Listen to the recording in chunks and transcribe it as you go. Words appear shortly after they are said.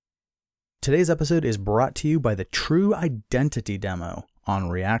Today's episode is brought to you by the True Identity demo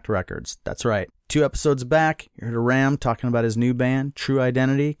on React Records. That's right. 2 episodes back, you heard Ram talking about his new band, True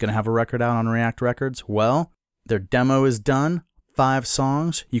Identity, going to have a record out on React Records. Well, their demo is done. 5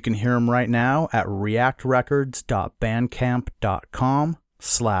 songs. You can hear them right now at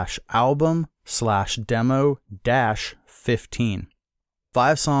reactrecords.bandcamp.com/album/demo-15.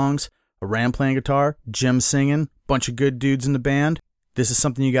 5 songs, a Ram playing guitar, Jim singing, bunch of good dudes in the band. This is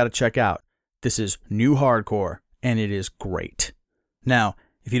something you got to check out. This is new hardcore, and it is great. Now,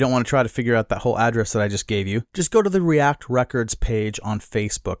 if you don't want to try to figure out that whole address that I just gave you, just go to the React Records page on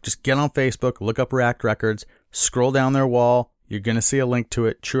Facebook. Just get on Facebook, look up React Records, scroll down their wall. You're going to see a link to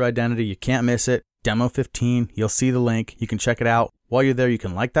it. True Identity, you can't miss it. Demo 15, you'll see the link. You can check it out. While you're there, you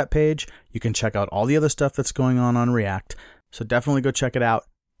can like that page. You can check out all the other stuff that's going on React. So definitely go check it out.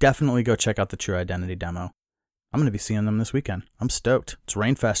 Definitely go check out the True Identity demo. I'm going to be seeing them this weekend. I'm stoked. It's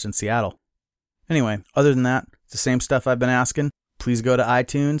Rainfest in Seattle. Anyway, other than that, it's the same stuff I've been asking. Please go to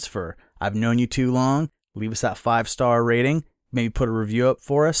iTunes for I've Known You Too Long. Leave us that 5-star rating. Maybe put a review up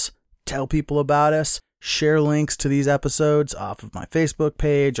for us. Tell people about us. Share links to these episodes off of my Facebook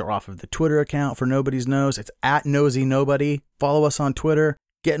page or off of the Twitter account for Nobody's Knows. It's at NosyNobody. Follow us on Twitter.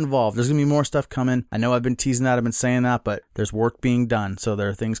 Get involved. There's going to be more stuff coming. I know I've been teasing that. I've been saying that, but there's work being done. So there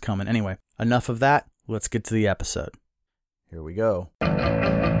are things coming. Anyway, enough of that. Let's get to the episode. Here we go.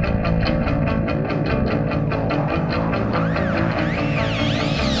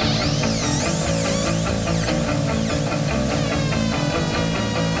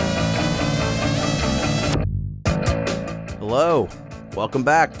 Hello, welcome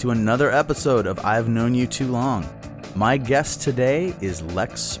back to another episode of I've Known You Too Long. My guest today is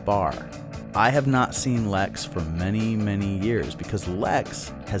Lex Spar. I have not seen Lex for many, many years because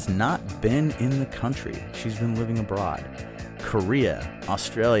Lex has not been in the country. She's been living abroad. Korea,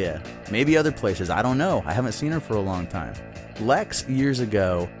 Australia, maybe other places. I don't know. I haven't seen her for a long time. Lex, years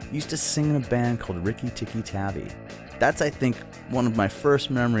ago, used to sing in a band called Ricky Tikki Tavi. That's, I think, one of my first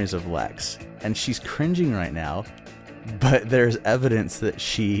memories of Lex. And she's cringing right now. But there's evidence that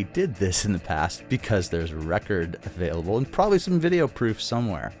she did this in the past because there's a record available and probably some video proof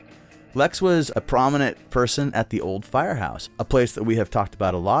somewhere. Lex was a prominent person at the Old Firehouse, a place that we have talked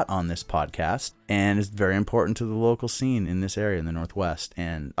about a lot on this podcast and is very important to the local scene in this area in the Northwest.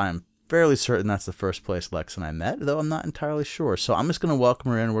 And I'm fairly certain that's the first place Lex and I met, though I'm not entirely sure. So I'm just going to welcome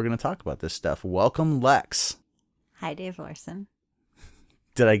her in and we're going to talk about this stuff. Welcome, Lex. Hi, Dave Larson.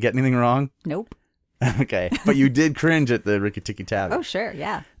 Did I get anything wrong? Nope. Okay, but you did cringe at the Ricky Tikki Tavi. Oh, sure,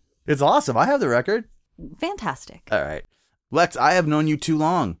 yeah. It's awesome. I have the record. Fantastic. All right. Lex, I have known you too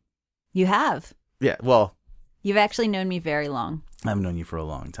long. You have. Yeah, well. You've actually known me very long. I've known you for a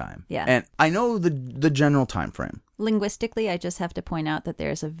long time. Yeah. And I know the general time frame. Linguistically, I just have to point out that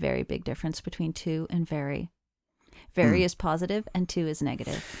there's a very big difference between two and very. Very is positive and two is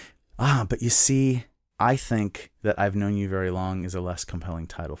negative. But you see, I think that I've known you very long is a less compelling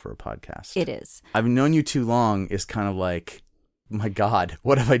title for a podcast. It is. I've known you too long is kind of like, my God,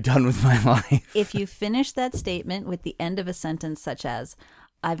 what have I done with my life? If you finish that statement with the end of a sentence such as,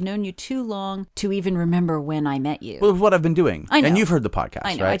 I've known you too long to even remember when I met you. Well, what I've been doing. I know. And you've heard the podcast,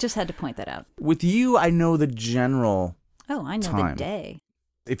 I know. right? I just had to point that out. With you, I know the general I know time. the day.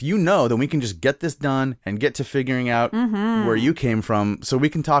 If you know, then we can just get this done and get to figuring out where you came from so we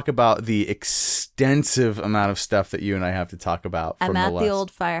can talk about the extensive amount of stuff that you and I have to talk about. I'm at the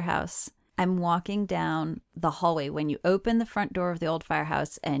Old Firehouse. I'm walking down the hallway. When you open the front door of the Old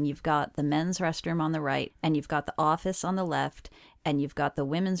Firehouse and you've got the men's restroom on the right and you've got the office on the left and you've got the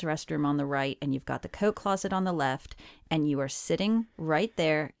women's restroom on the right and you've got the coat closet on the left and you are sitting right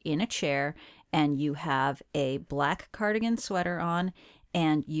there in a chair and you have a black cardigan sweater on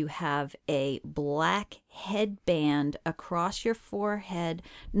and you have a black headband across your forehead,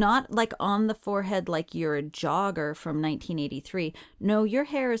 not like on the forehead like you're a jogger from 1983. No, your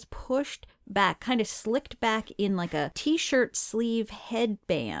hair is pushed back, kind of slicked back in like a t-shirt sleeve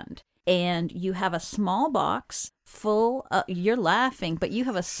headband. And you have a small box full of, you're laughing, but you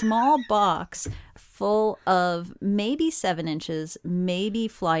have a small box full of maybe 7 inches, maybe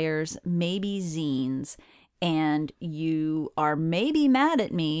flyers, maybe zines. And you are maybe mad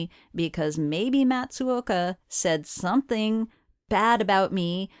at me because maybe Matsuoka said something bad about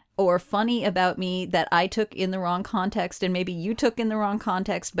me or funny about me that I took in the wrong context and maybe you took in the wrong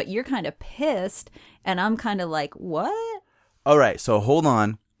context, but you're kind of pissed and I'm kind of like, what? All right, so hold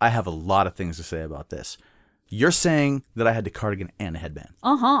on. I have a lot of things to say about this. You're saying that I had the cardigan and a headband.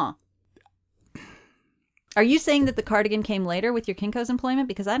 Uh-huh. Are you saying that the cardigan came later with your Kinko's employment?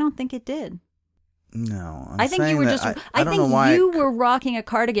 Because I don't think it did. No, I think you were just. I don't know think why you were rocking a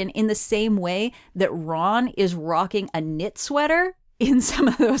cardigan in the same way that Ron is rocking a knit sweater in some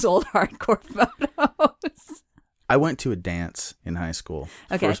of those old hardcore photos. I went to a dance in high school.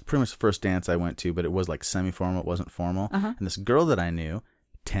 Okay. Pretty much the first dance I went to, but it was like semi-formal. It wasn't formal. And this girl that I knew,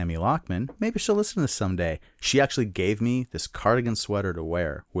 Tammy Lockman, maybe she'll listen to this someday. She actually gave me this cardigan sweater to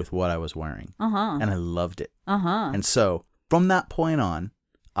wear with what I was wearing. And I loved it. And so from that point on,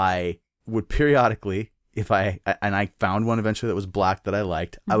 I would periodically, if I found one eventually that was black that I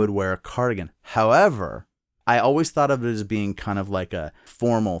liked, I would wear a cardigan. However, I always thought of it as being kind of like a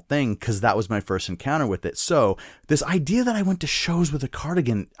formal thing because that was my first encounter with it. So this idea that I went to shows with a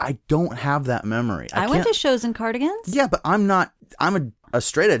cardigan, I don't have that memory. I went to shows in cardigans? Yeah, but I'm a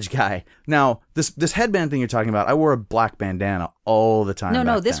straight edge guy. Now, this headband thing you're talking about, I wore a black bandana all the time.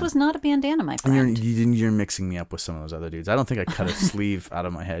 No, this was not a bandana, my friend. And you're mixing me up with some of those other dudes. I don't think I cut a sleeve out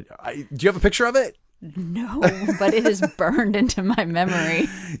of my head. Do you have a picture of it? No, but it is burned into my memory.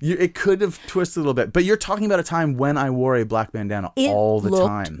 It could have twisted a little bit, but you're talking about a time when I wore a black bandana all the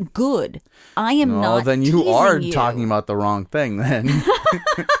time. It looked good. I am not. Well, then you are talking about the wrong thing. Then I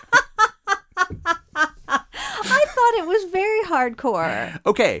thought it was very hardcore.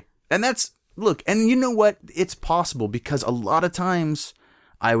 Okay, and and you know what? It's possible because a lot of times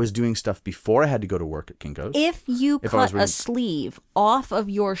I was doing stuff before I had to go to work at Kinko's. If you cut a sleeve off of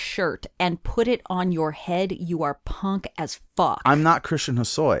your shirt and put it on your head, you are punk as fuck. I'm not Christian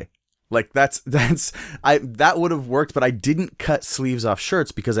Hosoi. Like that would have worked, but I didn't cut sleeves off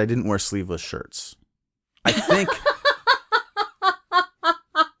shirts because I didn't wear sleeveless shirts. I think.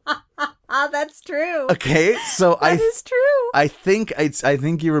 That's true. Okay, so that is true. I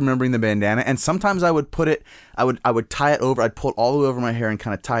think you're remembering the bandana, and sometimes I would put it. I would tie it over. I'd pull it all the way over my hair and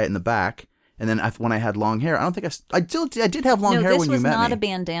kind of tie it in the back. And then when I had long hair, I don't think I did have long hair when you met me. No, this was not a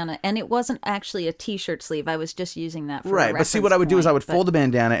bandana, and it wasn't actually a t-shirt sleeve. I was just using that for a right. But see, what I would do is I would fold the the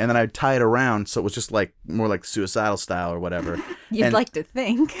bandana and then I'd tie it around, so it was just like more like suicidal style or whatever. You'd like to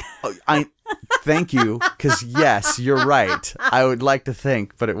think. Thank you, because yes, you're right. I would like to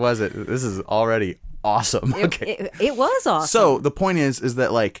think, but it wasn't. This is already awesome. It was awesome. So the point is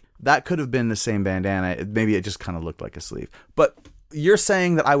that like that could have been the same bandana. Maybe it just kind of looked like a sleeve. But you're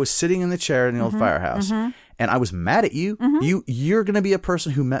saying that I was sitting in the chair in the old firehouse and I was mad at you. You're going to be a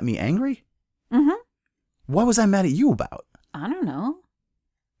person who met me angry? What was I mad at you about? I don't know.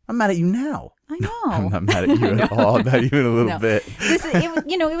 I'm mad at you now. I know. I'm not mad at you at all. I'm mad at you in a little bit.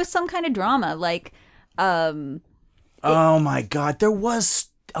 It was some kind of drama. Like, oh my God. There was,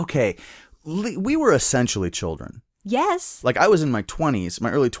 okay. We were essentially children. Yes. Like I was in my 20s,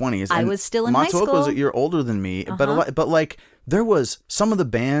 my early 20s. I was still in high school. Montauk was a year older than me, but like there was some of the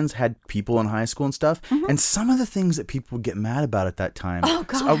bands had people in high school and stuff, and some of the things that people would get mad about at that time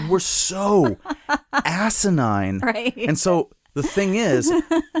were so asinine. Right. And so the thing is,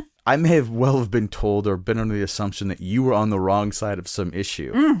 I may have been told or been under the assumption that you were on the wrong side of some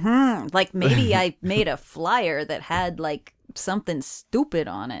issue. Like maybe I made a flyer that had like something stupid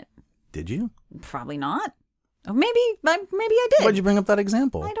on it. Did you? Probably not. Maybe I did. Why'd you bring up that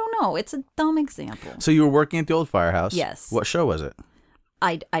example? I don't know. It's a dumb example. So you were working at the old firehouse? Yes. What show was it?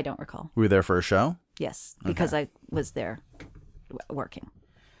 I don't recall. Were you there for a show? Yes, because I was there working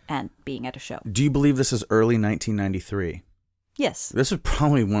and being at a show. Do you believe this is early 1993? Yes. This is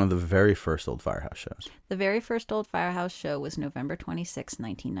probably one of the very first old firehouse shows. The very first old firehouse show was November 26,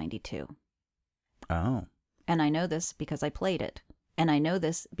 1992. Oh. And I know this because I played it. And I know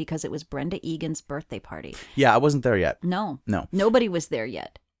this because it was Brenda Egan's birthday party. Yeah, I wasn't there yet. No. No. Nobody was there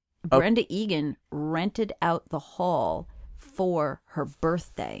yet. Brenda Egan rented out the hall for her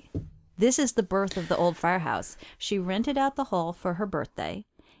birthday. This is the birth of the old firehouse. She rented out the hall for her birthday,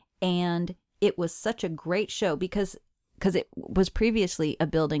 and it was such a great show because it was previously a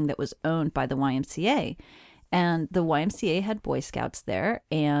building that was owned by the YMCA. And the YMCA had Boy Scouts there,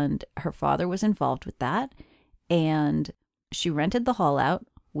 and her father was involved with that. And she rented the hall out.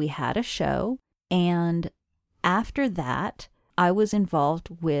 We had a show. And after that, I was involved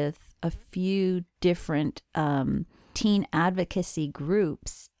with a few different teen advocacy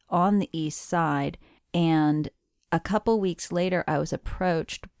groups on the East Side. And a couple weeks later, I was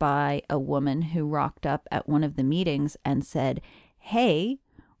approached by a woman who rocked up at one of the meetings and said, "Hey,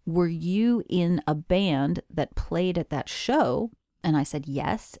 were you in a band that played at that show?" And I said,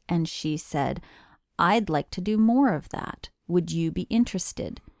 "Yes." And she said, "I'd like to do more of that. Would you be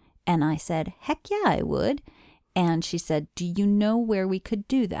interested?" And I said, "Heck yeah, I would." And she said, "Do you know where we could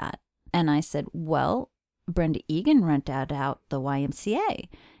do that?" And I said, "Well, Brenda Egan rented out the YMCA,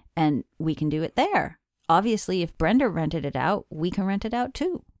 and we can do it there. Obviously, if Brenda rented it out, we can rent it out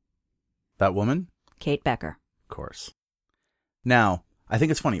too." That woman? Kate Becker. Of course. Now, I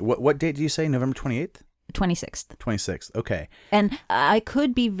think it's funny. What date did you say? November 28th? 26th. 26th. Okay. And I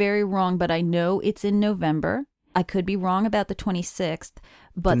could be very wrong, but I know it's in November. I could be wrong about the 26th.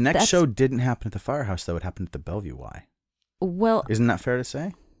 But the next show didn't happen at the Firehouse, though. It happened at the Bellevue Y. Well, isn't that fair to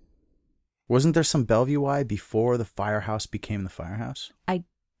say? Wasn't there some Bellevue Y before the Firehouse became the Firehouse? I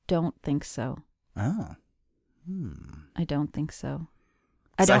don't think so. Oh. I don't think so.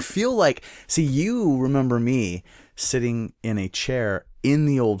 I feel like, see, you remember me sitting in a chair in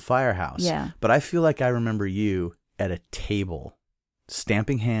the old Firehouse. Yeah. But I feel like I remember you at a table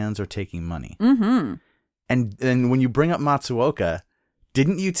stamping hands or taking money. Mm-hmm. And when you bring up Matsuoka,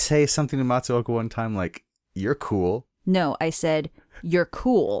 didn't you say something to Matsuoka one time like, you're cool? No, I said, you're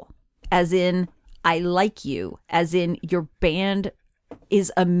cool. As in, I like you. As in, your band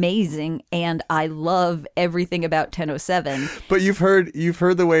is amazing and I love everything about 1007. But you've heard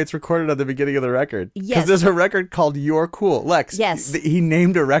the way it's recorded at the beginning of the record. Yes. Because there's a record called You're Cool. Lex, yes. He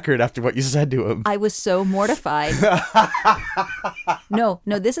named a record after what you said to him. I was so mortified. No,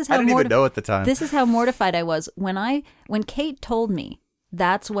 this is how I didn't even know at the time. This is how mortified I was when Kate told me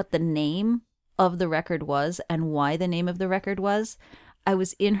that's what the name of the record was and why the name of the record was. I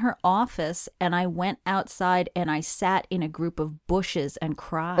was in her office and I went outside and I sat in a group of bushes and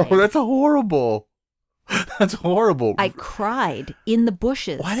cried. Oh, that's horrible. That's horrible. I cried in the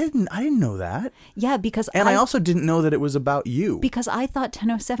bushes. Well, I didn't know that. Yeah, because I also didn't know that it was about you. Because I thought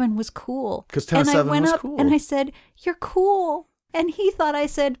 1007 was cool. Because 1007 was cool. And I went up and I said, "You're cool." And he thought I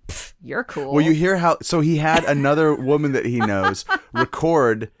said, "You're cool." Well, you hear how... So he had another woman that he knows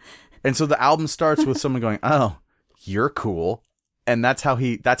record. And so the album starts with someone going, "Oh, you're cool." And that's how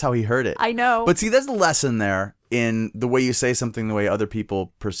he heard it. I know. But see, there's a lesson there in the way you say something, the way other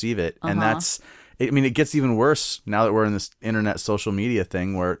people perceive it. And it gets even worse now that we're in this internet social media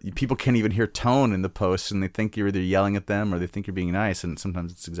thing where people can't even hear tone in the posts and they think you're either yelling at them or they think you're being nice. And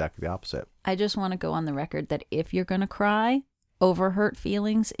sometimes it's exactly the opposite. I just want to go on the record that if you're going to cry over hurt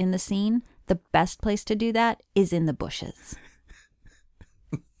feelings in the scene, the best place to do that is in the bushes.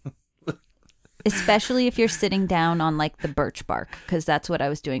 Especially if you're sitting down on like the birch bark, because that's what I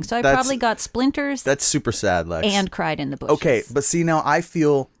was doing. So I probably got splinters. That's super sad, Lex. And cried in the bushes. Okay, but see, now I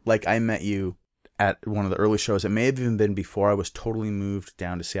feel like I met you at one of the early shows. It may have even been before I was totally moved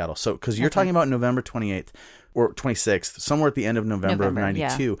down to Seattle. So, because you're talking about November 28th or 26th, somewhere at the end of November of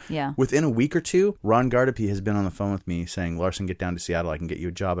 92. Yeah. Within a week or two, Ron Gardapi has been on the phone with me saying, "Larson, get down to Seattle. I can get you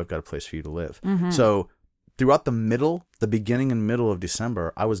a job. I've got a place for you to live." Mm-hmm. So throughout the beginning and middle of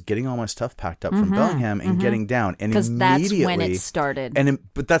December, I was getting all my stuff packed up from Bellingham and getting down. And because that's when it started.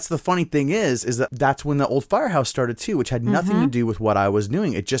 But that's the funny thing is that that's when the old Firehouse started too, which had nothing to do with what I was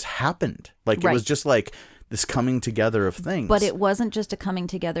doing. It just happened. Like it was just like this coming together of things. But it wasn't just a coming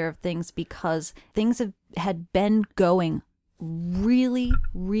together of things because things had been going really,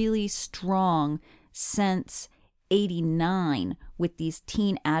 really strong since 89 with these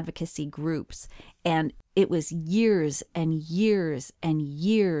teen advocacy groups. And it was years and years and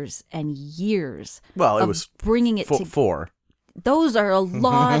years and years. Well, it was bringing it to 4. Those are a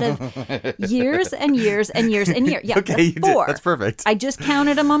lot of years and years and years and years. Yeah, okay, that's 4. That's perfect. I just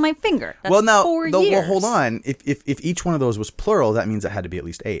counted them on my finger. That's well, now, 4 years. Well, hold on. If each one of those was plural, that means it had to be at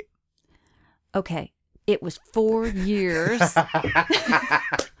least 8. Okay, it was 4 years.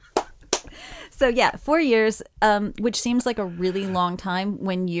 So yeah, 4 years, which seems like a really long time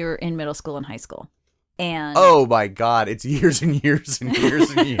when you're in middle school and high school. And oh my God, it's years and years and years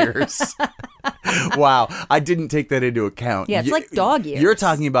and years. Wow, I didn't take that into account. Yeah, it's like dog years. You're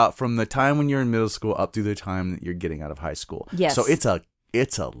talking about from the time when you're in middle school up to the time that you're getting out of high school. Yes. So it's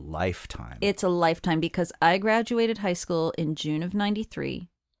a lifetime. It's a lifetime because I graduated high school in June of 93.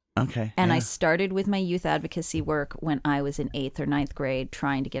 Okay. And I started with my youth advocacy work when I was in 8th or 9th grade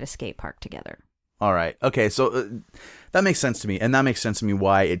trying to get a skate park together. All right. Okay. So that makes sense to me. And that makes sense to me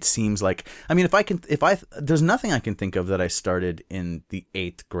why it seems like, I mean, there's nothing I can think of that I started in the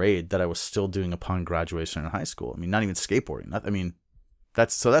 8th grade that I was still doing upon graduation in high school. I mean, not even skateboarding.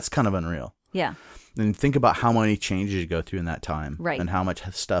 That's kind of unreal. Yeah. And think about how many changes you go through in that time. Right. And how much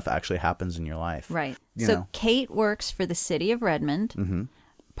stuff actually happens in your life. Right. You so know. Kate works for the City of Redmond,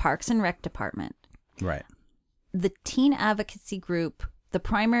 Parks and Rec Department. Right. The teen advocacy group, the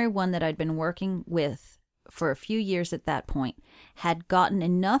primary one that I'd been working with for a few years at that point, had gotten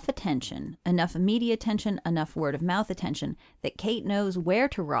enough attention, enough media attention, enough word of mouth attention that Kate knows where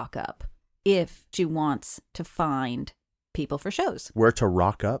to rock up if she wants to find people for shows. Where to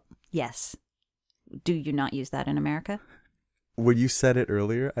rock up? Yes. Do you not use that in America? When you said it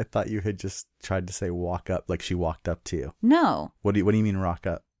earlier, I thought you had just tried to say walk up, like she walked up to you. No. What do you mean rock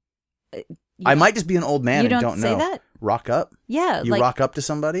up? I might just be an old man you and don't say know. That? Rock up? Yeah. You rock up to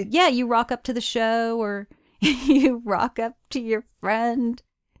somebody? Yeah, you rock up to the show or you rock up to your friend.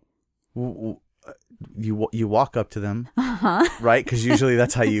 You walk up to them, right? Because usually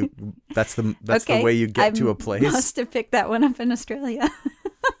that's how that's the way you get to a place. Must have picked that one up in Australia.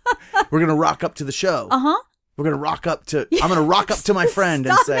 We're gonna rock up to the show. We're gonna rock up to. I'm gonna rock up to my friend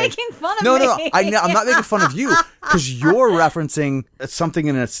and say, making fun of no, me. No, I'm not making fun of you because you're referencing something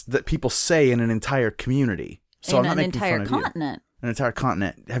that people say in an entire community. So I'm not making fun of you. An entire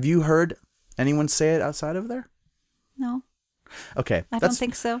continent. Have you heard anyone say it outside of there? No. Okay. I don't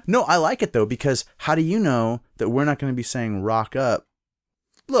think so. No, I like it though, because how do you know that we're not going to be saying rock up?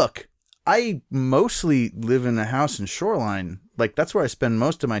 Look, I mostly live in a house in Shoreline. Like, that's where I spend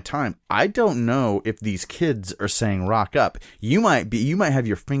most of my time. I don't know if these kids are saying rock up. You might have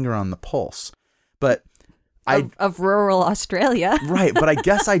your finger on the pulse, but of rural Australia. Right. But I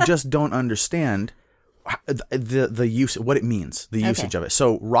guess I just don't understand the use, what it means, the usage of it.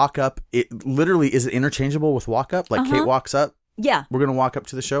 So rock up, it literally, is it interchangeable with walk up? Like Kate walks up. Yeah. We're going to walk up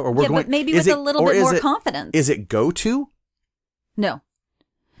to the show, or we're going, but maybe with a little bit more confidence. Is it go to? No.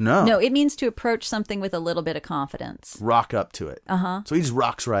 No, it means to approach something with a little bit of confidence. Rock up to it. So he just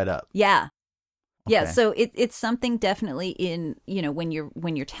rocks right up. Yeah. Okay. Yeah. So it's something definitely in, when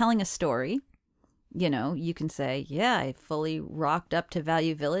you're telling a story, you can say, yeah, I fully rocked up to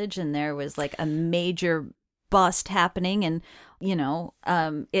Value Village and there was like a major bust happening and,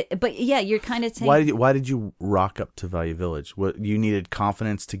 but yeah, you're kind of saying. Why did you rock up to Value Village? What, you needed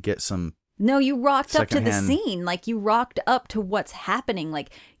confidence to get some. No, you rocked up to the scene. Like, you rocked up to what's happening.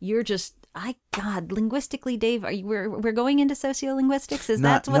 Like, you're just, linguistically, Dave, we're going into sociolinguistics? Is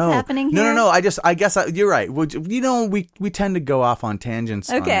that what's happening here? No. I guess you're right. We tend to go off on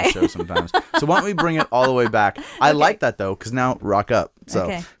tangents on the show sometimes. So why don't we bring it all the way back? I like that, though, because now rock up.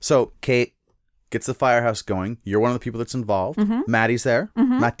 So Kate gets the firehouse going. You're one of the people that's involved. Maddie's there.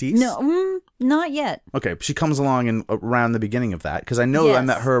 Matisse? No, not yet. Okay, she comes along around the beginning of that, because I know I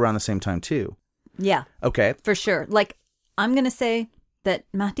met her around the same time, too. Yeah. Okay. For sure. Like, I'm going to say that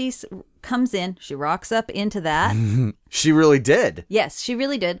Matisse comes in. She rocks up into that. She really did. Yes, she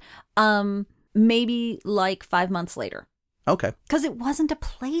really did. Maybe like 5 months later. Okay. Because it wasn't a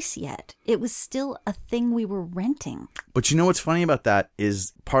place yet. It was still a thing we were renting. But you know what's funny about that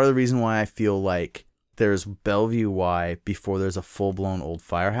is part of the reason why I feel like there's Bellevue Y before there's a full-blown old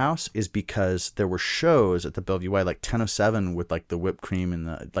firehouse is because there were shows at the Bellevue Y, like 10:07 with like the whipped cream and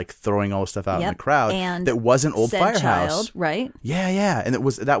the like throwing all the stuff out in the crowd. And that wasn't old firehouse. Child, right? Yeah. And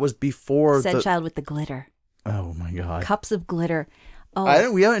that was before Said Child with the glitter. Oh my God. Cups of glitter.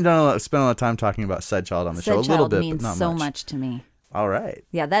 Oh. We haven't spent a lot of time talking about Said Child on the show. A little bit, means but not so much. much to me. All right.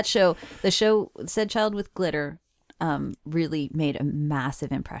 Yeah, the show Said Child with Glitter, really made a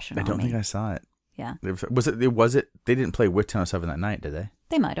massive impression on me. I don't think I saw it. Yeah. Was it? They didn't play with 10:07 that night, did they?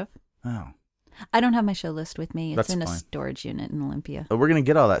 They might have. Oh. I don't have my show list with me. It's That's in fine. A storage unit in Olympia. But we're gonna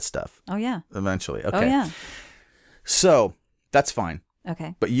get all that stuff. Oh yeah. Eventually. Okay. Oh yeah. So that's fine.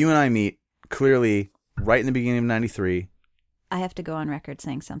 Okay. But you and I meet clearly right in the beginning of '93. I have to go on record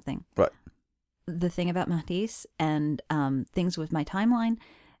saying something. What? The thing about Matisse and things with my timeline,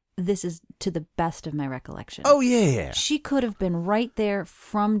 this is to the best of my recollection. Oh, yeah. She could have been right there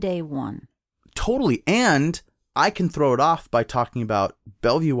from day one. Totally. And I can throw it off by talking about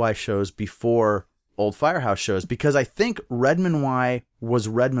Bellevue Y shows before old firehouse shows, because I think Redmond Y was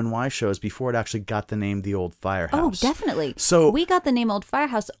Redmond Y shows before it actually got the name The Old Firehouse. Oh, definitely. So we got the name Old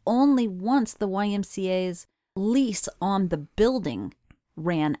Firehouse only once the YMCA's lease on the building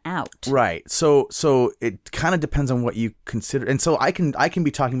ran out. Right. So it kind of depends on what you consider. And so I can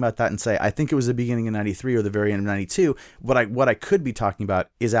be talking about that and say, I think it was the beginning of 93 or the very end of 92. What I could be talking about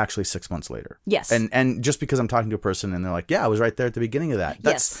is actually 6 months later. Yes. And just because I'm talking to a person and they're like, yeah, I was right there at the beginning of that.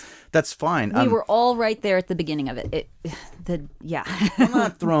 That's fine. We were all right there at the beginning of it. I'm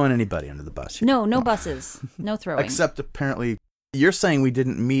not throwing anybody under the bus here. No buses. No throwing. Except apparently you're saying we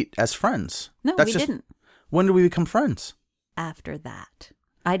didn't meet as friends. No, we didn't. When did we become friends? After that.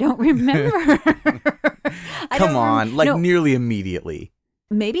 I don't remember. Come on, nearly immediately.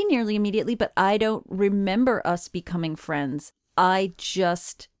 Maybe nearly immediately, but I don't remember us becoming friends. I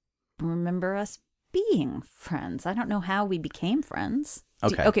just remember us being friends. I don't know how we became friends.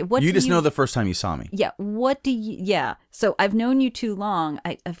 Okay. What you just know the first time you saw me. Yeah. Yeah. So I've known you too long.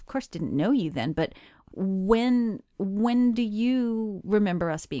 I of course didn't know you then, but when do you remember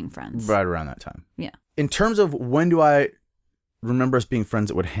us being friends? Right around that time. Yeah. In terms of when do I remember us being friends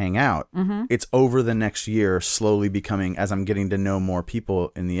that would hang out, it's over the next year, slowly becoming, as I'm getting to know more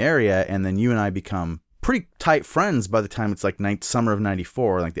people in the area, and then you and I become pretty tight friends by the time it's like summer of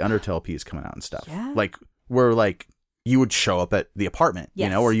 94, like the Undertale LP is coming out and stuff. Yeah. Like we're like, you would show up at the apartment, Yes.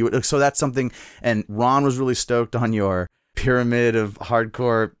 you know, or you would, so that's something. And Ron was really stoked on your pyramid of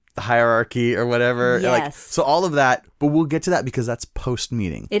hardcore hierarchy or whatever. Yes. Like, so all of that, but we'll get to that because that's post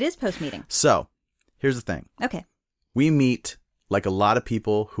meeting. It is post-meeting. So here's the thing. Okay. We meet like a lot of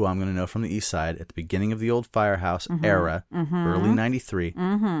people who I'm going to know from the East Side at the beginning of the old Firehouse era, early 93.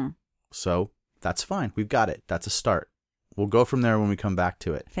 So that's fine. We've got it. That's a start. We'll go from there when we come back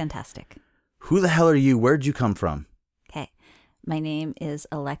to it. Fantastic. Who the hell are you? Where'd you come from? Okay. My name is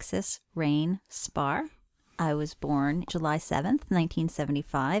Alexis Rain Spar. I was born July 7th,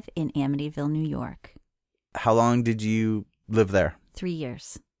 1975 in Amityville, New York. How long did you live there? 3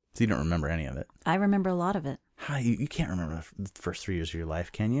 years. So you don't remember any of it. I remember a lot of it. Hi, you can't remember the first 3 years of your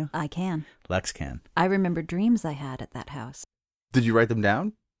life, can you? I can. Lex can. I remember dreams I had at that house. Did you write them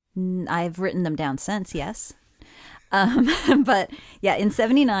down? I've written them down since, yes. But yeah, in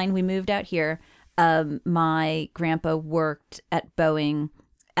 79, we moved out here. My grandpa worked at Boeing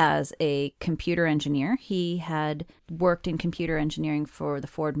as a computer engineer. He had worked in computer engineering for the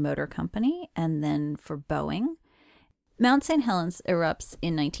Ford Motor Company and then for Boeing. Mount St. Helens erupts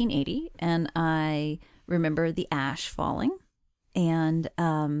in 1980, and I remember the ash falling. And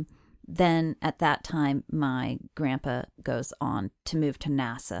then at that time, my grandpa goes on to move to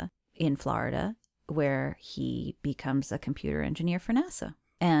NASA in Florida, where he becomes a computer engineer for NASA.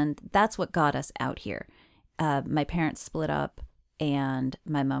 And that's what got us out here. My parents split up, and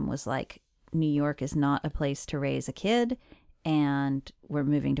my mom was like, New York is not a place to raise a kid, and we're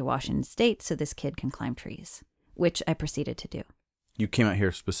moving to Washington State so this kid can climb trees, which I proceeded to do. You came out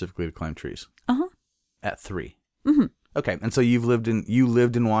here specifically to climb trees? Uh-huh. At 3? Mm-hmm. Okay, and so you lived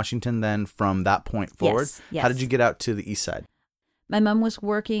in Washington then from that point forward? Yes. How did you get out to the East Side? My mom was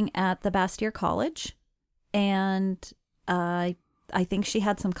working at the Bastyr College, and I think she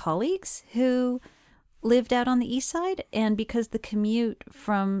had some colleagues who lived out on the East Side, and because the commute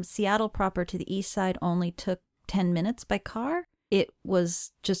from Seattle proper to the East Side only took 10 minutes by car, it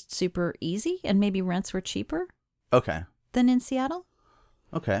was just super easy, and maybe rents were cheaper Okay. than in Seattle.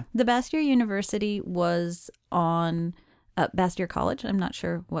 Okay. The Bastyr University was on Bastyr College. I'm not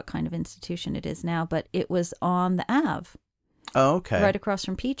sure what kind of institution it is now, but it was on the Ave. Oh, okay. Right across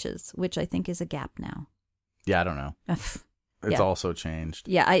from Peaches, which I think is a Gap now. Yeah, I don't know. It's Yeah. also changed.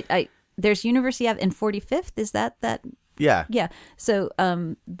 Yeah, I there's University Ave and 45th. Is that? Yeah. Yeah. So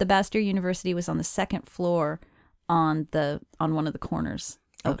the Bastyr University was on the second floor on one of the corners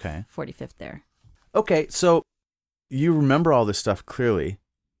of Okay. 45th there. Okay, so you remember all this stuff clearly.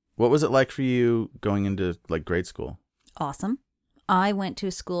 What was it like for you going into like grade school? Awesome. I went to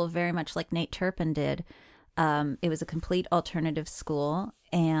a school very much like Nate Turpin did. It was a complete alternative school,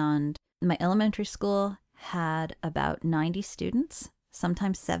 and my elementary school had about 90 students,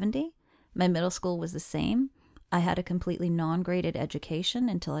 sometimes 70. My middle school was the same. I had a completely non-graded education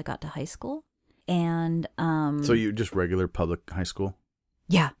until I got to high school. And So you just regular public high school?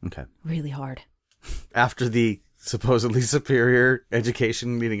 yeah, Okay. really hard. After the supposedly superior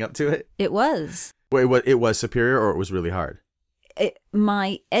education leading up to it? It was. Wait, it was superior or it was really hard?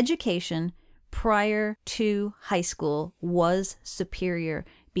 My education prior to high school was superior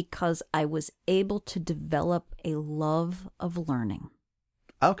because I was able to develop a love of learning.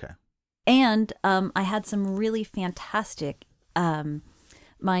 Okay. And I had some really fantastic.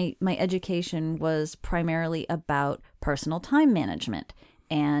 My education was primarily about personal time management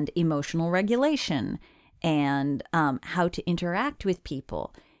and emotional regulation and how to interact with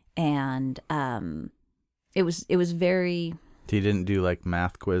people, and it was very. You didn't do like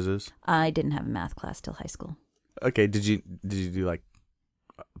math quizzes? I didn't have a math class till high school. Okay. Did you do like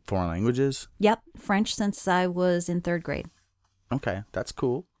foreign languages? Yep, French since I was in 3rd grade. Okay, that's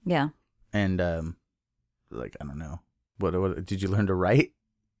cool. Yeah. And like I don't know, what did you learn to write?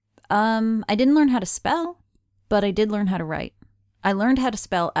 I didn't learn how to spell, but I did learn how to write. I learned how to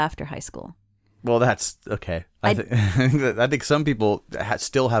spell after high school. Well, that's okay. I think some people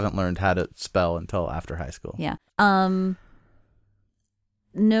still haven't learned how to spell until after high school. Yeah.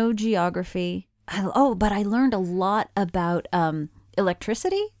 No geography. But I learned a lot about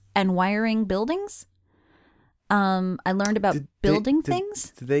electricity and wiring buildings. I learned about building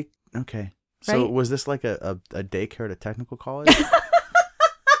things. Did they? Okay. So Right? was this like a daycare at a technical college?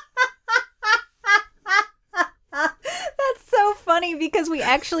 That's so funny because we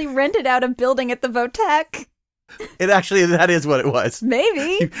actually rented out a building at the Votech. That is what it was.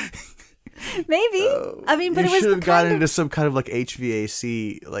 Maybe. Maybe. I mean, but you it was should the have gotten kind into of, some kind of like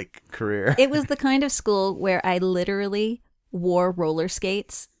HVAC like career. it was the kind of school where I literally wore roller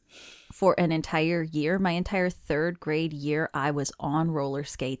skates for an entire year. My entire 3rd grade year, I was on roller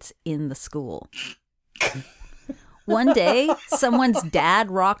skates in the school. One day, someone's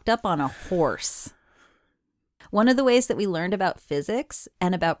dad rocked up on a horse. One of the ways that we learned about physics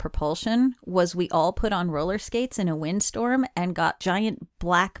and about propulsion was we all put on roller skates in a windstorm and got giant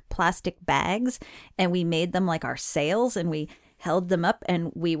black plastic bags, and we made them like our sails, and we held them up,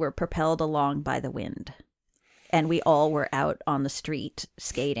 and we were propelled along by the wind. And we all were out on the street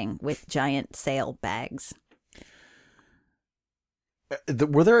skating with giant sail bags.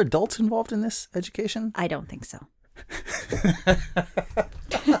 Were there adults involved in this education? I don't think so.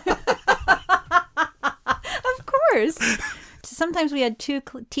 Of course. Sometimes we had 2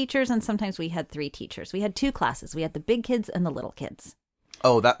 teachers and sometimes we had 3 teachers. We had 2 classes. We had the big kids and the little kids.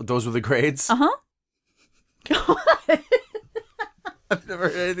 Oh, those were the grades? Uh-huh. I've never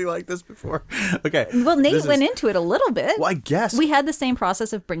heard anything like this before. Okay. Well, Nate went into it a little bit. Well, I guess. We had the same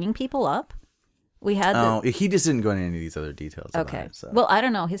process of bringing people up. We had he just didn't go into any of these other details. Okay. About it, so. Well, I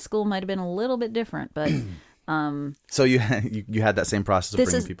don't know. His school might have been a little bit different, but... So you had that same process of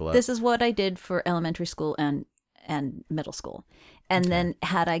bringing people up. This is what I did for elementary school and middle school. And then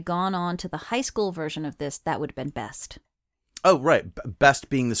had I gone on to the high school version of this, that would have been best. Oh, right. Best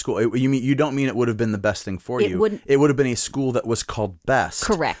being the school. You don't mean it would have been the best thing for you. It would have been a school that was called Best.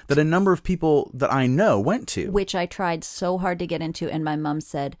 Correct. That a number of people that I know went to. Which I tried so hard to get into, and my mom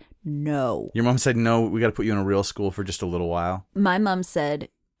said, no. Your mom said, no, we got to put you in a real school for just a little while. My mom said,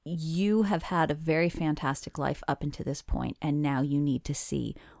 you have had a very fantastic life up until this point, and now you need to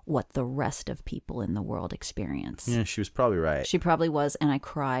see what the rest of people in the world experience. Yeah, she was probably right. She probably was, and I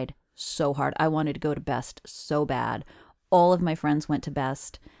cried so hard. I wanted to go to Best so bad. All of my friends went to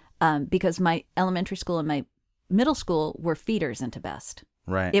Best because my elementary school and my middle school were feeders into Best.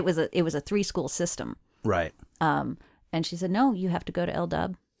 Right. It was a 3-school system. Right. And she said, no, you have to go to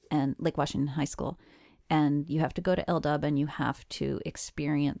LW and Lake Washington High School. And you have to go to LW and you have to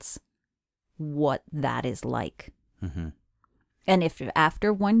experience what that is like. Mm-hmm. And if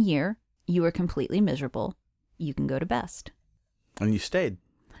after 1 year you are completely miserable, you can go to Best. And you stayed.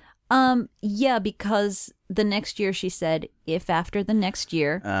 Yeah, because the next year she said, if after the next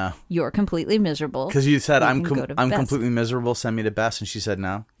year you're completely miserable. Because you said, I'm completely miserable, send me to Best. And she said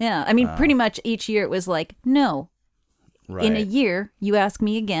no. Yeah, I mean, pretty much each year it was like, no. Right. In a year, you ask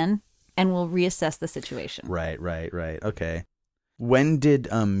me again. And we'll reassess the situation. Right. Okay. When did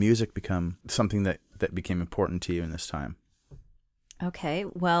music become something that became important to you in this time? Okay.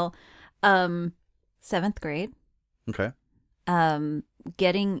 Well, 7th grade. Okay.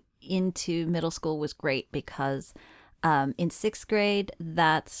 Getting into middle school was great because in 6th grade,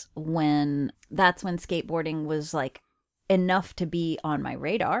 that's when skateboarding was like enough to be on my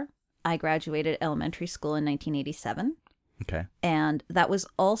radar. I graduated elementary school in 1987. Okay. And that was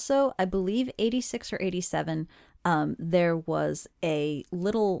also, I believe, 86 or 87. There was a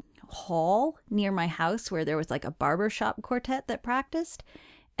little hall near my house where there was like a barbershop quartet that practiced.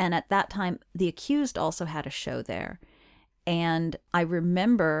 And at that time, The Accused also had a show there. And I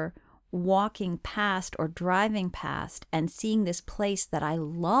remember walking past or driving past and seeing this place that I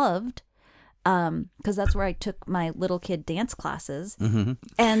loved. Because that's where I took my little kid dance classes. Mm-hmm.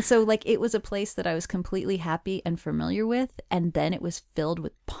 And so like it was a place that I was completely happy and familiar with. And then it was filled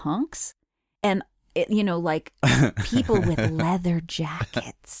with punks and, like people with leather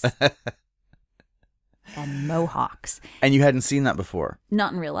jackets and mohawks. And you hadn't seen that before?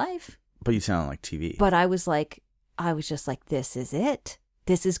 Not in real life. But you sound like TV. But I was just like, this is it.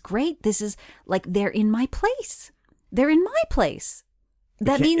 This is great. This is like, they're in my place. They're in my place.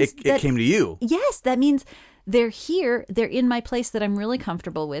 That means it came to you. Yes, that means they're here. They're in my place that I'm really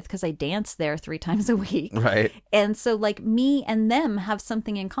comfortable with because I dance there 3 times a week. Right. And so like me and them have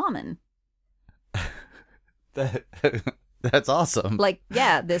something in common. That's awesome. Like,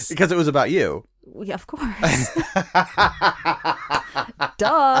 yeah, this... Because it was about you. Yeah, of course.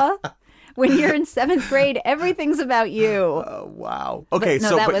 Duh. When you're in 7th grade, everything's about you. Oh, wow. Okay,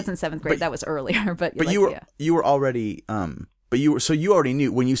 but, no, that wasn't 7th grade. That was earlier. But you were already... So you already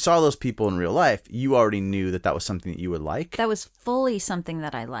knew when you saw those people in real life, you already knew that was something that you would like. That was fully something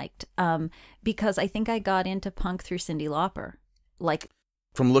that I liked. Because I think I got into punk through Cyndi Lauper. Like,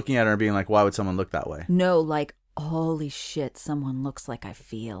 from looking at her and being like, why would someone look that way? No, like, holy shit, someone looks like I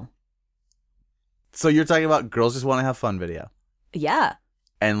feel. So you're talking about Girls Just Want to Have Fun video. Yeah.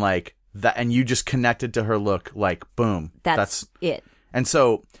 And like that, and you just connected to her look, like, boom. That's it. And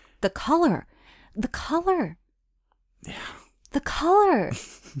so the color. Yeah. The color.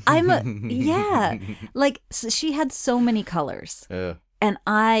 Like, so she had so many colors. Yeah. And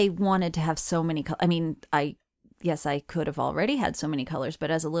I wanted to have so many colors. I mean, I yes, I could have already had so many colors,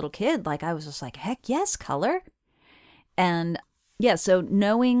 but as a little kid, like I was just like, heck yes, color. And yeah, so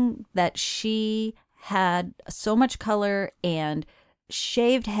knowing that she had so much color and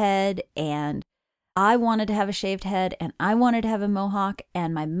shaved head, and I wanted to have a shaved head, and I wanted to have a mohawk,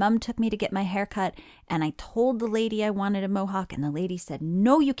 and my mom took me to get my hair cut, and I told the lady I wanted a mohawk, and the lady said,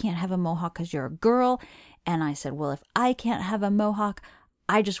 no, you can't have a mohawk because you're a girl. And I said, well, if I can't have a mohawk,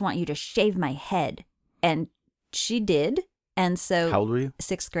 I just want you to shave my head. And she did. And so How old were you?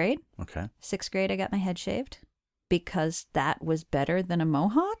 6th grade. Okay. 6th grade, I got my head shaved because that was better than a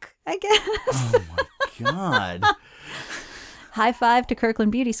mohawk, I guess. Oh my God. High five to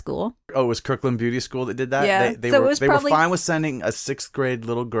Kirkland Beauty School. Oh, it was Kirkland Beauty School that did that? Yeah. They So were, it was they probably- were fine with sending a 6th grade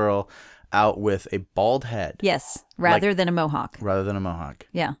little girl out with a bald head Yes, rather than a mohawk. rather than a mohawk.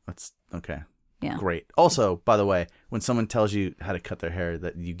 Yeah. That's okay. Yeah. Great. Also, by the way, when someone tells you how to cut their hair,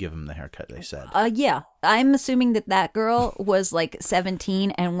 that you give them the haircut they said. Yeah. I'm assuming that girl was like 17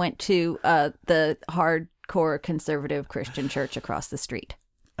 and went to the hardcore conservative Christian church across the street.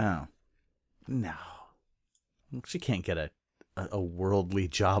 Oh. No. She can't get a worldly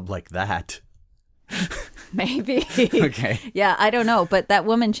job like that. Maybe. Okay. Yeah, I don't know, but that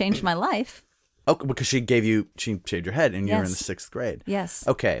woman changed my life. Oh, because she shaved your head and you were in the Yes. 6th grade. Yes.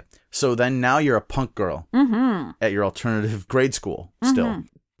 Okay. So then now you're a punk girl at your alternative grade school still.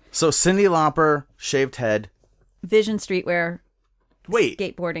 So Cyndi Lauper, shaved head. Vision streetwear, Wait.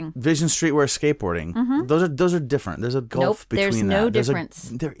 skateboarding. Vision streetwear, skateboarding. Those are different. There's a gulf Nope, between there's that. no There's difference.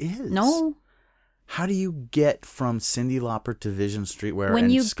 There is. No. How do you get from Cyndi Lauper to Vision streetwear When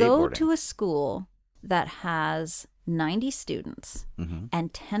and you skateboarding? go to a school that has 90 students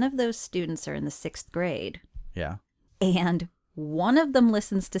and 10 of those students are in the 6th grade, Yeah. and one of them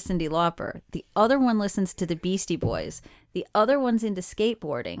listens to Cyndi Lauper, the other one listens to the Beastie Boys, the other one's into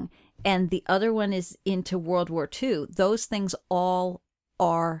skateboarding, and the other one is into World War II. Those things all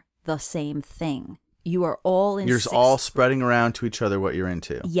are the same thing. You are all in You're just all spreading around to each other what you're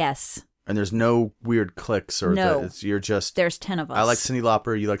into. Yes. And there's no weird cliques or No. you're just... There's 10 of us. I like Cyndi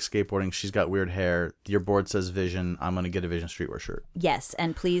Lauper. You like skateboarding. She's got weird hair. Your board says Vision. I'm going to get a Vision streetwear shirt. Yes,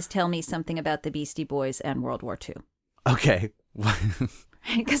 and please tell me something about the Beastie Boys and World War II. Okay.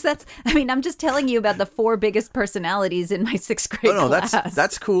 Because I'm just telling you about the 4 biggest personalities in my 6th grade class.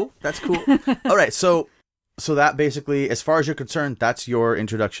 That's cool. That's cool. All right. So that basically, as far as you're concerned, that's your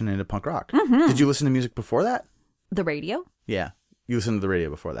introduction into punk rock. Did you listen to music before that? The radio? Yeah. You listened to the radio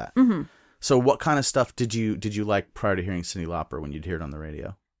before that. Mm-hmm. So what kind of stuff did you like prior to hearing Cyndi Lauper when you'd hear it on the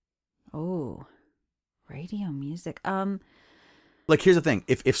radio? Oh, radio music. Like, here's the thing.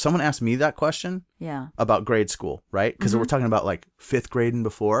 If someone asked me that question Yeah. about grade school, right? Because we're talking about like 5th grade and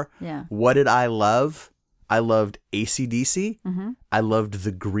before. Yeah. What did I love? I loved AC/DC. Mm-hmm. I loved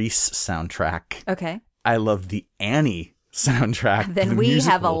the Grease soundtrack. Okay. I loved the Annie soundtrack. Then the we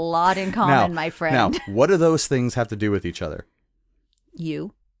musical. have a lot in common, my friend. Now, what do those things have to do with each other?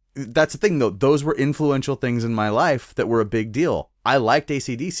 You. That's the thing, though. Those were influential things in my life that were a big deal. I liked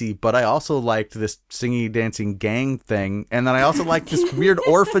AC/DC, but I also liked this singing, dancing gang thing, and then I also liked this weird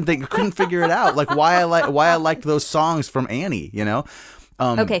orphan thing. I couldn't figure it out, like why I liked those songs from Annie. You know?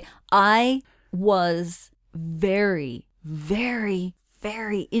 Okay. I was very, very,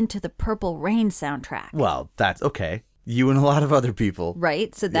 very into the Purple Rain soundtrack. Well, that's okay. You and a lot of other people.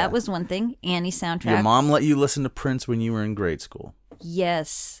 Right? So that Yeah. was one thing. Annie soundtrack. Your mom let you listen to Prince when you were in grade school.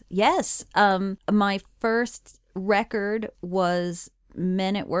 Yes. Yes. My first record was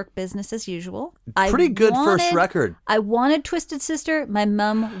Men at Work, Business as Usual. Pretty good first wanted- record. I wanted Twisted Sister. My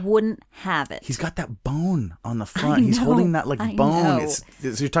mom wouldn't have it. He's got that bone on the front. I He's know, holding that like I bone. know. So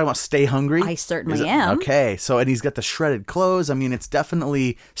you're talking about Stay Hungry? I certainly Is it- am. Okay. So, and he's got the shredded clothes. I mean, it's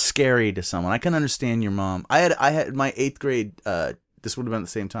definitely scary to someone. I can understand your mom. I had my 8th grade, this would have been at the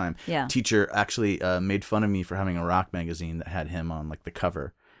same time. Yeah. Teacher actually made fun of me for having a rock magazine that had him on like the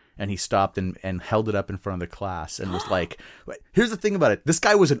cover. And he stopped and held it up in front of the class and was like, here's the thing about it. This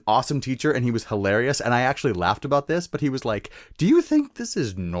guy was an awesome teacher and he was hilarious. And I actually laughed about this, but he was like, do you think this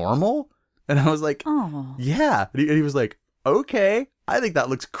is normal? And I was like, Oh. yeah. And he was like, okay, I think that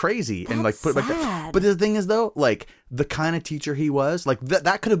looks crazy. And like That's put it back there. sad. But the thing is though, like the kind of teacher he was, like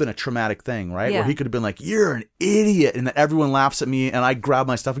that could have been a traumatic thing, right? Yeah. Where he could have been like, you're an idiot. And then everyone laughs at me and I grab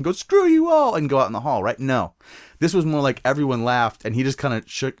my stuff and go, screw you all, and go out in the hall, right? No. This was more like everyone laughed and he just kind of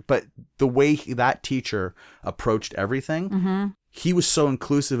shook. But the way that teacher approached everything, he was so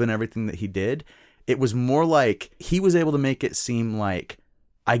inclusive in everything that he did. It was more like he was able to make it seem like,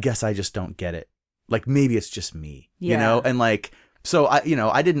 I guess I just don't get it. Like maybe it's just me, you Yeah. know? And like, so I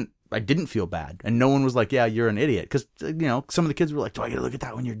didn't feel bad. And no one was like, yeah, you're an idiot. Because, you know, some of the kids were like, do I get to look at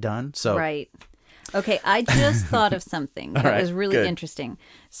that when you're done? So Right. Okay, I just thought of something that right, was really good. interesting.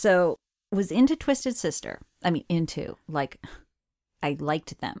 So, was into Twisted Sister. I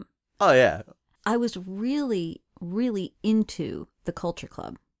liked them. Oh, yeah. I was really, really into the Culture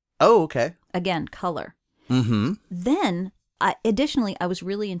Club. Oh, okay. Again, color. Mm-hmm. Then, additionally, I was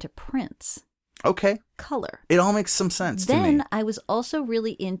really into Prince. Okay. Color. It all makes some sense to me. Then I was also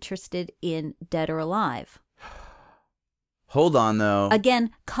really interested in Dead or Alive. Hold on, though. Again,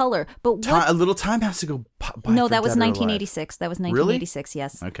 color. But what? A little time has to go by. No, for that was Dead or Alive. 1986. That was 1986,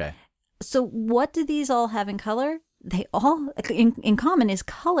 yes. Okay. So what do these all have in color? They all, in common, is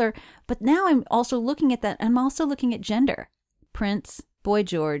color. But now I'm also looking at that. I'm also looking at gender. Prince, Boy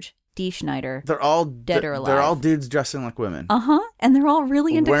George, Dee Schneider. They're all Dead or Alive. They're all dudes dressing like women. Uh-huh. And they're all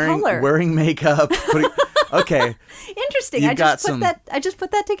really into color. Wearing makeup. Okay. Interesting. You've I got just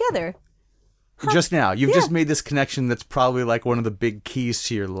put that together. Just now. You've just made this connection that's probably like one of the big keys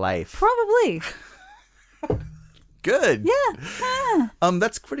to your life. Probably. Good. Yeah.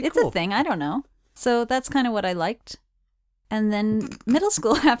 That's pretty It's cool. a thing. I don't know. So that's kind of what I liked. And then middle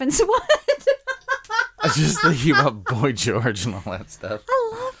school happens. What? I was just thinking about Boy George and all that stuff.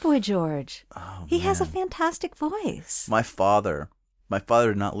 I love Boy George. Oh, He has a man. fantastic voice. My father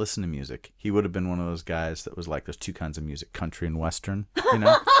did not listen to music. He would have been one of those guys that was like, there's two kinds of music, country and Western, you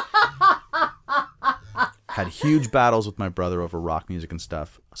know? Had huge battles with my brother over rock music and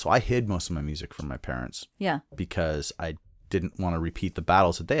stuff. So I hid most of my music from my parents. Yeah. Because I didn't want to repeat the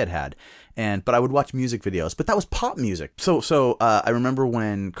battles that they had. But I would watch music videos, but that was pop music. So I remember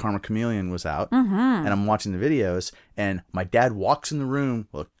when Karma Chameleon was out, and I'm watching the videos, and my dad walks in the room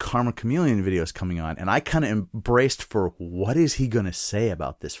with a Karma Chameleon videos coming on, and I kind of embraced for what is he going to say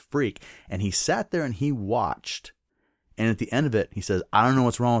about this freak? And he sat there and he watched, and at the end of it, he says, I don't know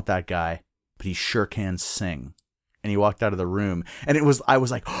what's wrong with that guy, but he sure can sing. And he walked out of the room, and I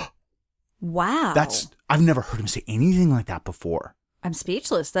was like, oh, Wow. I've never heard him say anything like that before. I'm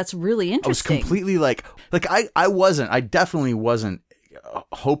speechless. That's really I was interesting. completely I definitely wasn't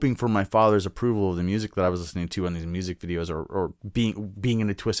hoping for my father's approval of the music that I was listening to on these music videos or being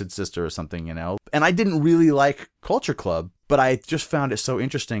into Twisted Sister or something, you know. And I didn't really like Culture Club, but I just found it so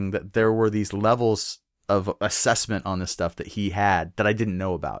interesting that there were these levels of assessment on this stuff that he had that I didn't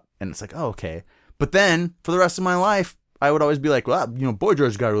know about. And it's like, oh, okay. But then for the rest of my life, I would always be like, well, you know, Boy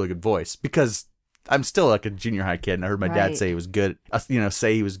George got a really good voice because I'm still like a junior high kid and I heard my dad say he was good,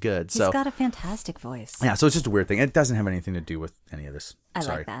 say he was good. He's got a fantastic voice. Yeah, so it's just a weird thing. It doesn't have anything to do with any of this. I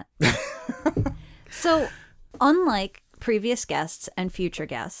Sorry. like that. So, unlike previous guests and future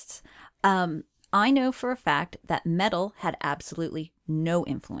guests, I know for a fact that metal had absolutely no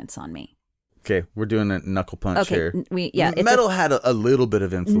influence on me. Okay, we're doing a knuckle punch here. Metal had a little bit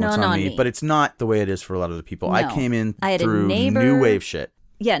of influence on me, but it's not the way it is for a lot of the people. No. I came in I had through a neighbor, new wave shit.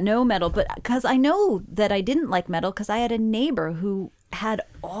 Yeah, no metal, but because I know that I didn't like metal because I had a neighbor who had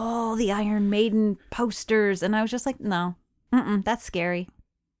all the Iron Maiden posters, and I was just like, no, that's scary.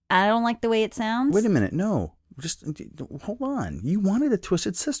 I don't like the way it sounds. Wait a minute, no, just hold on. You wanted a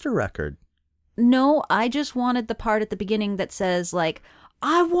Twisted Sister record. No, I just wanted the part at the beginning that says, like,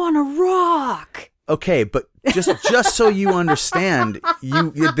 I want to rock. Okay, but just so you understand,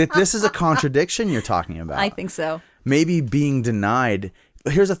 this is a contradiction you're talking about. I think so. Maybe being denied.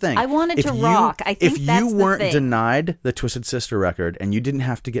 Here's the thing. I wanted to rock. I think if that's you weren't the thing. denied the Twisted Sister record and you didn't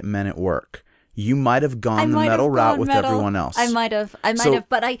have to get Men at Work, you might have gone the metal route with everyone else. I might have,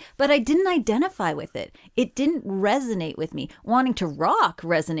 but I didn't identify with it. It didn't resonate with me. Wanting to rock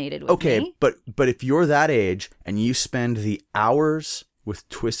resonated with me. Okay, but if you're that age and you spend the hours with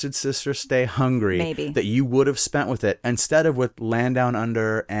Twisted Sister Stay Hungry Maybe. that you would have spent with it instead of with Land Down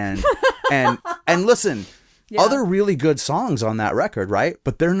Under and listen, other really good songs on that record, right?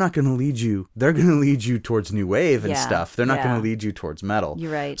 But they're not going to lead you. They're going to lead you towards new wave and stuff. They're not going to lead you towards metal.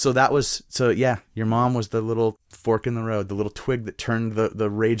 You're right. So your mom was the little fork in the road, the little twig that turned the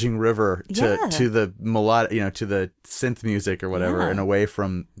raging river to the melodic, to the synth music or whatever, and away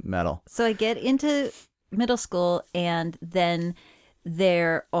from metal. So I get into middle school, and then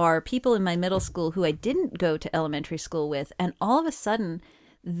there are people in my middle school who I didn't go to elementary school with, and all of a sudden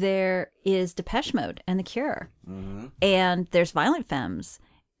there is Depeche Mode and The Cure, and there's Violent Femmes,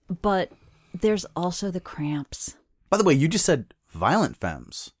 but there's also the Cramps. By the way, you just said Violent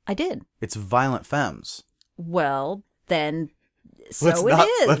Femmes. I did. It's Violent Femmes. Well, then, so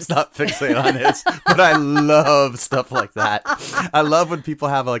Let's not fixate on this, but I love stuff like that. I love when people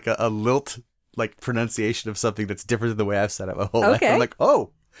have like a lilt like pronunciation of something that's different than the way I've said it my whole life. I'm like, oh.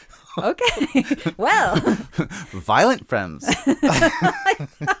 Okay. Well. Violent Femmes. It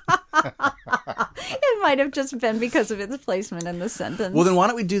might have just been because of its placement in the sentence. Well, then why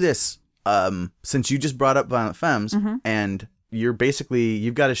don't we do this? since you just brought up Violent Femmes, and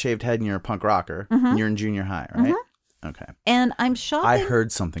you've got a shaved head and you're a punk rocker, and you're in junior high, right? Okay. And I'm shopping. I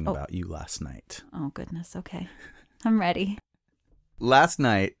heard something about you last night. Oh, goodness. Okay. I'm ready. Last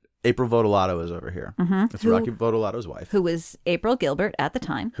night, April Vodolato was over here. It's Rocky Vodolato's wife. Who was April Gilbert at the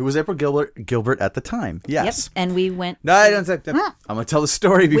time. Who was April Gilbert at the time. Yes. Yep. And we went... No, I don't say... I'm going to tell the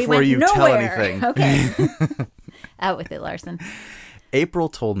story before you tell anything. Okay. Out with it, Larson. April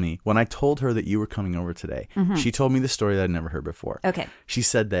told me, when I told her that you were coming over today, she told me the story that I'd never heard before. Okay. She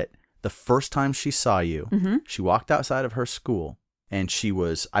said that the first time she saw you, she walked outside of her school, and she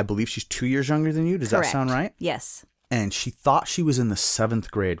was, I believe she's 2 years younger than you. Does Correct. that sound right? Yes. And she thought she was in the 7th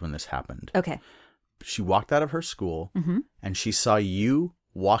grade when this happened. Okay. She walked out of her school, and she saw you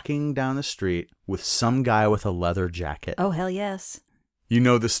walking down the street with some guy with a leather jacket. Oh, hell yes. You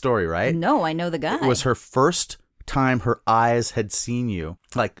know the story, right? No, I know the guy. It was her first time her eyes had seen you.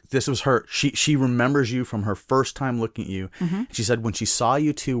 Like, this was her. She remembers you from her first time looking at you. She said when she saw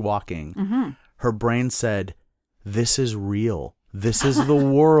you two walking, her brain said, this is real. This is the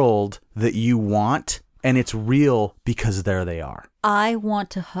world that you want. And it's real because there they are. I want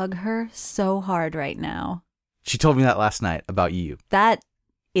to hug her so hard right now. She told me that last night about you. That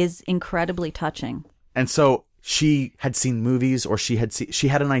is incredibly touching. And so she had seen movies, or she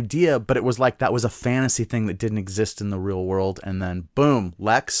had an idea, but it was like that was a fantasy thing that didn't exist in the real world. And then boom,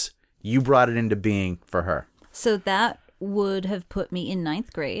 Lex, you brought it into being for her. So that would have put me in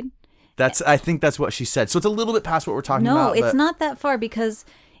 9th grade. I think that's what she said. So it's a little bit past what we're talking about. No, it's not that far, because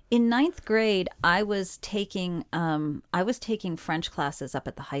in 9th grade, I was taking French classes up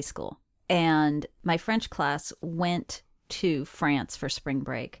at the high school, and my French class went to France for spring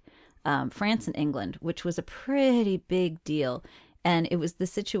break, France and England, which was a pretty big deal. And it was the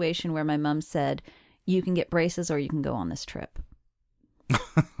situation where my mom said, "You can get braces, or you can go on this trip."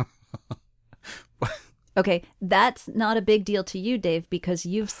 Okay, that's not a big deal to you, Dave, because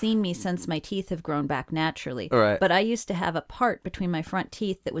you've seen me since my teeth have grown back naturally. All right. But I used to have a part between my front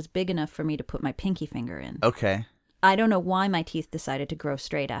teeth that was big enough for me to put my pinky finger in. Okay. I don't know why my teeth decided to grow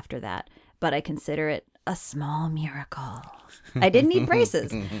straight after that, but I consider it a small miracle. I didn't need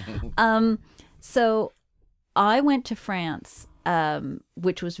braces. So I went to France,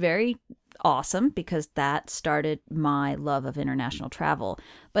 which was very awesome because that started my love of international travel.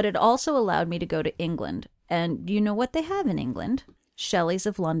 But it also allowed me to go to England. And you know what they have in England? Shelley's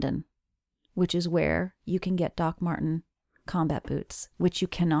of London, which is where you can get Doc Marten combat boots, which you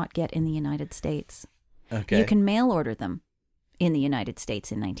cannot get in the United States. Okay. You can mail order them in the United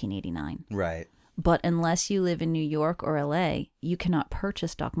States in 1989. Right. But unless you live in New York or LA, you cannot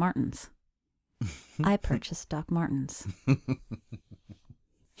purchase Doc Martens. I purchased Doc Martens.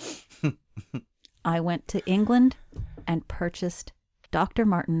 I went to England and purchased Dr.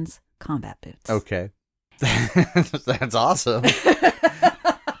 Martens combat boots. Okay. That's awesome.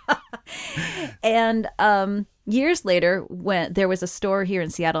 And years later, when there was a store here in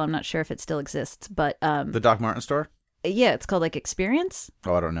Seattle, I'm not sure if it still exists, but the Doc Marten store? Yeah, it's called like Experience.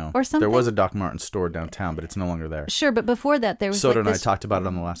 Oh, I don't know. Or something. There was a Doc Marten store downtown, but it's no longer there. Sure, but before that, there was Soda like and I this talked about it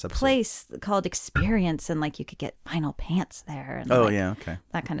on the last episode. place called Experience, and like you could get vinyl pants there. And oh, like, yeah, okay.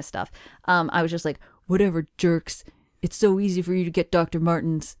 that kind of stuff. I was just like, whatever, jerks. It's so easy for you to get Dr.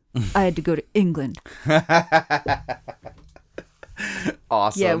 Martens. I had to go to England.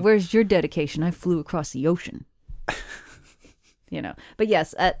 Awesome. Yeah, where's your dedication? I flew across the ocean. You know, but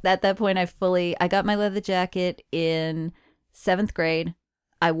yes, at that point, I got my leather jacket in 7th grade.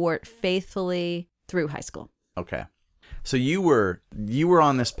 I wore it faithfully through high school. Okay. So you were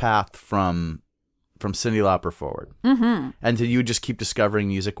on this path from Cyndi Lauper forward. Mm-hmm. And did you just keep discovering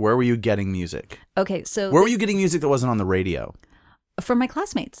music? Where were you getting music? Okay, so... Where were you getting music that wasn't on the radio? From my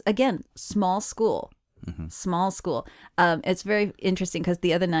classmates. Again, small school. Mm-hmm. Small school. It's very interesting because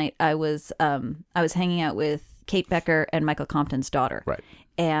the other night I was hanging out with Kate Becker and Michael Compton's daughter. Right.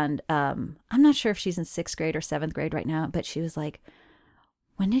 And I'm not sure if she's in 6th grade or 7th grade right now, but she was like,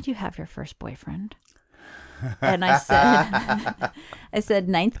 "When did you have your first boyfriend?" And I said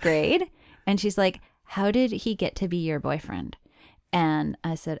 9th grade. And she's like, "How did he get to be your boyfriend?" And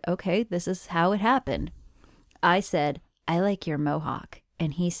I said, "Okay, this is how it happened." I said, "I like your mohawk."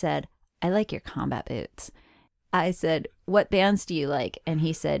 And he said, "I like your combat boots." I said, "What bands do you like?" And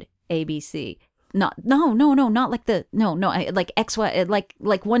he said, ABC. Not like I like XY,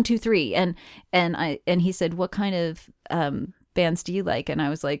 like 1, 2, 3. And he said, "What kind of bands do you like?" And I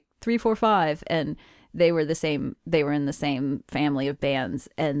was like 3, 4, 5. And they were in the same family of bands.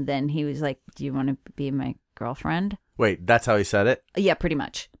 And then he was like, "Do you want to be my girlfriend?" Wait, that's how he said it? Yeah, pretty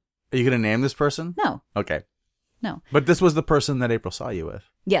much. Are you going to name this person? No. Okay. No. But this was the person that April saw you with.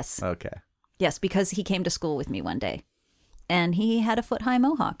 Yes. Okay. Yes, because he came to school with me one day. And he had a foot-high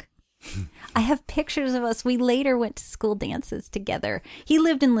mohawk. I have pictures of us. We later went to school dances together. He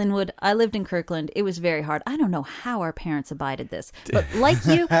lived in Linwood. I lived in Kirkland. It was very hard. I don't know how our parents abided this. But like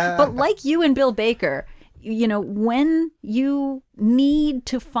you and Bill Baker, you know, when you need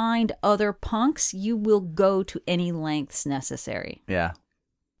to find other punks, you will go to any lengths necessary. Yeah.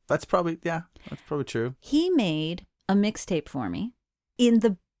 That's probably true. He made a mixtape for me in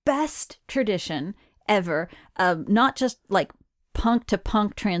the best tradition ever. Not just like punk to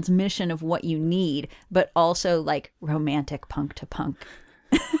punk transmission of what you need, but also like romantic punk to punk.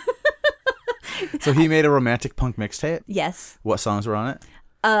 So he made a romantic punk mixtape? Yes. What songs were on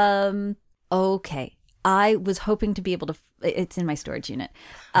it? Okay. I was hoping to be able to, it's in my storage unit.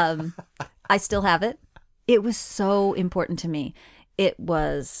 I still have it. It was so important to me. It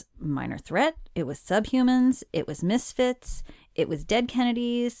was Minor Threat. It was Subhumans. It was Misfits. It was Dead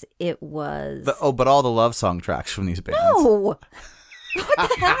Kennedys. It was... but all the love song tracks from these bands. No! What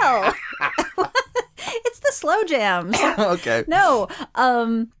the hell? It's the slow jams. Okay. No.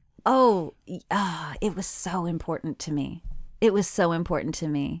 It was so important to me. It was so important to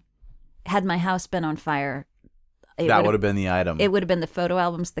me. Had my house been on fire... That would have been the item. It would have been the photo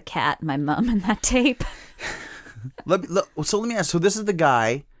albums, the cat, my mom, and that tape. Let me ask. So this is the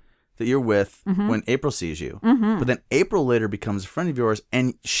guy that you're with when April sees you. Mm-hmm. But then April later becomes a friend of yours,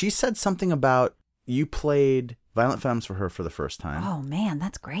 and she said something about you played Violent Femmes for her for the first time. Oh man,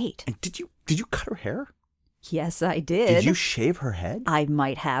 that's great. And did you cut her hair? Yes, I did. Did you shave her head? I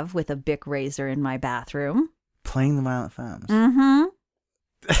might have, with a Bic razor in my bathroom. Playing the Violent Femmes. Mm-hmm.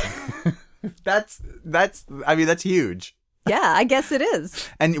 That's huge. Yeah, I guess it is.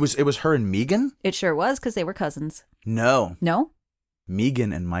 And it was her and Megan? It sure was, because they were cousins. No. No?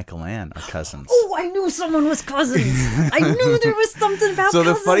 Megan and Michael Ann are cousins. Oh, I knew someone was cousins. I knew there was something about so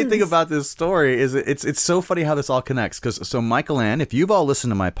cousins. The funny thing about this story is it's so funny how this all connects. So Michael Ann, if you've all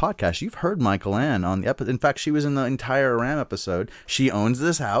listened to my podcast, you've heard Michael Ann on the episode. In fact, she was in the entire Ram episode. She owns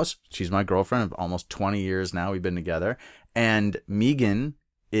this house. She's my girlfriend of almost 20 years now. We've been together. And Megan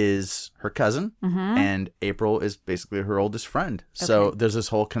is her cousin, and April is basically her oldest friend. Okay. So there's this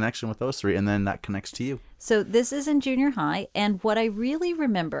whole connection with those three, and then that connects to you. So this is in junior high, and what I really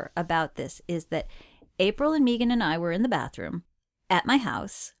remember about this is that April and Megan and I were in the bathroom at my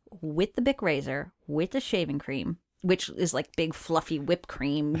house with the Bic razor, with the shaving cream, which is like big fluffy whipped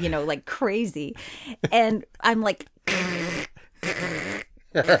cream, you know, like crazy. And I'm like...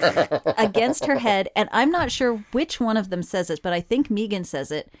 against her head, and I'm not sure which one of them says it, but I think Megan says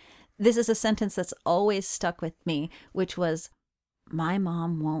it. This is a sentence that's always stuck with me, which was, "My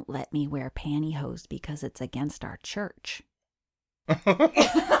mom won't let me wear pantyhose because it's against our church."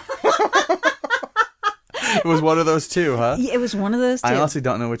 It was one of those two, huh? It was one of those two. I honestly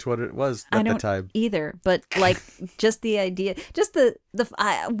don't know which one it was at the time. Either, but like just the idea, just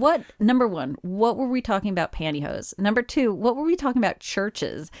number one, what were we talking about pantyhose? Number two, what were we talking about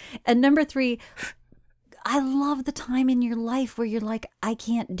churches? And number three, I love the time in your life where you're like, I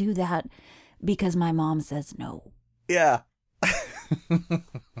can't do that because my mom says no. Yeah.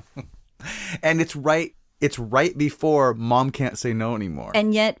 And it's right before Mom can't say no anymore.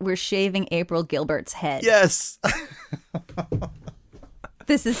 And yet we're shaving April Gilbert's head. Yes.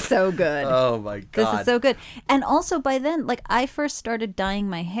 This is so good. Oh my God. This is so good. And also by then, like, I first started dyeing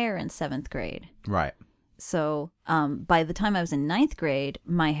my hair in 7th grade. Right. So by the time I was in 9th grade,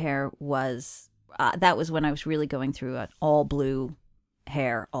 my hair was, that was when I was really going through an all blue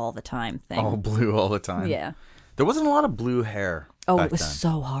hair all the time thing. All blue all the time. Yeah. There wasn't a lot of blue hair. Oh, it was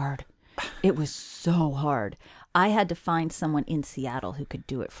so hard. It was so hard. I had to find someone in Seattle who could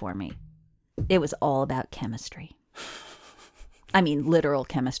do it for me. It was all about chemistry. I mean, literal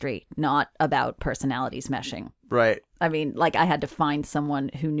chemistry, not about personalities meshing. Right. I mean, like, I had to find someone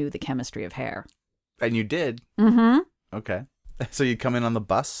who knew the chemistry of hair. And you did? Mm-hmm. Okay. So you'd come in on the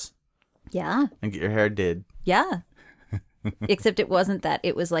bus? Yeah. And get your hair did? Yeah. Except it wasn't that.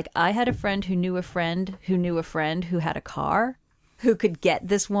 It was like, I had a friend who knew a friend who knew a friend who had a car, who could get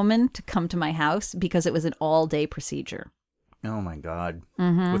this woman to come to my house because it was an all-day procedure. Oh, my God.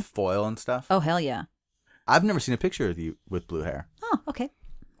 Mm-hmm. With foil and stuff? Oh, hell yeah. I've never seen a picture of you with blue hair. Oh, okay.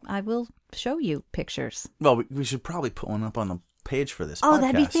 I will show you pictures. Well, we should probably put one up on the page for this podcast. Oh,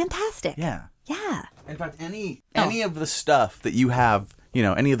 that'd be fantastic. Yeah. Yeah. In fact, any of the stuff that you have, you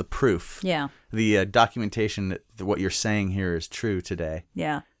know, any of the proof, yeah, the documentation that what you're saying here is true today.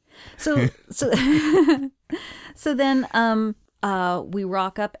 Yeah. So then we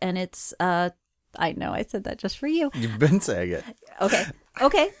rock up and it's I know, I said that just for you. You've been saying it. Okay.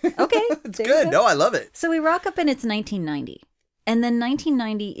 It's good. No, I love it. So we rock up and it's 1990. And then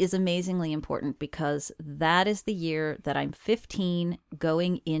 1990 is amazingly important because that is the year that I'm 15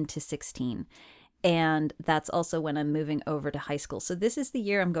 going into 16. And that's also when I'm moving over to high school. So this is the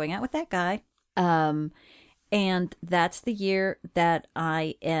year I'm going out with that guy. And that's the year that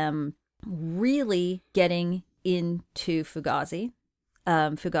I am really getting into Fugazi.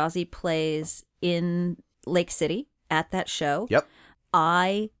 Fugazi plays in Lake City at that show. Yep.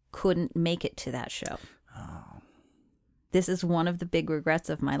 I couldn't make it to that show. Oh. This is one of the big regrets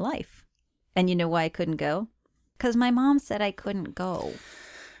of my life. And you know why I couldn't go? Because my mom said I couldn't go.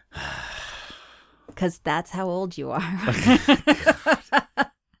 Because that's how old you are.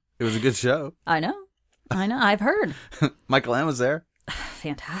 It was a good show. I know. I've heard. Michael Ann was there.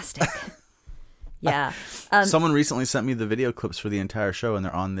 Fantastic. Yeah. Someone recently sent me the video clips for the entire show, and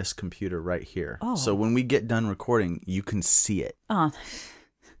they're on this computer right here. Oh. So when we get done recording, you can see it. Oh,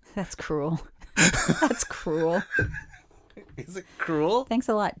 that's cruel. That's cruel. Is it cruel? Thanks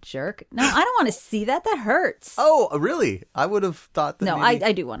a lot, jerk. No, I don't want to see that. That hurts. Oh, really? I would have thought that. No, maybe...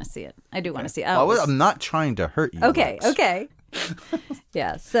 I do want to see it. I do want to see it. I'm not trying to hurt you. Okay, Lex. okay.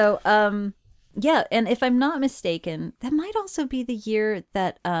 Yeah. So, yeah, and if I'm not mistaken, that might also be the year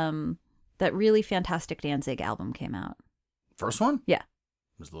that that really fantastic Danzig album came out. First one? Yeah.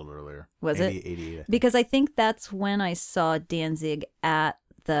 It was a little earlier. Was 88, it? 88. Because I think that's when I saw Danzig at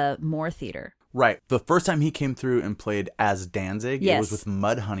the Moore Theater. Right. The first time he came through and played as Danzig, Yes. it was with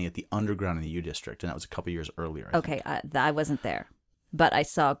Mudhoney at the Underground in the U District, and that was a couple years earlier. I think. Okay, I wasn't there. But I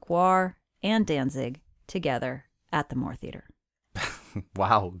saw Gwar and Danzig together at the Moore Theater.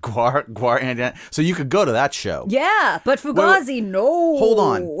 Wow. Gwar and Dan. So you could go to that show. Yeah, but Fugazi, no. Hold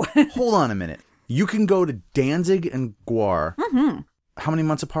on. Hold on a minute. You can go to Danzig and Gwar. Mm-hmm. How many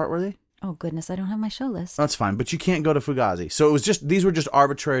months apart were they? Oh, goodness, I don't have my show list. That's fine, but you can't go to Fugazi. So it was just, these were just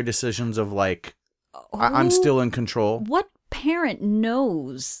arbitrary decisions of like, I'm still in control. What parent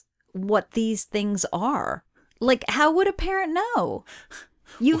knows what these things are? Like, how would a parent know?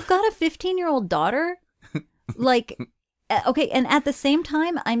 You've got a 15-year-old daughter? Like, okay, and at the same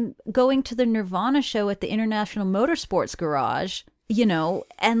time, I'm going to the Nirvana show at the International Motorsports Garage, you know,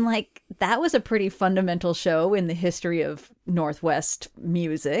 and like, that was a pretty fundamental show in the history of Northwest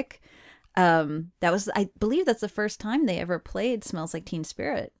music. That was, I believe that's the first time they ever played Smells Like Teen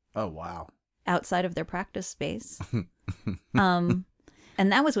Spirit. Oh, wow. Outside of their practice space. And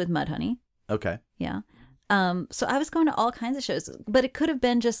that was with Mudhoney. Okay. Yeah. So I was going to all kinds of shows, but it could have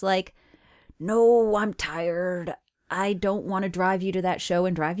been just like, no, I'm tired. I don't want to drive you to that show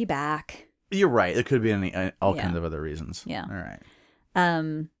and drive you back. You're right. It could be all Yeah. kinds of other reasons. Yeah. All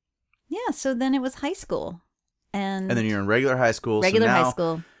right. Yeah. So then it was high school. And then you're in regular high school. regular so now high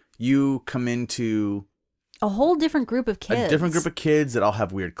school. You come into A whole different group of kids. a different group of kids that all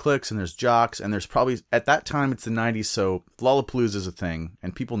have weird cliques, and there's jocks, and there's probably, at that time, it's the 90s, so Lollapalooza is a thing,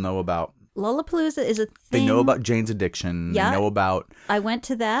 and people know about, Lollapalooza is a thing. they know about Jane's Addiction, Yeah. they know about, I went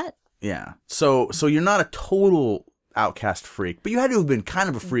to that. yeah. So you're not a total outcast freak, but you had to have been kind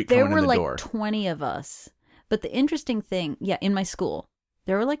of a freak There coming were in the like door. 20 of us. But the interesting thing, yeah, in my school,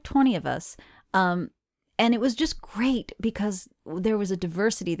 there were like 20 of us. And it was just great because there was a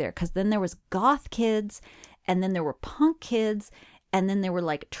diversity there. Because then there was goth kids, and then there were punk kids, and then there were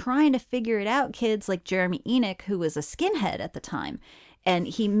like trying to figure it out kids like Jeremy Enoch, who was a skinhead at the time. And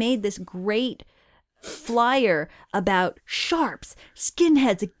he made this great flyer about sharps,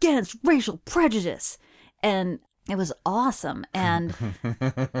 skinheads against racial prejudice. And it was awesome. And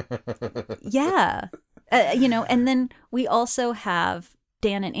yeah, you know, and then we also have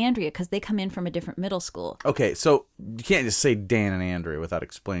Dan and Andrea because they come in from a different middle school. Okay, so you can't just say Dan and Andrea without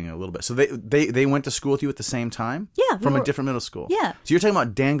explaining it a little bit. So they went to school with you at the same time? Yeah. From a different middle school? Yeah. So you're talking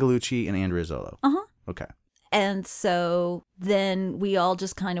about Dan Gallucci and Andrea Zolo? Uh-huh. Okay. And so then we all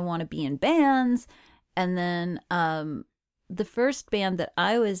just kind of want to be in bands. And then the first band that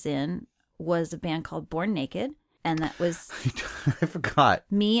I was in was a band called Born Naked. And that was I forgot.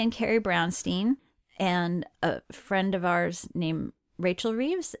 me and Carrie Brownstein and a friend of ours named Rachel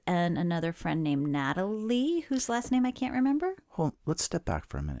Reeves and another friend named Natalie, whose last name I can't remember. Hold on, let's step back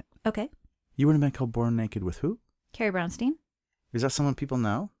for a minute. Okay. You would have been called Born Naked with who? Carrie Brownstein? Is that someone people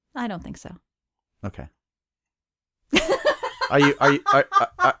know? I don't think so. Okay.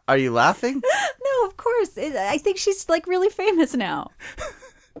 Are you laughing? No, of course. I think she's like really famous now.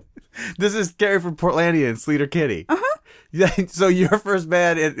 This is Carrie from Portlandia and Sleater Kitty. Uh-huh. So your first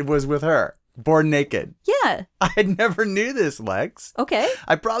band it was with her, Born Naked. Yeah. I never knew this, Lex. Okay.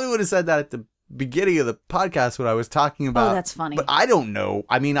 I probably would have said that at the beginning of the podcast when I was talking about. Oh, that's funny. But I don't know.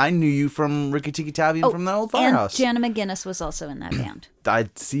 I mean, I knew you from Ricky Tikki Tavi and from the old Firehouse. And Jana McGinnis was also in that band. I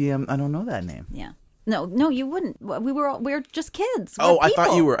see him. I don't know that name. Yeah. No, you wouldn't. We were just kids. Oh, We're I thought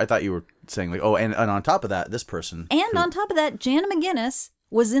people. you were saying like, oh, and on top of that, this person. And on top of that, Jana McGinnis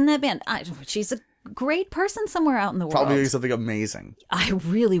was in that band. She's a great person somewhere out in the world. Probably doing something amazing. I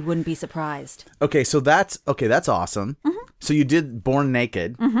really wouldn't be surprised. Okay, so that's awesome. Mm-hmm. So you did Born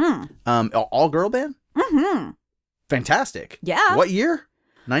Naked. Mm-hmm. All girl band? Mm-hmm. Fantastic. Yeah. What year?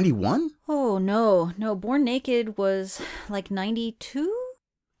 91? Oh, no. Born Naked was like 92?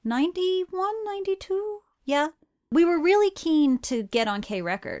 91, 92? Yeah. We were really keen to get on K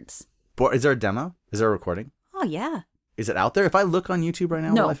Records. Is there a demo? Is there a recording? Oh, yeah. Is it out there? If I look on YouTube right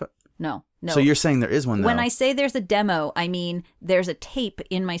now? No. So you're saying there is one, though? When I say there's a demo, I mean there's a tape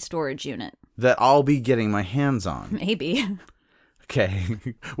in my storage unit. That I'll be getting my hands on. Maybe. Okay.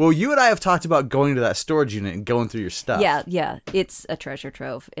 Well, you and I have talked about going to that storage unit and going through your stuff. Yeah. It's a treasure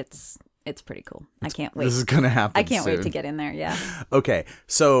trove. It's pretty cool. I can't wait. This is going to happen I can't soon. wait to get in there, yeah. Okay.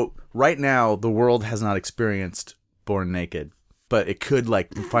 So right now, the world has not experienced Born Naked, but it could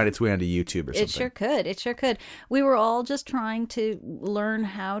find its way onto YouTube or something. It sure could. We were all just trying to learn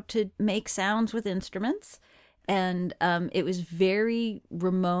how to make sounds with instruments. And it was very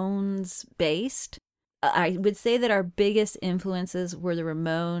Ramones based. I would say that our biggest influences were the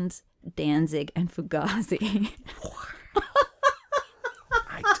Ramones, Danzig, and Fugazi.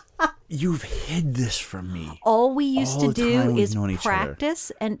 You've hid this from me. All we used to do is known each practice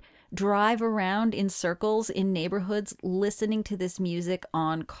and drive around in circles in neighborhoods listening to this music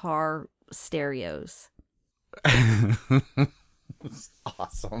on car stereos.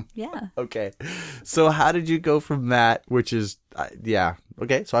 Awesome. Yeah. Okay. So how did you go from that, which is, yeah.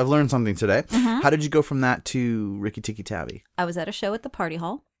 Okay. So I've learned something today. Mm-hmm. How did you go from that to Ricky Tikki Tavi? I was at a show at the Party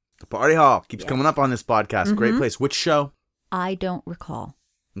Hall. The Party Hall keeps coming up on this podcast. Mm-hmm. Great place. Which show? I don't recall.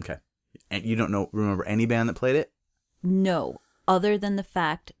 Okay. And you don't remember any band that played it? No, other than the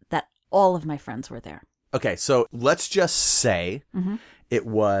fact that all of my friends were there. Okay. So let's just say it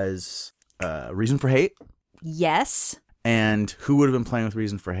was Reason for Hate. Yes. And who would have been playing with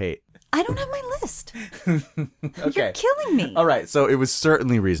Reason for Hate? I don't have my list. Okay. You're killing me. All right. So it was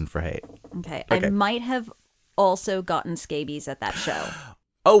certainly Reason for Hate. Okay. I might have also gotten scabies at that show.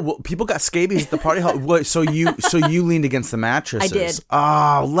 Oh, well, people got scabies at the Party Hall. What, so you leaned against the mattresses. I did.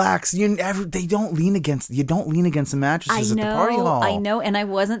 Oh, Lex, you don't lean against the mattresses at the Party Hall. I know, and I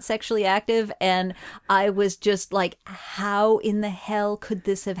wasn't sexually active, and I was just like, how in the hell could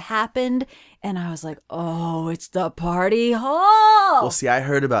this have happened? And I was like, oh, it's the Party Hall. Well, see, I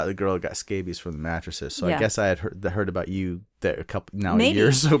heard about the girl who got scabies from the mattresses, so I guess I had heard about you there a year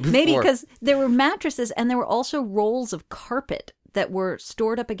or so before. Maybe because there were mattresses, and there were also rolls of carpet that were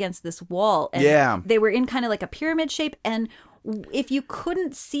stored up against this wall. And they were in kind of like a pyramid shape. And if you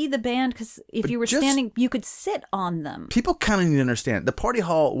couldn't see the band, because if you were standing, you could sit on them. People kind of need to understand. The Party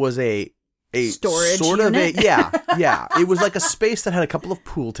Hall was a storage sort unit? of yeah. It was like a space that had a couple of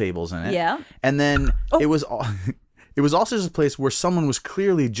pool tables in it. Yeah. And then it was also just a place where someone was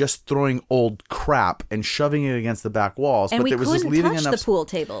clearly just throwing old crap and shoving it against the back walls. And but we there was couldn't just leaving touch enough the pool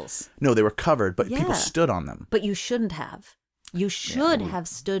tables. No, they were covered, but people stood on them. But you shouldn't have. You should have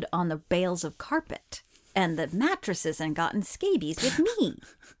stood on the bales of carpet and the mattresses and gotten scabies with me.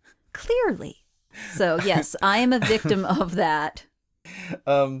 Clearly. So, yes, I am a victim of that.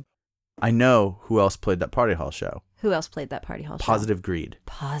 I know who else played that Party Hall show. Who else played that Party Hall show? Positive Greed.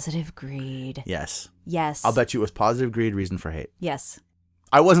 Positive Greed. Yes. I'll bet you it was Positive Greed, Reason for Hate. Yes.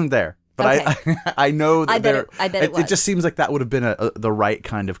 I wasn't there. But okay. I know that I bet it was. It just seems like that would have been the right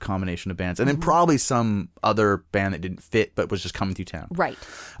kind of combination of bands. And then probably some other band that didn't fit but was just coming through town. Right.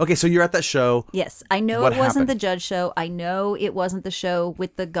 Okay, so you're at that show. Yes. I know it wasn't the Judge show. I know it wasn't the show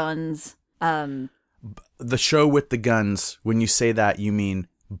with the guns. The show with the guns, when you say that, you mean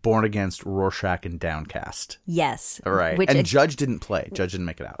Born Against, Rorschach, and Downcast. Yes. All right. And Judge didn't play. Judge didn't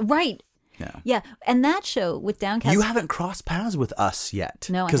make it out. Right. Yeah, and that show with Downcast. You haven't crossed paths with us yet.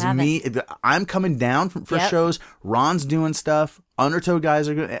 No, I haven't. Because I'm coming down for shows. Ron's doing stuff. Undertow guys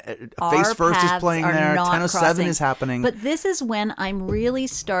are going. Face First is playing there. 1007 is happening. But this is when I'm really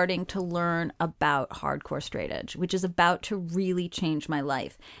starting to learn about hardcore straight edge, which is about to really change my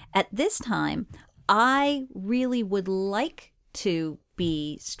life. At this time, I really would like to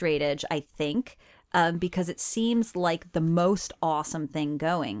be straight edge, I think, because it seems like the most awesome thing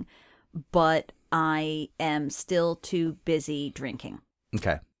going. But I am still too busy drinking.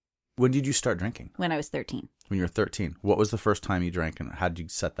 Okay. When did you start drinking? When I was 13. When you were 13. What was the first time you drank and how did you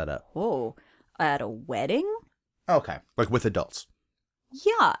set that up? Oh, at a wedding? Okay. Like with adults?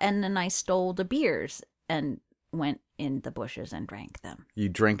 Yeah, and then I stole the beers and went in the bushes and drank them. You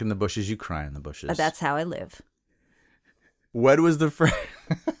drink in the bushes, you cry in the bushes. That's how I live. When was the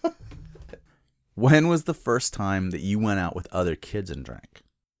When was the first time that you went out with other kids and drank?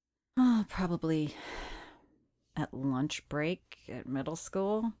 Oh, probably at lunch break at middle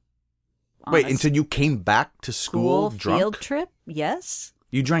school. Wait, until you came back to school drunk? Field trip? Yes.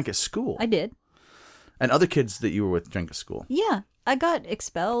 You drank at school? I did. And other kids that you were with drank at school? Yeah, I got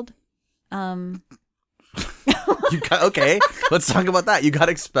expelled. Okay, let's talk about that. You got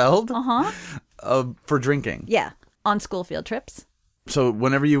expelled? Uh-huh. For drinking? Yeah, on school field trips. So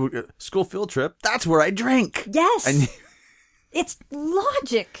whenever you school field trip, that's where I drink. Yes. And it's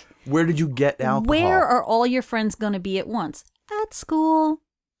logic. Where did you get alcohol? Where are all your friends going to be at once? At school.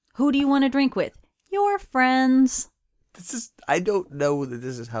 Who do you want to drink with? Your friends. I don't know that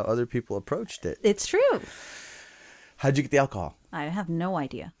this is how other people approached it. It's true. How'd you get the alcohol? I have no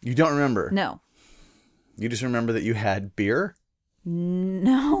idea. You don't remember? No. You just remember that you had beer?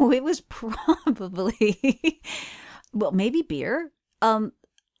 No, it was probably, well, maybe beer.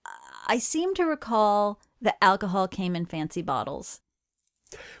 I seem to recall that alcohol came in fancy bottles.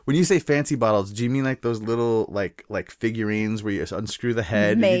 When you say fancy bottles, do you mean like those little like figurines where you unscrew the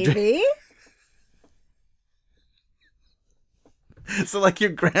head? Maybe. So like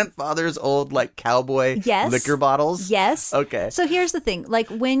your grandfather's old like cowboy liquor bottles? Yes. Okay. So here's the thing. Like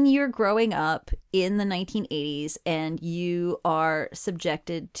when you're growing up in the 1980s and you are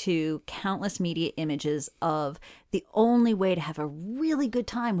subjected to countless media images of the only way to have a really good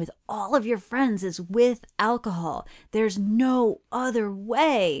time with all of your friends is with alcohol. There's no other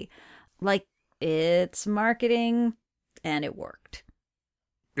way. Like it's marketing and it worked.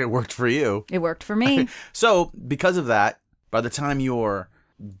 It worked for you. It worked for me. So because of that, by the time you're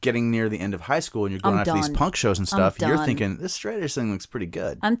getting near the end of high school and you're going out to these punk shows and stuff, you're thinking, this straight edge thing looks pretty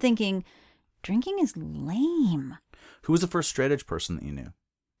good. I'm thinking, drinking is lame. Who was the first straight edge person that you knew?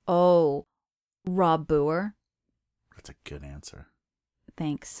 Oh, Rob Boer. That's a good answer.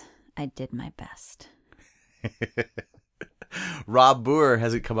 Thanks. I did my best. Rob Boer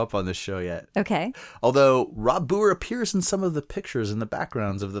hasn't come up on this show yet. Okay. Although Rob Boer appears in some of the pictures in the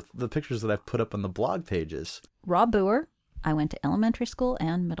backgrounds of the pictures that I've put up on the blog pages. Rob Boer, I went to elementary school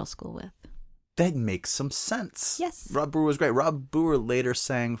and middle school with. That makes some sense. Yes. Rob Boer was great. Rob Boer later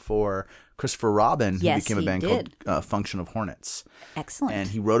sang for Christopher Robin, who became a band called Function of Hornets. Excellent. And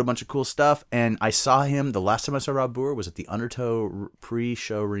he wrote a bunch of cool stuff. And I saw him, the last time I saw Rob Boer was at the Undertow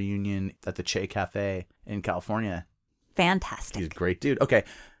pre-show reunion at the Che Cafe in California. Fantastic. He's a great dude. Okay.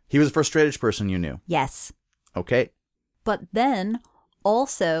 He was the first straight edge person you knew. Yes. Okay. But then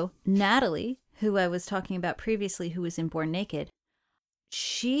also Natalie, who I was talking about previously, who was in Born Naked,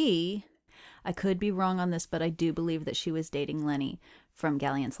 I could be wrong on this, but I do believe that she was dating Lenny from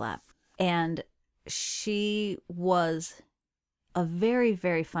Galleon's Lap. And she was a very,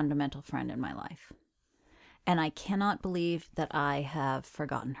 very fundamental friend in my life. And I cannot believe that I have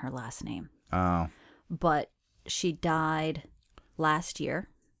forgotten her last name. Oh. But she died last year.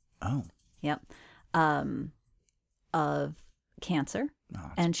 Oh. Yep. Of cancer.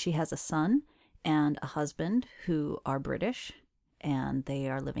 Oh, and she has a son and a husband who are British, and they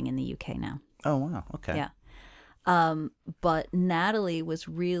are living in the UK now. Oh, wow. Okay. Yeah. But Natalie was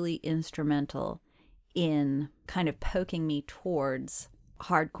really instrumental in kind of poking me towards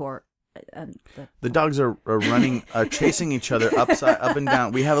hardcore. The dogs are running, chasing each other up and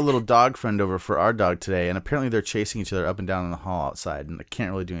down. We have a little dog friend over for our dog today, and apparently they're chasing each other up and down in the hall outside, and I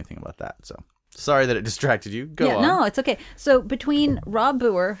can't really do anything about that. So sorry that it distracted you. Go on. No, it's okay. So between Rob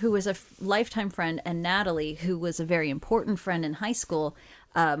Boer, who was a lifetime friend, and Natalie, who was a very important friend in high school,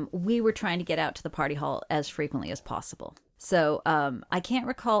 we were trying to get out to the party hall as frequently as possible. So I can't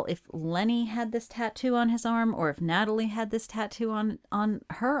recall if Lenny had this tattoo on his arm or if Natalie had this tattoo on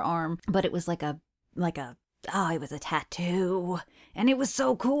her arm, but it was it was a tattoo, and it was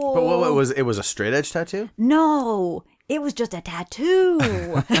so cool. But what was it? Was a straight edge tattoo? No, it was just a tattoo.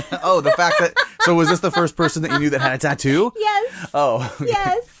 Oh, the fact that so was this the first person that you knew that had a tattoo? Yes. Oh, okay.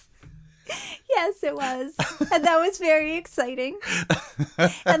 Yes. Yes, it was. And that was very exciting.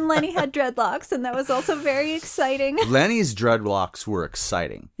 And Lenny had dreadlocks, and that was also very exciting. Lenny's dreadlocks were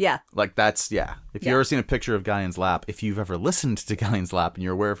exciting. Yeah. Like that's, yeah. If you've ever seen a picture of Galleon's Lap, if you've ever listened to Galleon's Lap and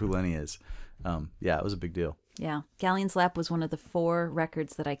you're aware of who Lenny is, yeah, it was a big deal. Yeah. Galleon's Lap was one of the 4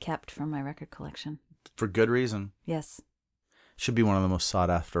 records that I kept from my record collection. For good reason. Yes. Should be one of the most sought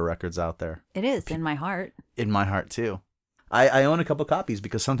after records out there. It is, in my heart. In my heart, too. I own a couple copies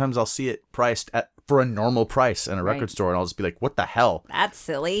because sometimes I'll see it priced for a normal price in a record store, and I'll just be like, what the hell? That's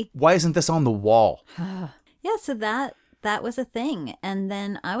silly. Why isn't this on the wall? Yeah, so that that was a thing. And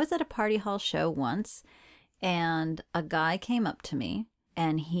then I was at a party hall show once, and a guy came up to me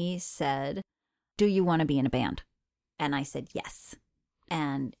and he said, "Do you want to be in a band?" And I said, "Yes."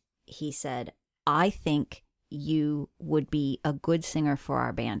 And he said, "I think you would be a good singer for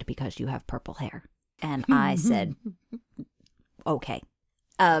our band because you have purple hair." And I said, "Okay."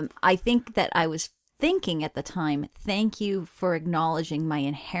 I think that I was thinking at the time, thank you for acknowledging my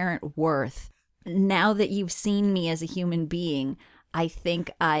inherent worth. Now that you've seen me as a human being, I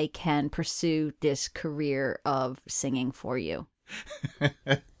think I can pursue this career of singing for you.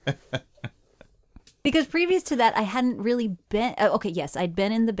 Because previous to that, I hadn't really been... Okay, yes, I'd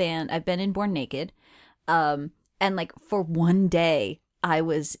been in the band. I've been in Born Naked. And like for one day, I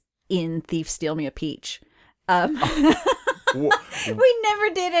was in Thief Steal Me a Peach. We never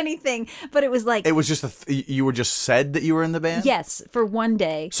did anything, but it was like... It was just you were just said that you were in the band? Yes, for one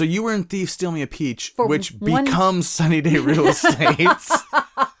day. So you were in Thief Steal Me a Peach, which becomes Sunny Day Real Estate.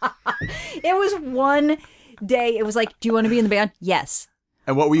 It was one day. It was like, do you want to be in the band? Yes.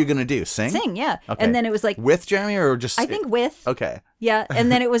 And what were you going to do? Sing? Sing, yeah. Okay. And then it was like... With Jeremy or just... I think with. Okay. Yeah.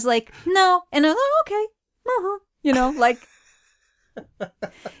 And then it was like, no. And I was like, okay. Uh-huh. You know, like...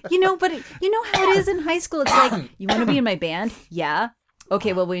 You know, but you know how it is in high school. It's like, you want to be in my band? Yeah.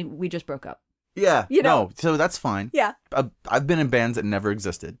 Okay, well, we just broke up. Yeah. You know? No, so that's fine. Yeah. I've been in bands that never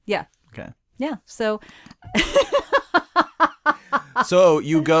existed. Yeah. Okay. Yeah. So... So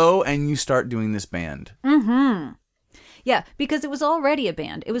you go and you start doing this band. Mm-hmm. Yeah, because it was already a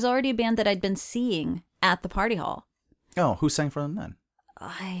band. It was already a band that I'd been seeing at the party hall. Oh, who sang for them then?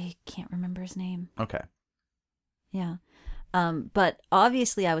 I can't remember his name. Okay. Yeah. But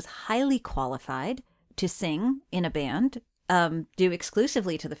obviously I was highly qualified to sing in a band, due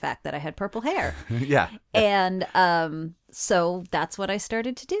exclusively to the fact that I had purple hair. Yeah. And so that's what I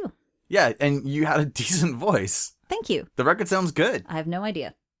started to do. Yeah, and you had a decent voice. Thank you. The record sounds good. I have no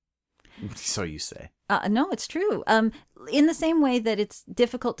idea. So you say. No, it's true. In the same way that it's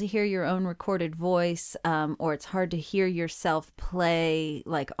difficult to hear your own recorded voice, or it's hard to hear yourself play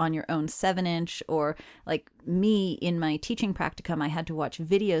like on your own 7-inch, or like me in my teaching practicum, I had to watch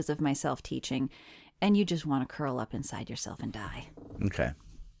videos of myself teaching, and you just want to curl up inside yourself and die. Okay.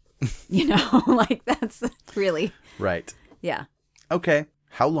 You know, like that's really... Right. Yeah. Okay.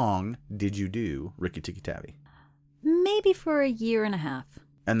 How long did you do Rikki Tikki Tavi? Maybe for a year and a half.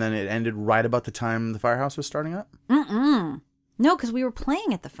 And then it ended right about the time the Firehouse was starting up? Mm-mm. No, because we were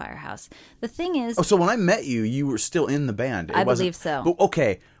playing at the Firehouse. The thing is... Oh, so when I met you, you were still in the band. I believe so. But,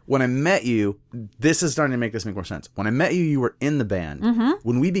 okay, when I met you, this is starting to make more sense. When I met you, you were in the band. Mm-hmm.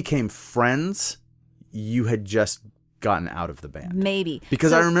 When we became friends, you had just gotten out of the band. Maybe.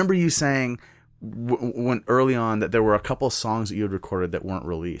 Because I remember you saying when early on that there were a couple of songs that you had recorded that weren't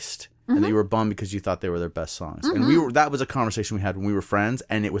released. And that you were bummed because you thought they were their best songs. Mm-hmm. And that was a conversation we had when we were friends,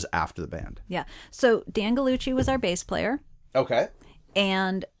 and it was after the band. Yeah. So Dan Gallucci was our bass player. Okay.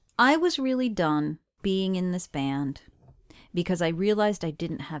 And I was really done being in this band because I realized I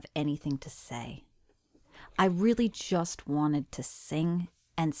didn't have anything to say. I really just wanted to sing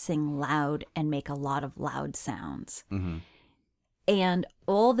and sing loud and make a lot of loud sounds. Mm-hmm. And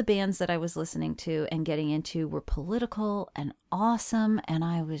all the bands that I was listening to and getting into were political and awesome. And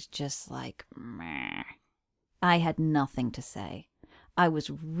I was just like, meh. I had nothing to say. I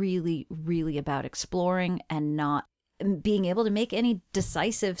was really, really about exploring and not being able to make any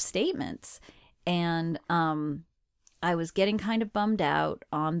decisive statements. And I was getting kind of bummed out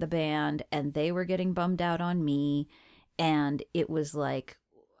on the band, and they were getting bummed out on me. And it was like,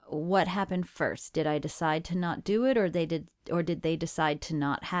 what happened first? Did I decide to not do it, or did they decide to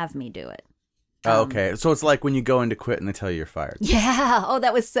not have me do it? Okay. So it's like when you go in to quit and they tell you you're fired. Yeah. Oh,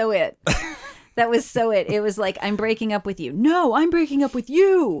 that was so it. That was so it. It was like, I'm breaking up with you. No, I'm breaking up with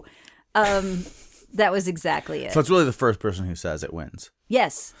you. That was exactly it. So it's really the first person who says it wins.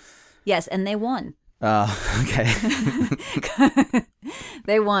 Yes. Yes. And they won. Okay.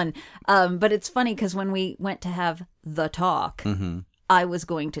 They won. But it's funny because when we went to have the talk, Mm-hmm. I was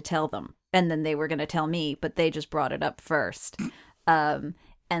going to tell them, and then they were going to tell me, but they just brought it up first. And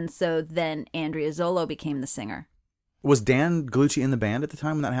so then Andrea Zolo became the singer. Was Dan Gallucci in the band at the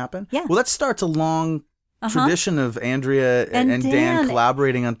time when that happened? Yeah. Well, that starts a long tradition of Andrea and Dan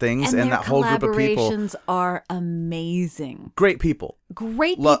collaborating on things, and that whole group of people. Collaborations are amazing. Great people.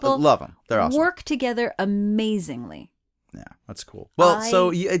 Great people. Love them. They're awesome. Work together amazely. Yeah, that's cool. Well,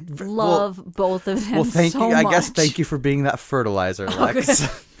 so you love both of them. Well, thank so you. I much. guess thank you for being that fertilizer,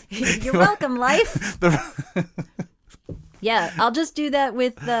 Lex. You're welcome, life. Yeah, I'll just do that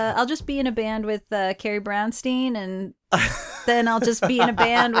with. I'll just be in a band with Carrie Brownstein, and Then I'll just be in a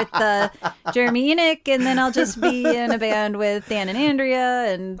band with Jeremy Enoch, and then I'll just be in a band with Dan and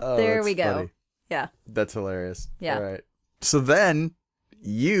Andrea, and there we go. Funny. Yeah. That's hilarious. Yeah. All right. So then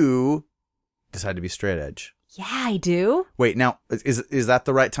you decide to be straight edge. Yeah, I do. Wait, now, is that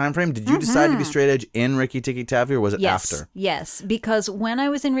the right time frame? Did you decide to be straight edge in Ricky Tikki Tavi, or was it after? Yes, because when I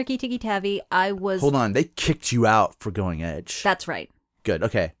was in Ricky Tikki Tavi, I was... Hold on, they kicked you out for going edge. That's right. Good,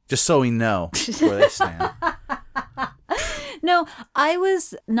 okay. Just so we know where they stand. No, I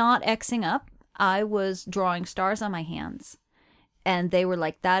was not Xing up. I was drawing stars on my hands. And they were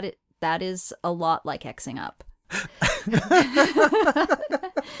like, that is a lot like Xing up.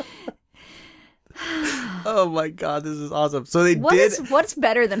 Oh my God, this is awesome. So they What's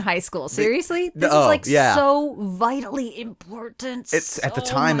better than high school? Seriously? This is so vitally important. It's at the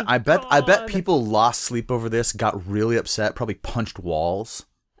time, I bet people lost sleep over this, got really upset, probably punched walls.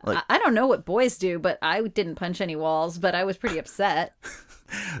 Like, I don't know what boys do, but I didn't punch any walls, but I was pretty upset.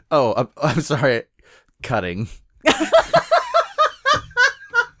 Oh, I'm sorry. Cutting.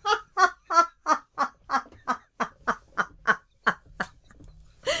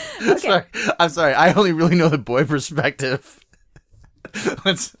 Okay. I'm sorry. I only really know the boy perspective.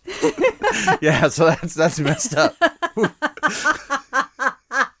 Yeah, so that's messed up.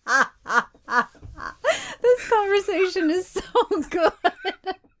 This conversation is so good.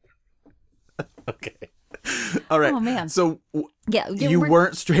 Okay. All right. Oh, man. So Yeah, you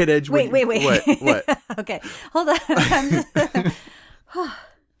weren't straight edge. Wait. What? Okay, hold on.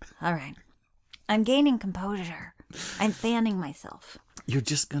 All right. I'm gaining composure. I'm fanning myself. You're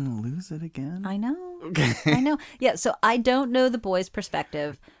just going to lose it again? I know. Okay. I know. Yeah, so I don't know the boys'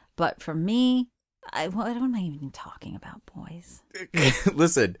 perspective, but for me, what am I even talking about, boys?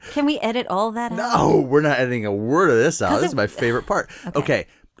 Listen. Can we edit all that out? No, we're not editing a word of this out. This is my favorite part. Okay.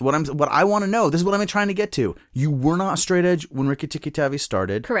 What I want to know, this is what I'm trying to get to. You were not straight edge when Ricky Tikki Tavi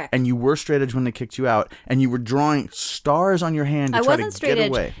started. Correct. And you were straight edge when they kicked you out. And you were drawing stars on your hand to try to get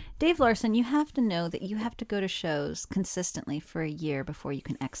away. Dave Larson, you have to know that you have to go to shows consistently for a year before you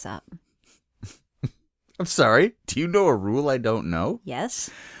can X up. I'm sorry. Do you know a rule I don't know? Yes.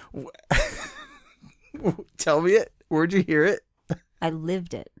 Tell me it. Where'd you hear it? I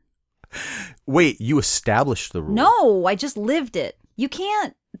lived it. Wait, you established the rule? No, I just lived it. You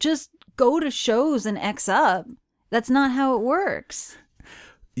can't just go to shows and X up. That's not how it works.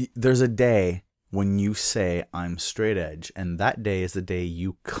 There's a day when you say I'm straight edge, and that day is the day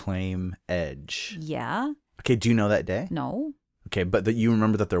you claim edge. Yeah. Okay, do you know that day? No. Okay, but you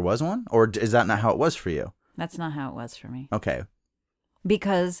remember that there was one? Or is that not how it was for you? That's not how it was for me. Okay.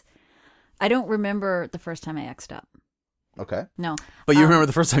 Because I don't remember the first time I X'd up. Okay. No. But you remember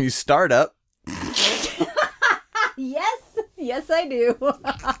the first time you start up? Yes. Yes, I do.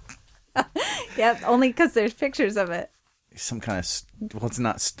 Yep, only because there's pictures of it. Some kind of,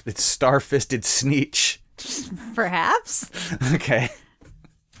 it's star-fisted sneech. Perhaps. Okay.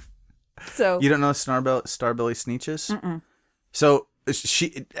 So you don't know Starbelly Sneeches? Mm-mm. So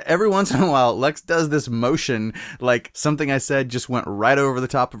every once in a while, Lex does this motion like something I said just went right over the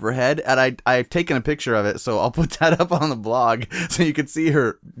top of her head, and I've taken a picture of it, so I'll put that up on the blog so you can see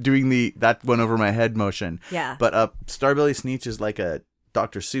her doing that went over my head motion. Yeah. But Starbelly Sneech is like a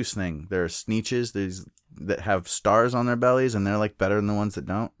Dr. Seuss thing. There are Sneeches that have stars on their bellies, and they're like better than the ones that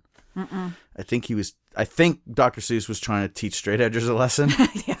don't. Mm-mm. I think Dr. Seuss was trying to teach straight edgers a lesson.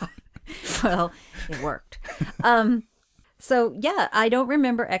 Yeah. Well, it worked. So, yeah, I don't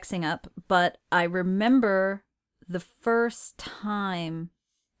remember Xing up, but I remember the first time.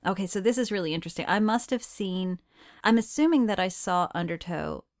 Okay, so this is really interesting. I'm assuming that I saw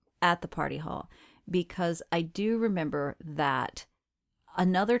Undertow at the party hall, because I do remember that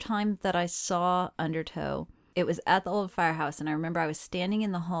another time that I saw Undertow, it was at the old firehouse, and I remember I was standing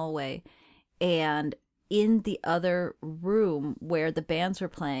in the hallway, and in the other room where the bands were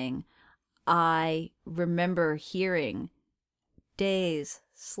playing, I remember hearing days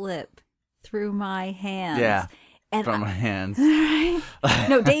slip through my hands. Yeah, and from my hands. Right?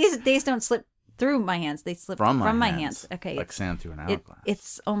 No, days don't slip through my hands. They slip from my hands. Okay. Like sand through an hourglass.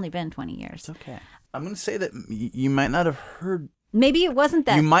 It's only been 20 years. It's okay. I'm going to say that you might not have heard... Maybe it wasn't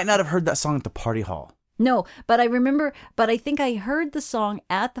that... You might not have heard that song at the party hall. No, but I think I heard the song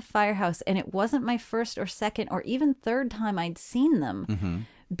at the firehouse, and it wasn't my first or second or even third time I'd seen them,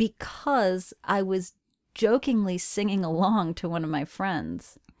 because I was jokingly singing along to one of my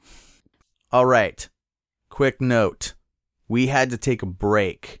friends. All right. Quick note. We had to take a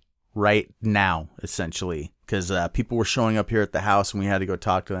break right now, essentially, because people were showing up here at the house and we had to go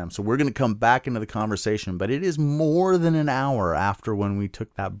talk to them. So we're going to come back into the conversation, but it is more than an hour after when we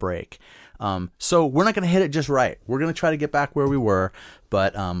took that break. So we're not going to hit it just right. We're going to try to get back where we were,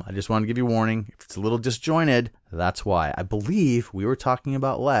 but I just want to give you a warning. If it's a little disjointed, that's why. I believe we were talking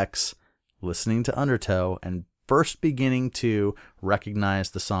about Lex listening to Undertow and first beginning to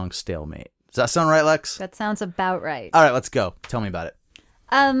recognize the song Stalemate. Does that sound right, Lex? That sounds about right. All right, let's go. Tell me about it.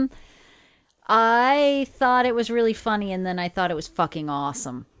 I thought it was really funny, and then I thought it was fucking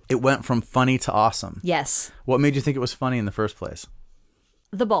awesome. It went from funny to awesome. Yes. What made you think it was funny in the first place?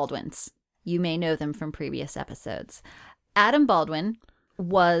 The Baldwins. You may know them from previous episodes. Adam Baldwin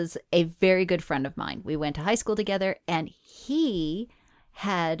was a very good friend of mine. We went to high school together, and he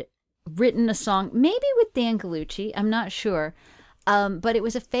had written a song, maybe with Dan Gallucci, I'm not sure, but it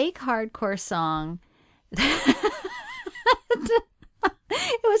was a fake hardcore song.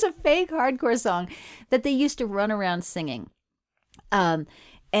 It was a fake hardcore song that they used to run around singing. And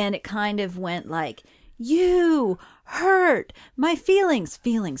it kind of went like, you hurt my feelings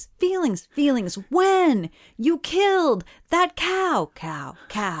when you killed that cow.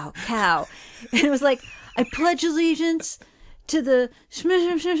 And it was like, I pledge allegiance to the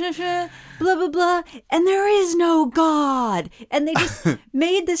blah, blah, blah, and there is no God. And they just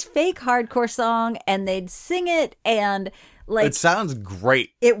made this fake hardcore song, and they'd sing it, and like... It sounds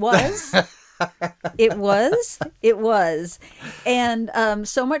great. It was. It was. And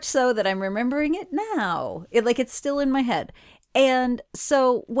so much so that I'm remembering it now. It's still in my head. And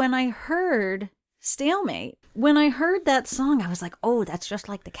so when I heard Stalemate, when I heard that song, I was like, oh, that's just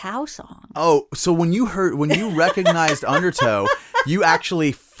like the cow song. Oh, so when you recognized Undertow, you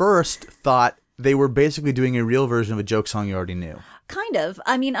actually first thought they were basically doing a real version of a joke song you already knew. Kind of.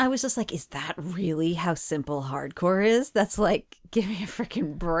 I mean, I was just like, is that really how simple hardcore is? That's like, give me a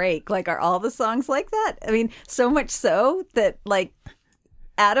freaking break. Like, are all the songs like that? I mean, so much so that, like,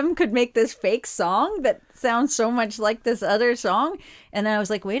 Adam could make this fake song that sounds so much like this other song. And then I was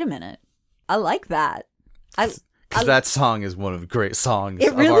like, wait a minute. I like that. Because that song is one of the great songs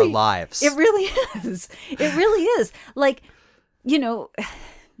of really, our lives. It really is. It really is. Like, you know, I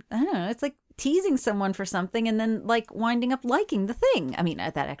don't know. It's like teasing someone for something and then like winding up liking the thing. I mean,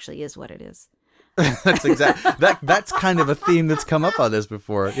 that actually is what it is. That's that's kind of a theme that's come up on this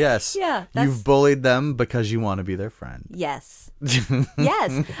before. Yes. Yeah. You've bullied them because you want to be their friend. Yes.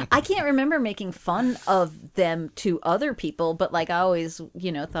 Yes. I can't remember making fun of them to other people, but like I always,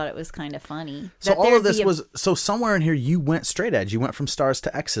 thought it was kind of funny. So all of this was, so somewhere in here you went straight edge. You went from stars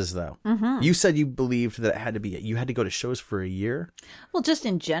to X's though. Mm-hmm. You said you believed that it had to be, you had to go to shows for a year? Well, just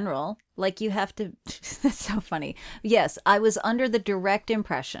in general, like you have to, that's so funny. Yes, I was under the direct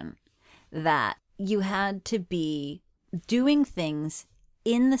impression that you had to be doing things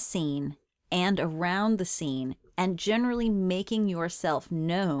in the scene and around the scene and generally making yourself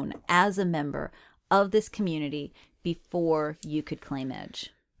known as a member of this community before you could claim edge.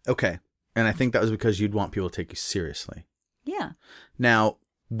 Okay. And I think that was because you'd want people to take you seriously. Yeah. Now,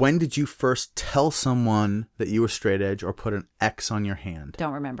 when did you first tell someone that you were straight edge or put an X on your hand?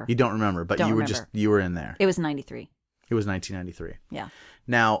 Don't remember. You don't remember, but you were in there. It was 93. It was 1993. Yeah.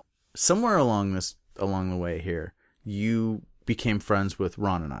 Now, somewhere along the way here, you became friends with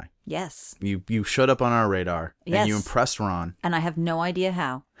Ron and I. Yes. You showed up on our radar and you impressed Ron. And I have no idea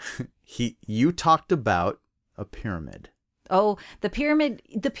how. You talked about a pyramid. Oh, the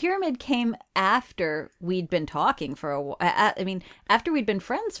pyramid came after we'd been talking for a while. I mean, after we'd been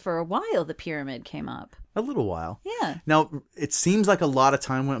friends for a while, the pyramid came up. A little while. Yeah. Now, it seems like a lot of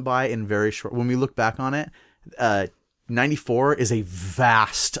time went by in very short. When we look back on it, 94 is a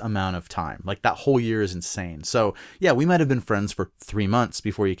vast amount of time. Like that whole year is insane. So yeah, we might have been friends for 3 months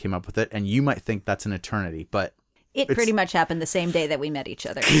before you came up with it. And you might think that's an eternity, but it pretty much happened the same day that we met each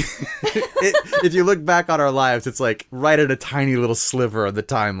other. If you look back on our lives, it's like right at a tiny little sliver of the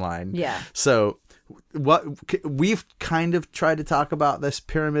timeline. Yeah. So we've kind of tried to talk about this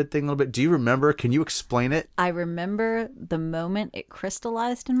pyramid thing a little bit. Do you remember? Can you explain it? I remember the moment it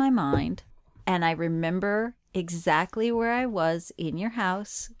crystallized in my mind, and I remember exactly where I was in your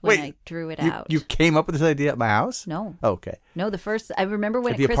house when I drew it out. You came up with this idea at my house? No. Oh, okay. No, I remember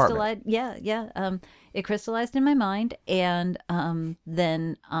when it crystallized. Yeah. It crystallized in my mind, and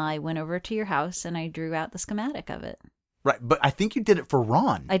then I went over to your house and I drew out the schematic of it. Right, but I think you did it for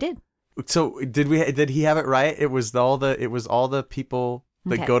Ron. I did. So did he have it right? It was all the people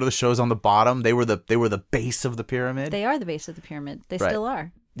that go to the shows on the bottom. They were the base of the pyramid. They are the base of the pyramid. They still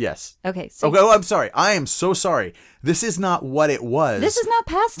are. Yes. Okay. So oh, I'm sorry. I am so sorry. This is not what it was. This is not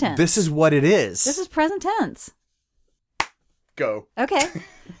past tense. This is what it is. This is present tense. Go. Okay.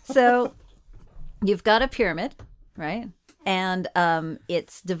 So you've got a pyramid, right? And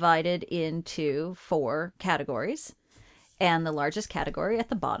it's divided into 4 categories. And the largest category at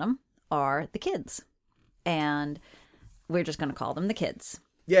the bottom are the kids. And we're just going to call them the kids.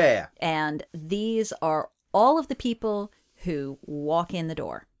 Yeah. And these are all of the people who walk in the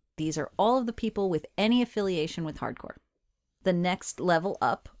door. These are all of the people with any affiliation with hardcore. The next level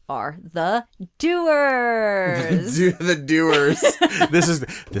up are the doers. The doers.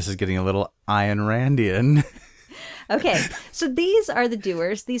 This is getting a little Ayn Randian. Okay, so these are the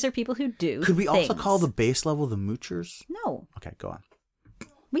doers. These are people who do Could we also things. call the base level the moochers? No, Okay, go on.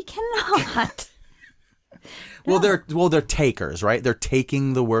 we cannot. Well, they're takers, right? They're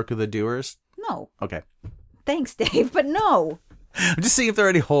taking the work of the doers. No, Okay. thanks, Dave, but no. I'm just seeing if there are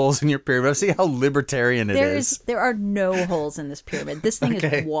any holes in your pyramid. I'm seeing how libertarian it is. There are no holes in this pyramid. This thing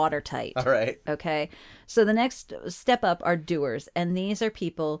Okay. is watertight. All right. Okay. So the next step up are doers. And these are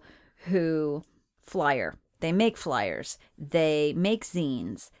people who flyer. They make flyers. They make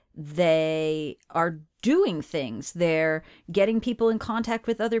zines. They are doing things. They're getting people in contact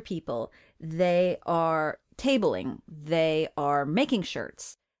with other people. They are tabling. They are making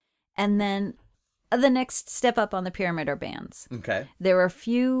shirts. And then the next step up on the pyramid are bands. Okay. There are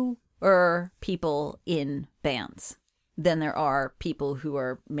fewer people in bands than there are people who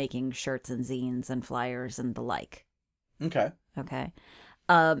are making shirts and zines and flyers and the like. Okay. Okay.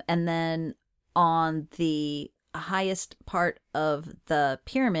 And then on the highest part of the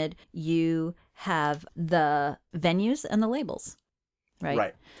pyramid, you have the venues and the labels, right?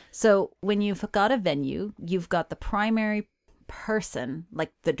 Right. So when you've got a venue, you've got the primary person,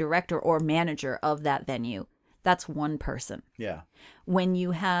 like the director or manager of that venue. That's one person. Yeah. When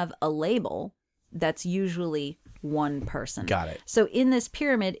you have a label, that's usually one person. Got it. So in this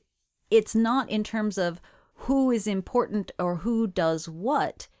pyramid, it's not in terms of who is important or who does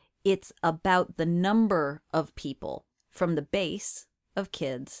what. It's about the number of people from the base of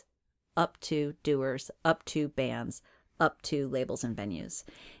kids up to doers, up to bands, up to labels and venues.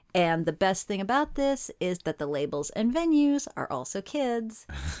 And the best thing about this is that the labels and venues are also kids.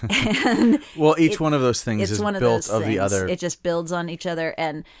 And Well, each one of those things it's is one of built those of the things. other. It just builds on each other,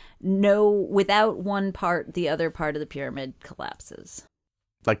 and without one part, the other part of the pyramid collapses.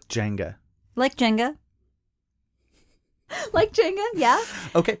 Like Jenga. Like Jenga. Like Jenga, yeah.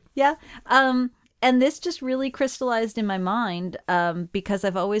 Okay. Yeah. And this just really crystallized in my mind because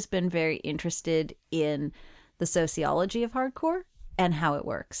I've always been very interested in the sociology of hardcore and how it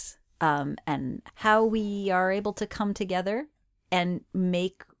works, and how we are able to come together and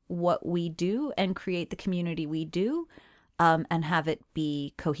make what we do and create the community we do, and have it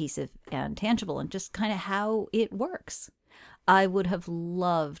be cohesive and tangible, and just kind of how it works. I would have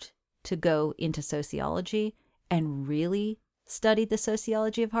loved to go into sociology and really study the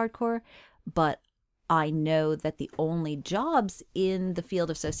sociology of hardcore, but I know that the only jobs in the field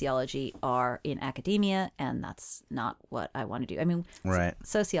of sociology are in academia, and that's not what I want to do. I mean, Right.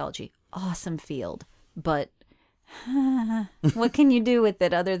 sociology, awesome field, but what can you do with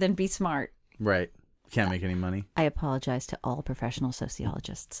it other than be smart? Right. Can't make any money. I apologize to all professional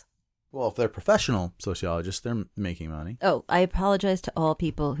sociologists. Well, if they're professional sociologists, they're making money. Oh, I apologize to all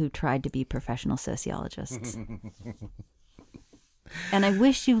people who tried to be professional sociologists. And I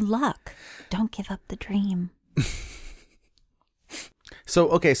wish you luck. Don't give up the dream.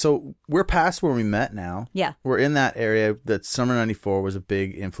 So we're past where we met now. Yeah. We're in that area that summer 94 was a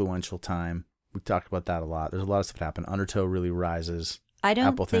big influential time. We talked about that a lot. There's a lot of stuff that happened. Undertow really rises. I don't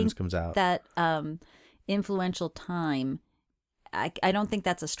Apple think Thems comes out. that influential time, I don't think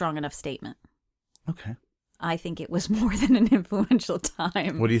that's a strong enough statement. Okay. I think it was more than an influential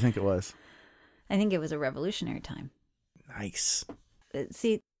time. What do you think it was? I think it was a revolutionary time. Nice.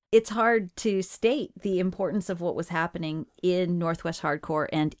 See, it's hard to state the importance of what was happening in Northwest Hardcore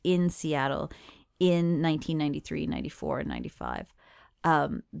and in Seattle in 1993, 94, and 95.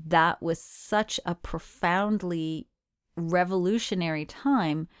 That was such a profoundly revolutionary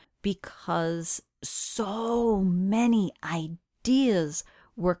time because so many ideas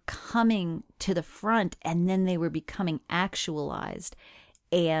were coming to the front and then they were becoming actualized,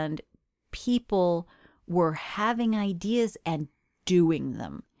 and people were having ideas and doing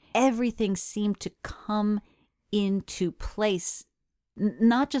them. Everything seemed to come into place,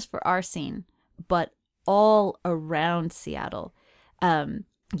 not just for our scene, but all around Seattle.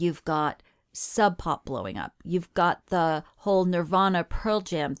 You've got Sub Pop blowing up. You've got the whole Nirvana Pearl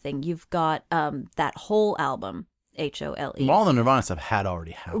Jam thing. You've got that whole album, HOLE. All the Nirvana stuff had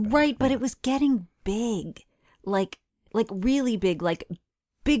already happened. Right, but it was getting big, like really big, like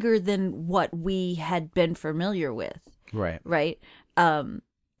bigger than what we had been familiar with. Right. Right.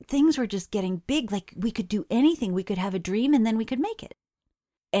 things were just getting big. Like we could do anything. We could have a dream and then we could make it.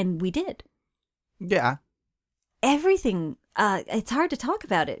 And we did. Yeah. Everything. It's hard to talk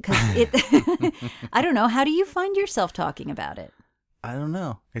about it because it, I don't know. How do you find yourself talking about it? I don't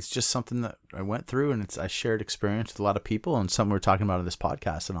know. It's just something that I went through, and I shared experience with a lot of people, and something we're talking about in this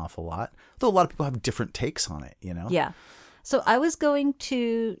podcast an awful lot. Though a lot of people have different takes on it, you know? Yeah. So I was going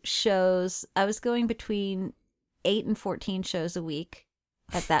to shows. I was going between 8 and 14 shows a week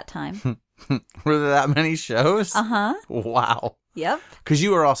at that time. Were there that many shows? Uh-huh. Wow. Yep. Because you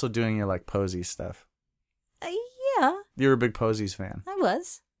were also doing your like Posey stuff. Yeah. You're a big Posies fan. I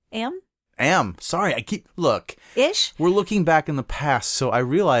was. Sorry, look. Ish. We're looking back in the past, so I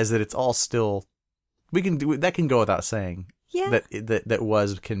realize that it's all still. We can do that. Can go without saying. Yeah. That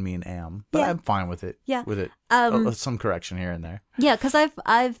was can mean am, but Yeah. I'm fine with it. Yeah. With it. Some correction here and there. Yeah, because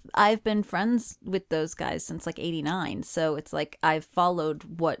I've been friends with those guys since like '89, so it's like I've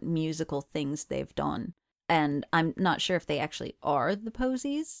followed what musical things they've done, and I'm not sure if they actually are the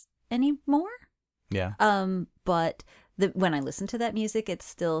Posies anymore. Yeah. But when I listen to that music, it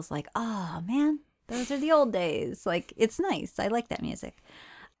still is like, oh man, those are the old days. Like it's nice. I like that music.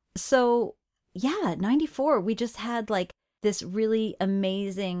 So yeah, '94, we just had like this really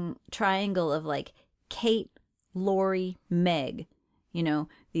amazing triangle of like Kate, Lori, Meg, you know,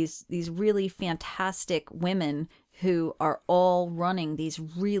 these really fantastic women who are all running these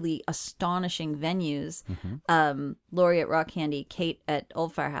really astonishing venues. Mm-hmm. Lori at Rock Candy, Kate at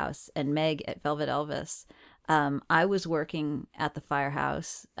Old Firehouse, and Meg at Velvet Elvis. I was working at the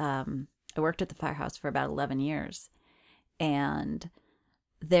Firehouse. I worked at the Firehouse for about 11 years. And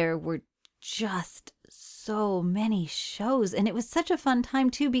there were just so many shows. And it was such a fun time,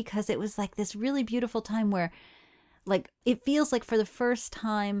 too, because it was like this really beautiful time where, like, it feels like for the first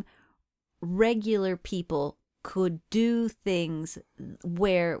time, regular people could do things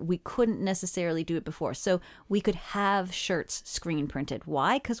where we couldn't necessarily do it before. So we could have shirts screen printed.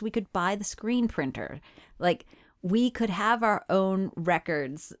 Why? Because we could buy the screen printer. Like we could have our own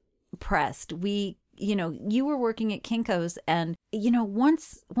records pressed. You were working at Kinko's, and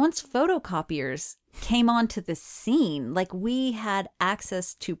once photocopiers came onto the scene, like we had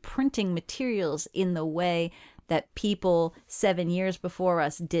access to printing materials in the way that people 7 years before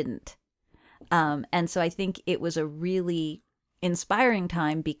us didn't. And so I think it was a really inspiring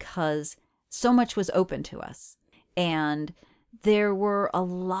time because so much was open to us. And there were a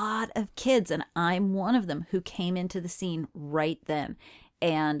lot of kids, and I'm one of them, who came into the scene right then.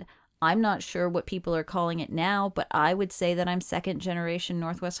 And I'm not sure what people are calling it now, but I would say that I'm second generation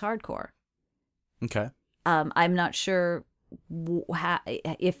Northwest hardcore. Okay. I'm not sure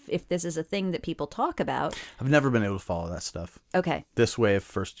if this is a thing that people talk about. I've never been able to follow that stuff. Okay. This wave,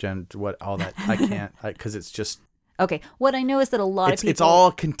 first gen, all that. I can't, because it's just. Okay. What I know is that a lot of people. It's all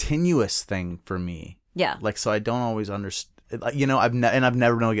a continuous thing for me. Yeah. Like, so I don't always understand. I've never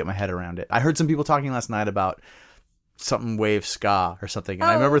been able to get my head around it. I heard some people talking last night about something wave ska or something, and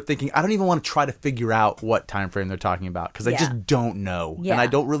I remember thinking, I don't even want to try to figure out what time frame they're talking about because I just don't know, and I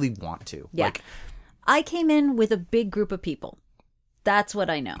don't really want to. Yeah. Like, I came in with a big group of people. That's what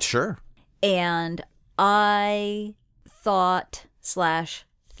I know. Sure. And I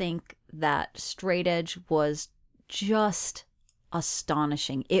think that straight edge was just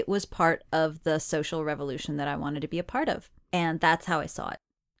astonishing. It was part of the social revolution that I wanted to be a part of. And that's how I saw it.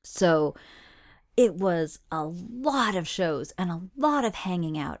 So it was a lot of shows and a lot of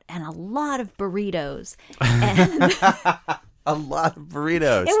hanging out and a lot of burritos. And a lot of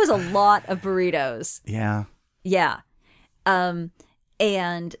burritos. It was a lot of burritos. Yeah. Yeah. And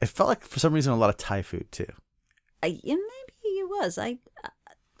it felt like for some reason a lot of Thai food too. Maybe it was.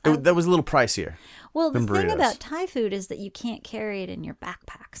 That was a little pricier. Well, the burritos. thing about Thai food is that you can't carry it in your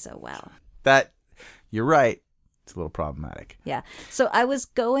backpack so well. You're right. It's a little problematic. Yeah. So I was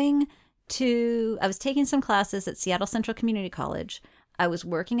taking some classes at Seattle Central Community College. I was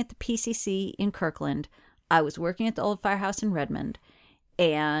working at the PCC in Kirkland. I was working at the Old Firehouse in Redmond.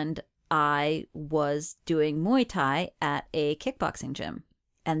 And I was doing Muay Thai at a kickboxing gym.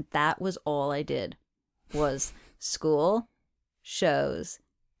 And that was all I did was school, shows,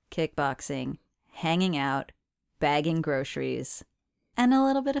 kickboxing, hanging out, bagging groceries, and a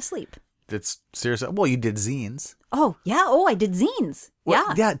little bit of sleep. It's seriously. Well, you did zines. Oh, yeah. Oh, I did zines. Well,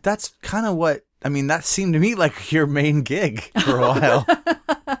 yeah. Yeah, that's kind of what, I mean, that seemed to me like your main gig for a while.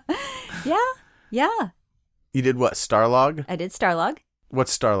 Yeah. You did what, Starlog? I did Starlog.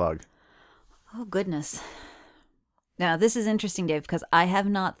 What's Starlog? Oh, goodness. Now, this is interesting, Dave, because I have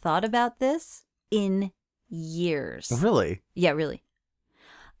not thought about this in years. Really? Yeah, really.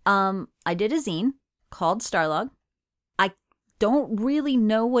 I did a zine called Starlog. I don't really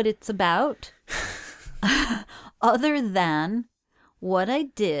know what it's about. Other than what I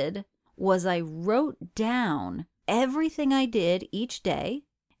did was I wrote down everything I did each day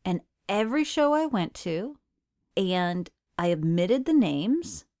and every show I went to, and I omitted the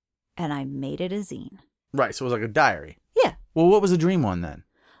names, and I made it a zine. Right, so it was like a diary. Yeah. Well, what was the dream one then?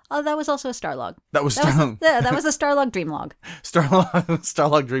 Oh, that was also a Starlog. That was that was a Starlog dream log.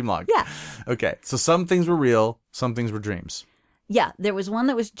 Starlog dream log. Yeah. Okay, so some things were real, some things were dreams. Yeah, there was one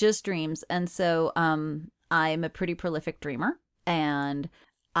that was just dreams, and so I'm a pretty prolific dreamer, and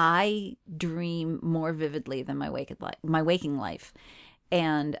I dream more vividly than my waking life,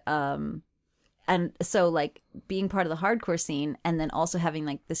 and so like being part of the hardcore scene, and then also having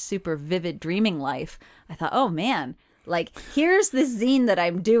like this super vivid dreaming life, I thought, oh man. Like, here's this zine that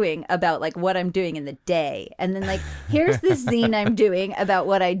I'm doing about, like, what I'm doing in the day. And then, like, here's this zine I'm doing about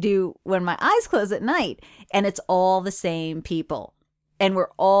what I do when my eyes close at night. And it's all the same people. And we're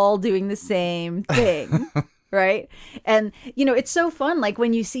all doing the same thing, right? And, you know, it's so fun, like,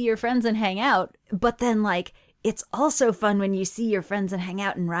 when you see your friends and hang out. But then, like, it's also fun when you see your friends and hang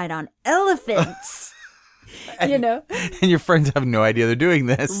out and ride on elephants, you know? And your friends have no idea they're doing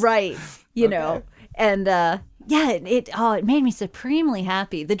this. Right, you know. And, yeah, it made me supremely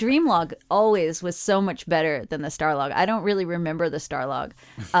happy. The dream log always was so much better than the Starlog. I don't really remember the Starlog,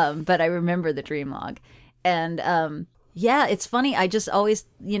 but I remember the dream log. And yeah, it's funny. I just always,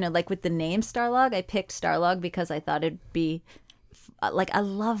 you know, like with the name Starlog, I picked Starlog because I thought it'd be like, I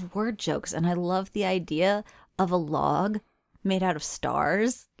love word jokes, and I love the idea of a log made out of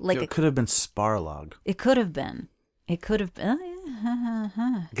stars. Like it could have been Sparlog. It could have been. It could have been.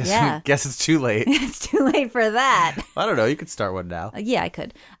 Guess it's too late. It's too late for that. I don't know. You could start one now. Yeah, I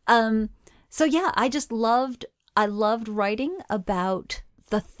could. So yeah, I loved writing about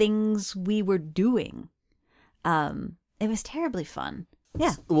the things we were doing. It was terribly fun.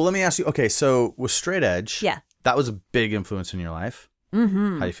 Yeah. Well, let me ask you. Okay, so with Straight Edge, yeah, that was a big influence in your life.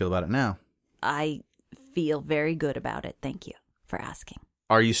 Mm-hmm. How do you feel about it now? I feel very good about it. Thank you for asking.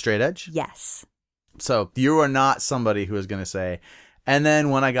 Are you straight edge? Yes. So you are not somebody who is going to say, and then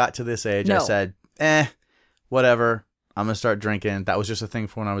when I got to this age, I said, whatever, I'm going to start drinking. That was just a thing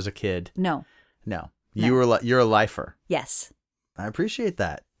for when I was a kid. No. You're a lifer. Yes. I appreciate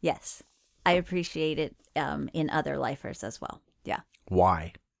that. Yes. I appreciate it in other lifers as well. Yeah.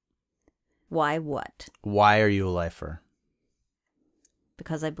 Why? Why what? Why are you a lifer?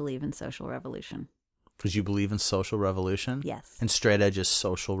 Because I believe in social revolution. Because you believe in social revolution? Yes. And Straight Edge is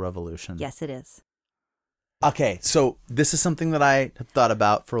social revolution? Yes, it is. Okay, so this is something that I have thought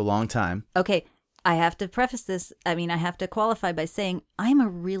about for a long time. Okay, I have to preface this. I mean, I have to qualify by saying I'm a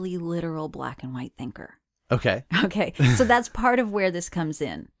really literal black and white thinker. Okay. Okay, so that's part of where this comes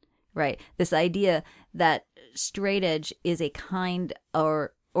in, right? This idea that straight edge is a kind,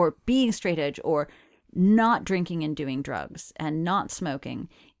 or being straight edge, or not drinking and doing drugs and not smoking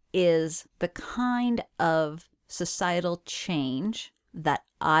is the kind of societal change that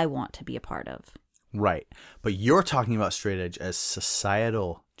I want to be a part of. Right. But you're talking about straight edge as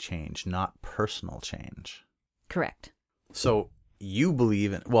societal change, not personal change. Correct. So you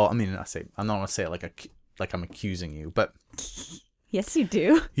believe in, well, I mean, I'm not going to say it like I'm accusing you, but yes, you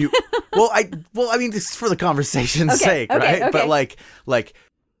do. I mean, this is for the conversation's sake, right? Okay. But like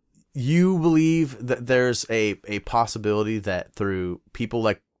you believe that there's a possibility that through people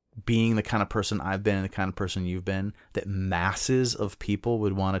like being the kind of person I've been and the kind of person you've been, that masses of people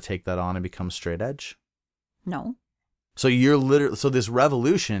would want to take that on and become straight edge? No. So so this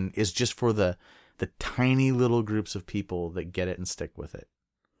revolution is just for the tiny little groups of people that get it and stick with it.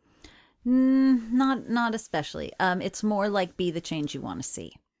 Not especially. It's more like be the change you want to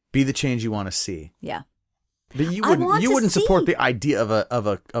see. Be the change you want to see. Yeah. But you wouldn't support the idea of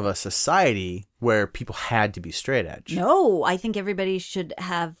a society where people had to be straight edge. No, I think everybody should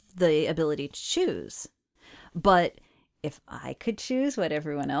have the ability to choose. But if I could choose what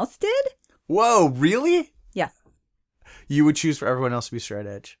everyone else did? Whoa, really? Yeah. You would choose for everyone else to be straight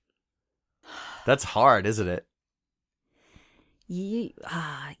edge? That's hard, isn't it? You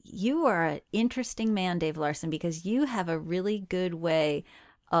are an interesting man, Dave Larson, because you have a really good way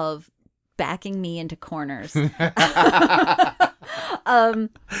of backing me into corners.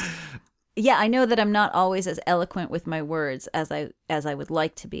 Yeah, I know that I'm not always as eloquent with my words as I would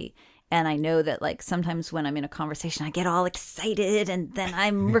like to be. And I know that like sometimes when I'm in a conversation, I get all excited and then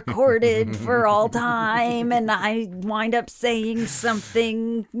I'm recorded for all time and I wind up saying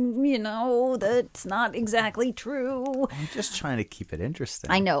something, that's not exactly true. I'm just trying to keep it interesting.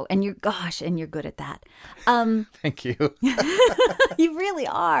 I know. And you're good at that. Thank you. You really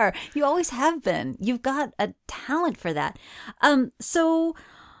are. You always have been. You've got a talent for that. So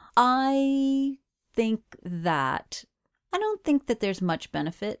I don't think that there's much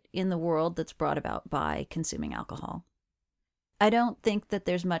benefit in the world that's brought about by consuming alcohol. I don't think that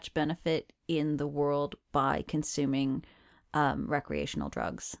there's much benefit in the world by consuming recreational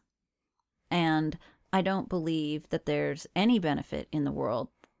drugs. And I don't believe that there's any benefit in the world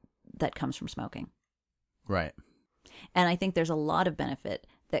that comes from smoking. Right. And I think there's a lot of benefit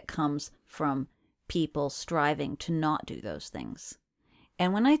that comes from people striving to not do those things.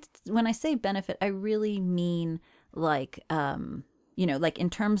 And when I say benefit, I really mean like in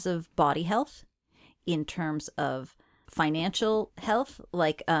terms of body health, in terms of financial health,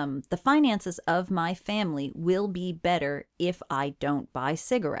 like the finances of my family will be better if I don't buy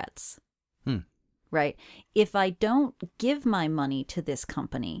cigarettes. Right? If I don't give my money to this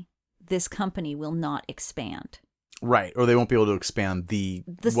company will not expand. Right. Or they won't be able to expand the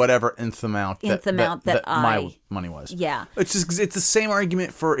whatever nth amount that my money was. Yeah. It's the same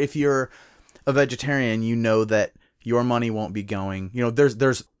argument for if you're a vegetarian, you know that your money won't be going,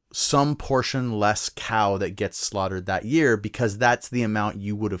 there's some portion less cow that gets slaughtered that year because that's the amount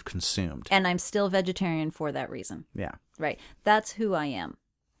you would have consumed. And I'm still vegetarian for that reason. Yeah. Right. That's who I am.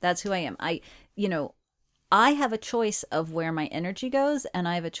 I have a choice of where my energy goes and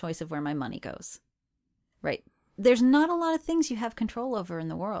I have a choice of where my money goes. Right. There's not a lot of things you have control over in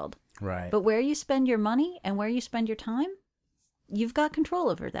the world. Right. But where you spend your money and where you spend your time, you've got control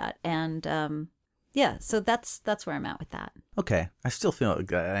over that. And so that's where I'm at with that. Okay. I still feel like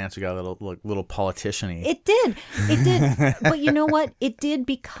that answer got a little politician-y. It did. But you know what? It did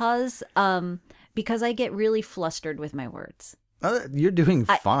because I get really flustered with my words. You're doing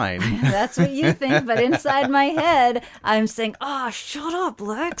fine. That's what you think, but inside my head, I'm saying, shut up,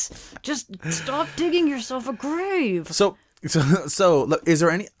 Lex. Just stop digging yourself a grave. So look, is there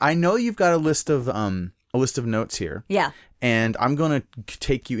any? I know you've got a list of notes here. Yeah. And I'm going to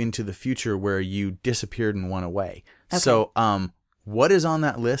take you into the future where you disappeared and went away. Okay. So, what is on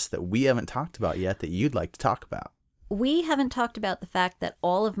that list that we haven't talked about yet that you'd like to talk about? We haven't talked about the fact that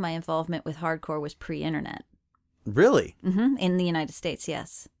all of my involvement with hardcore was pre-internet. Really? Mm-hmm. In the United States,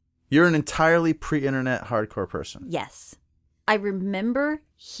 yes. You're an entirely pre-internet hardcore person. Yes. I remember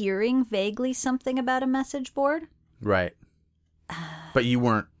hearing vaguely something about a message board. Right. But you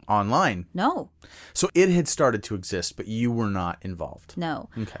weren't online. No. So it had started to exist, but you were not involved. No.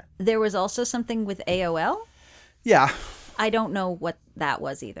 Okay. There was also something with AOL. Yeah. I don't know what that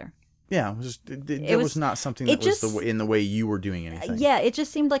was either. Yeah, it was not something that was in the way you were doing anything. Yeah, it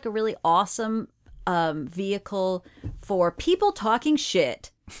just seemed like a really awesome vehicle for people talking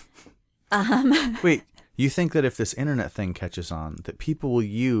shit. Wait, you think that if this internet thing catches on, that people will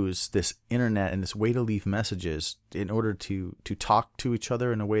use this internet and this way to leave messages in order to talk to each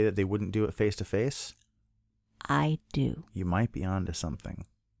other in a way that they wouldn't do it face to face? I do. You might be onto something.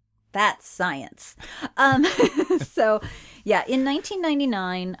 That's science. So, yeah, in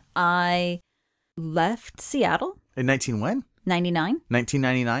 1999, I left Seattle. In when? 99.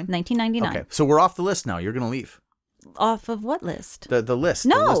 1999? 1999. Okay, so we're off the list now. You're going to leave. Off of what list? The list.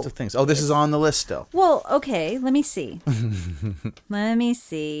 No. The list of things. Oh, this is on the list still. Well, okay, let me see.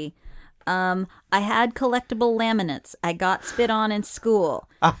 I had collectible laminates. I got spit on in school.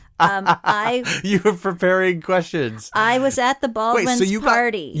 You were preparing questions. I was at the Baldwin's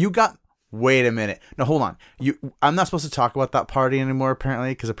party. Wait a minute. No, hold on. I'm not supposed to talk about that party anymore,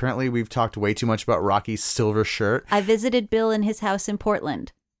 apparently, because apparently we've talked way too much about Rocky's silver shirt. I visited Bill in his house in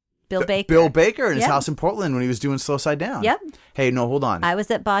Portland. Bill Baker. Bill Baker in his house in Portland when he was doing Slow Side Down. Yep. Hey, no, hold on. I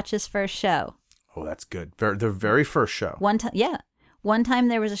was at Botch's first show. Oh, that's good. The very first show. One time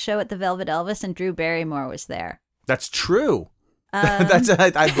there was a show at the Velvet Elvis and Drew Barrymore was there. That's true. I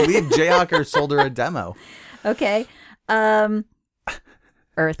believe Jayhawker sold her a demo. Okay.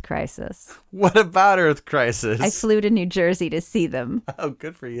 Earth Crisis. What about Earth Crisis? I flew to New Jersey to see them. Oh,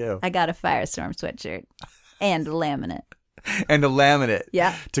 good for you. I got a Firestorm sweatshirt and a laminate. And a laminate.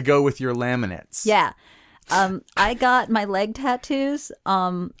 Yeah. To go with your laminates. Yeah. I got my leg tattoos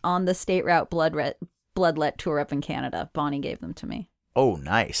on the State Route Bloodlet tour up in Canada. Bonnie gave them to me. Oh,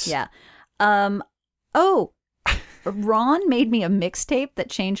 nice. Yeah. Ron made me a mixtape that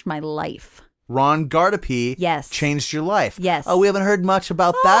changed my life. Ron Gardapi yes. changed your life. Yes. Oh, we haven't heard much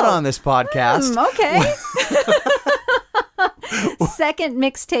about that on this podcast. Okay. Second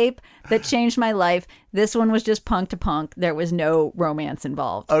mixtape that changed my life. This one was just punk to punk. There was no romance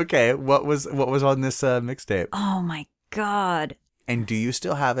involved. Okay, what was on this mixtape? Oh my God. And do you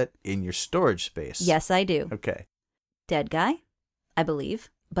still have it in your storage space? Yes, I do. Okay. Dead Guy, I believe,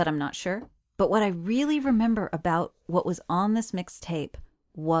 but I'm not sure. But what I really remember about what was on this mixtape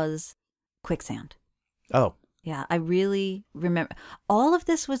was Quicksand. Oh. Yeah, I really remember. All of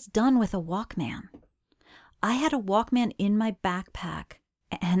this was done with a Walkman. I had a Walkman in my backpack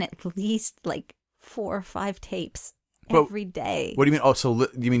and at least like 4 or 5 tapes every day. What do you mean? Oh, so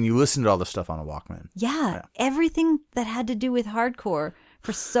you mean you listened to all this stuff on a Walkman? Yeah, everything that had to do with hardcore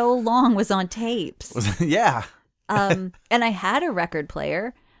for so long was on tapes. Yeah. And I had a record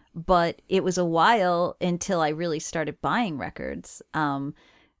player, but it was a while until I really started buying records.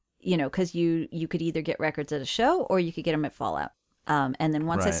 Because you could either get records at a show or you could get them at Fallout. And then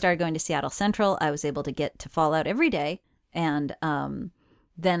once I started going to Seattle Central, I was able to get to Fallout every day. And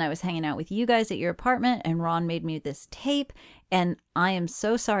then I was hanging out with you guys at your apartment, and Ron made me this tape. And I am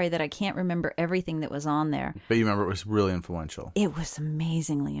so sorry that I can't remember everything that was on there. But you remember it was really influential. It was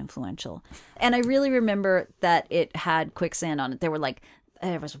amazingly influential. And I really remember that it had Quicksand on it. There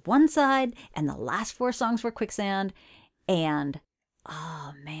was one side, and the last 4 songs were Quicksand. And,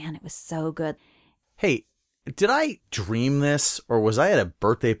 oh man, it was so good. Hey, did I dream this, or was I at a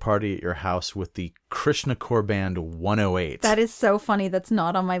birthday party at your house with the Krishna Core Band 108? That is so funny. That's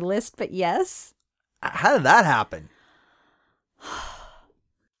not on my list, but yes. How did that happen?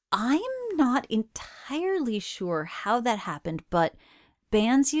 I'm not entirely sure how that happened, but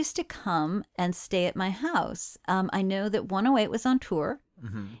bands used to come and stay at my house. I know that 108 was on tour,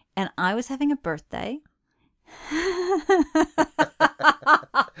 and I was having a birthday.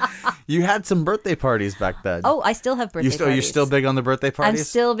 You had some birthday parties back then. Oh, I still have birthday parties. You're still big on the birthday parties? I'm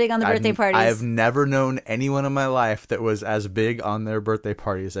still big on the birthday parties. I have never known anyone in my life that was as big on their birthday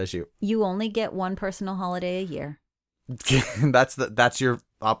parties as you. You only get one personal holiday a year. That's your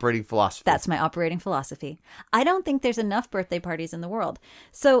operating philosophy. That's my operating philosophy. I don't think there's enough birthday parties in the world.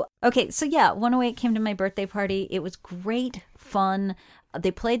 So yeah, 108 came to my birthday party. It was great fun.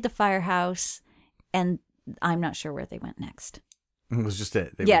 They played the Firehouse, and I'm not sure where they went next. It was just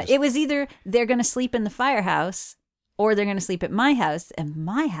it. It was either they're going to sleep in the Firehouse or they're going to sleep at my house, and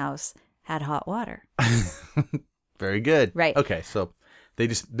my house had hot water. Very good. Right. Okay, so they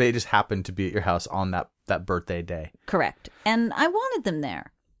just happened to be at your house on that birthday day. Correct. And I wanted them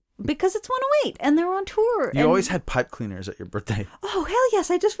there because it's 108 and they're on tour. You always had pipe cleaners at your birthday. Oh, hell yes.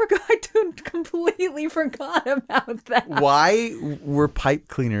 I just forgot. I completely forgot about that. Why were pipe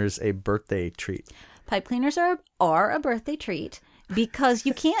cleaners a birthday treat? Pipe cleaners are a birthday treat because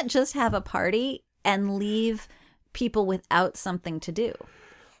you can't just have a party and leave people without something to do,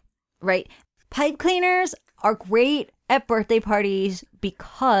 right? Pipe cleaners are great at birthday parties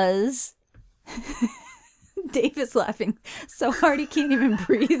because Dave is laughing so hard he can't even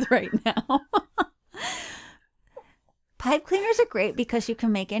breathe right now. Pipe cleaners are great because you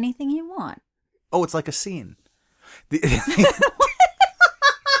can make anything you want. Oh, it's like a scene.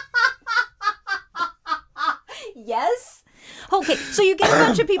 Yes. Okay, so you get a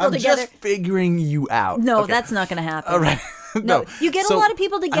bunch of people together. I'm just figuring you out. No, okay. That's not going to happen. All right. No, you get a lot of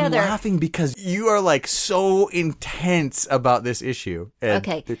people together. I'm laughing because you are like so intense about this issue.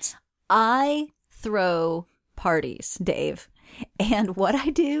 Okay. I throw parties, Dave. And what I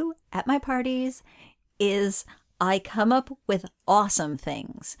do at my parties is I come up with awesome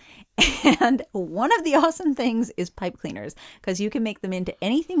things. And one of the awesome things is pipe cleaners because you can make them into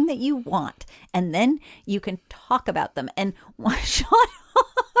anything that you want. And then you can talk about them. And shut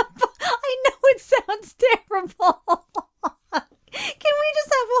up. I know it sounds terrible. Can we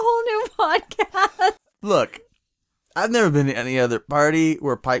just have a whole new podcast? Look, I've never been to any other party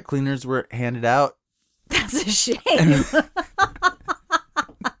where pipe cleaners were handed out. That's a shame.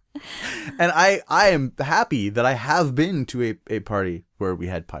 And I am happy that I have been to a party where we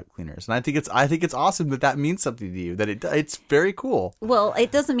had pipe cleaners, and I think it's awesome that means something to you. That it's very cool. Well,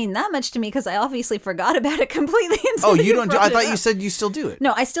 it doesn't mean that much to me because I obviously forgot about it completely. Oh, you don't? I thought you said you still do it.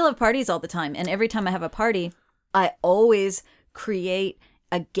 No, I still have parties all the time, and every time I have a party, I always create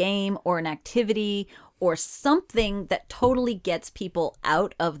a game or an activity or something that totally gets people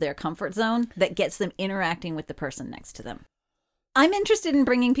out of their comfort zone, that gets them interacting with the person next to them. I'm interested in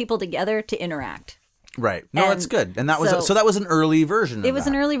bringing people together to interact. Right. No, that's good. And that was so that was an early version of it. It was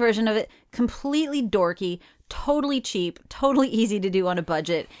an early version of it, completely dorky, totally cheap, totally easy to do on a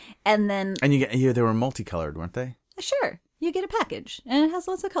budget. And then they were multicolored, weren't they? Sure. You get a package and it has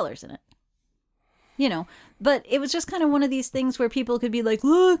lots of colors in it. you know, but it was just kind of one of these things where people could be like,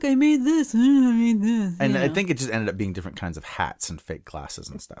 look, I made this, I made this. And you I know? think it just ended up being different kinds of hats and fake glasses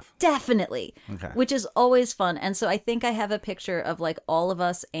and stuff. Definitely. Okay. Which is always fun. And so I think I have a picture of like all of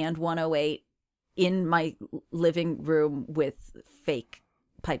us and 108 in my living room with fake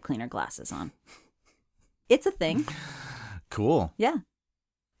pipe cleaner glasses on. It's a thing. Cool. Yeah.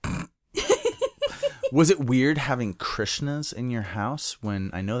 Was it weird having Krishnas in your house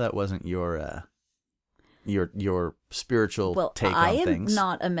when I know that wasn't your spiritual take on things? I am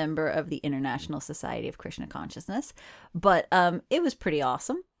not a member of the International Society of Krishna Consciousness, but it was pretty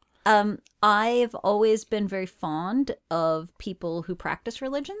awesome. I've always been very fond of people who practice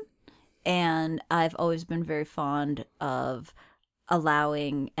religion, and I've always been very fond of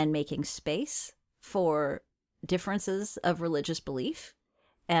allowing and making space for differences of religious belief.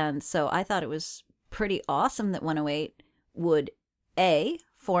 And so I thought it was pretty awesome that 108 would A,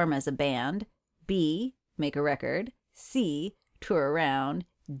 form as a band, B, make a record, C, tour around,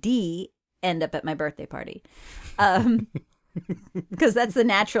 D, end up at my birthday party. Because that's the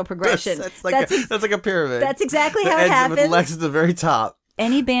natural progression. That's like a pyramid. That's exactly how it happens. With Lex at the very top.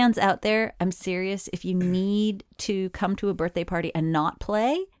 Any bands out there, I'm serious, if you need to come to a birthday party and not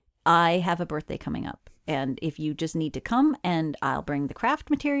play, I have a birthday coming up. And if you just need to come, and I'll bring the craft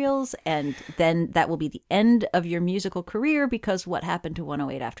materials, and then that will be the end of your musical career, because what happened to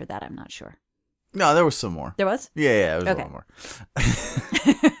 108 after that, I'm not sure. No, there was some more. There was? Yeah, it was a lot more.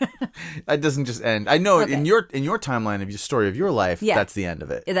 It doesn't just end. I know in your timeline of your story of your life, that's the end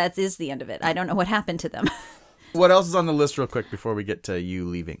of it. That is the end of it. I don't know what happened to them. What else is on the list real quick before we get to you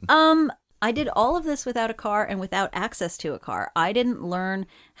leaving? I did all of this without a car and without access to a car. I didn't learn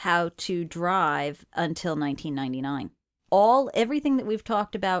how to drive until 1999. Everything that we've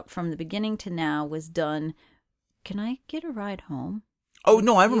talked about from the beginning to now was done. Can I get a ride home? Oh,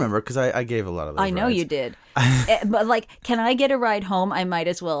 no, I remember because I gave a lot of those I know rides. you did. But like, can I get a ride home? I might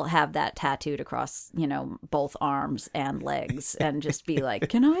as well have that tattooed across, both arms and legs and just be like,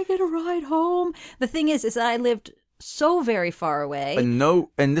 can I get a ride home? The thing is that I lived so very far away.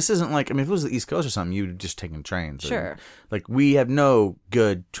 And this isn't like, if it was the East Coast or something, you'd just taken trains. Sure. Like, we have no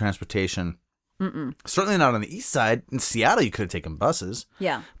good transportation. Mm-mm. Certainly not on the East Side. In Seattle, you could have taken buses.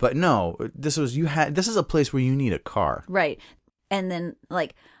 Yeah. But no, this is a place where you need a car. Right. And then,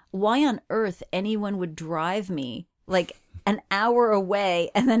 like, why on earth anyone would drive me, like, an hour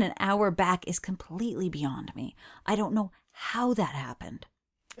away and then an hour back is completely beyond me. I don't know how that happened.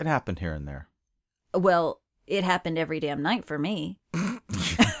 It happened here and there. Well, it happened every damn night for me.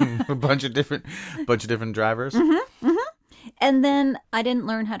 A bunch of different drivers. Mm-hmm, mm-hmm. And then I didn't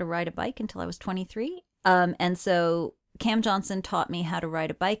learn how to ride a bike until I was 23. And so Cam Johnson taught me how to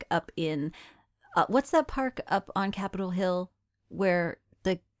ride a bike up in, what's that park up on Capitol Hill where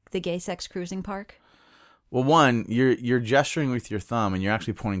the gay sex cruising park? Well, one, you're gesturing with your thumb and you're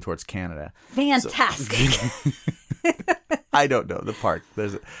actually pointing towards Canada. Fantastic. So, I don't know the park.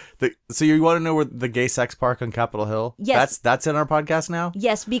 So you want to know where the gay sex park on Capitol Hill? Yes. That's in our podcast now?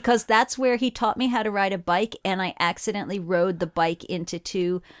 Yes, because that's where he taught me how to ride a bike, and I accidentally rode the bike into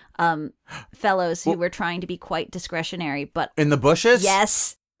two fellows who were trying to be quite discretionary. But in the bushes?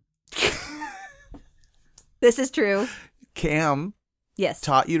 Yes. This is true. Cam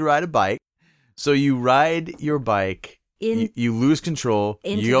taught you to ride a bike. So you ride your bike, you lose control,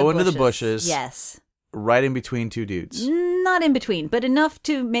 you go into the bushes. Yes. Right in between two dudes. Not in between, but enough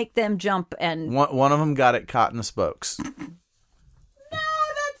to make them jump and... One of them got it caught in the spokes. No,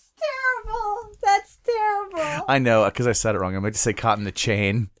 that's terrible. That's terrible. I know, because I said it wrong. I meant to say caught in the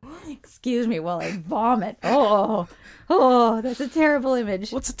chain. Excuse me while I vomit. Oh, that's a terrible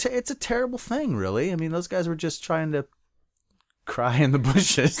image. Well, it's a terrible thing, really. I mean, those guys were just trying to cry in the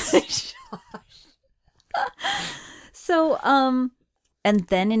bushes. So, and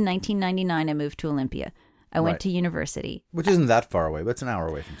then in 1999, I moved to Olympia. I went to university. Which isn't that far away, but it's an hour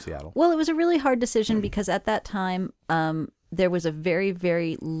away from Seattle. Well, it was a really hard decision because at that time, there was a very,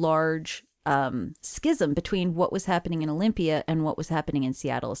 very large schism between what was happening in Olympia and what was happening in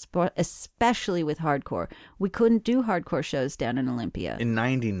Seattle, especially with hardcore. We couldn't do hardcore shows down in Olympia. In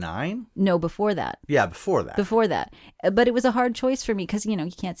 99? No, before that. Yeah, before that. Before that. But it was a hard choice for me because, you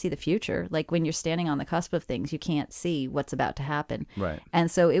can't see the future. Like when you're standing on the cusp of things, you can't see what's about to happen. Right. And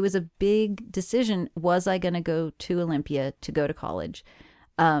so it was a big decision. Was I going to go to Olympia to go to college?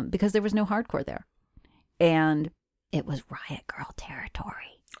 Because there was no hardcore there. And it was Riot Girl territory.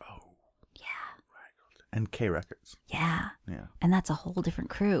 And K Records. Yeah. Yeah. And that's a whole different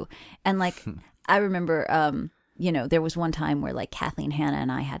crew. And like, I remember, there was one time where like Kathleen Hanna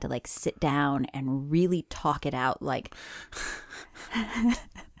and I had to like sit down and really talk it out. Like,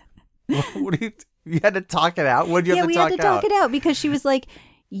 what do you, You had to talk it out? What did you have to talk out? Yeah, we had to talk it out because she was like,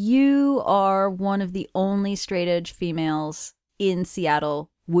 you are one of the only straight edge females in Seattle.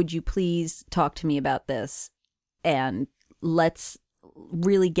 Would you please talk to me about this? And let's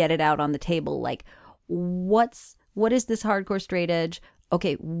really get it out on the table. Like, what is this hardcore straight edge?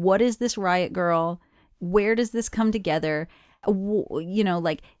 Okay, what is this Riot Girl? Where does this come together? You know,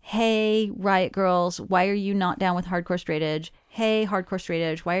 like, hey, Riot Girls, why are you not down with hardcore straight edge? Hey, hardcore straight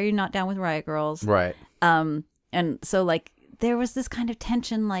edge, why are you not down with Riot Girls? Right. And so, like, there was this kind of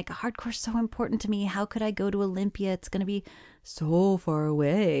tension, like, hardcore's so important to me. How could I go to Olympia? It's going to be so far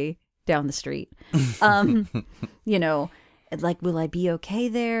away down the street. You know, like, will I be okay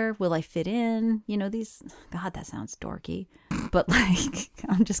there? Will I fit in? You know, God, that sounds dorky. But, like,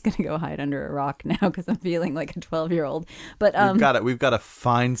 I'm just going to go hide under a rock now because I'm feeling like a 12-year-old. But We've got a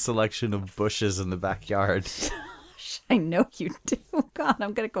fine selection of bushes in the backyard. I know you do. God,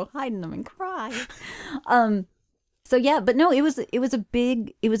 I'm going to go hide in them and cry. So yeah, but no, it was a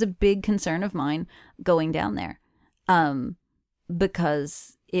big concern of mine going down there,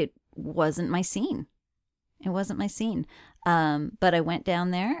 because it wasn't my scene. It wasn't my scene. But I went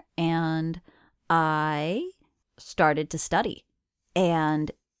down there and I started to study,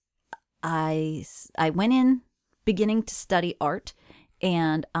 and I went in beginning to study art,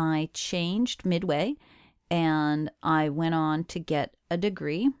 and I changed midway, and I went on to get a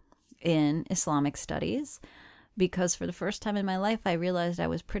degree in Islamic studies. Because for the first time in my life, I realized I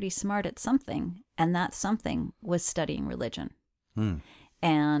was pretty smart at something, and that something was studying religion.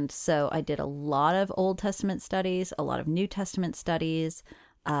 And so I did a lot of Old Testament studies, a lot of New Testament studies,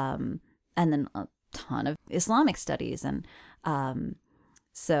 and then a ton of Islamic studies. And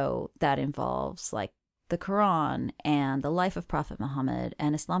so that involves like the Quran and the life of Prophet Muhammad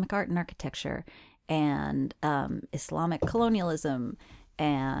and Islamic art and architecture and Islamic colonialism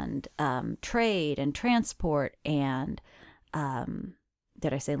and trade and transport and,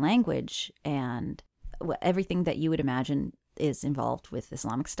 did I say language, and everything that you would imagine is involved with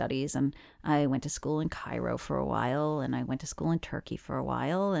Islamic studies. And I went to school in Cairo for a while, and I went to school in Turkey for a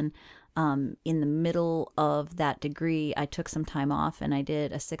while. And in the middle of that degree, I took some time off and I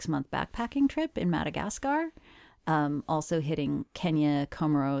did a 6-month backpacking trip in Madagascar, also hitting Kenya,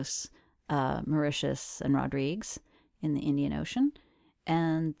 Comoros, Mauritius, and Rodrigues in the Indian Ocean.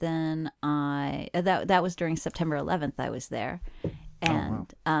 And then that was during September 11th I was there.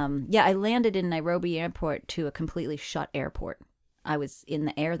 And I landed in Nairobi airport to a completely shut airport. I was in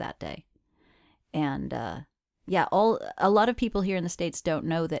the air that day. And a lot of people here in the States don't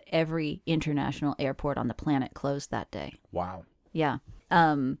know that every international airport on the planet closed that day. Wow. Yeah.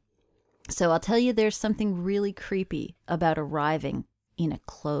 So I'll tell you, there's something really creepy about arriving in a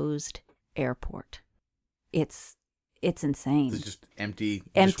closed airport. It's insane. It's just empty.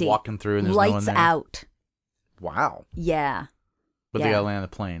 Empty. Just walking through and there's lights no one there. out. Wow. Yeah. But they gotta land the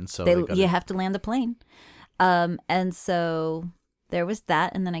plane, so you have to land the plane. And so there was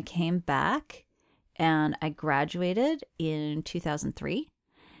that, and then I came back and I graduated in 2003.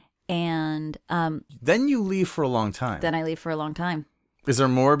 And then you leave for a long time. Then I leave for a long time. Is there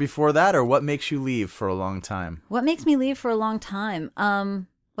more before that, or what makes you leave for a long time? What makes me leave for a long time?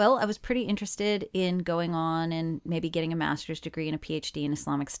 Well, I was pretty interested in going on and maybe getting a master's degree and a PhD in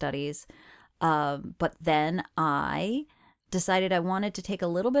Islamic studies. But then I decided I wanted to take a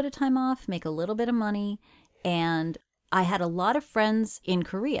little bit of time off, make a little bit of money. And I had a lot of friends in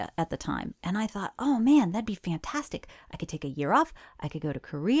Korea at the time. And I thought, oh man, that'd be fantastic. I could take a year off. I could go to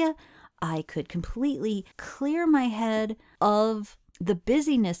Korea. I could completely clear my head of the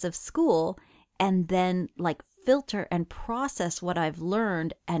busyness of school and then like filter and process what I've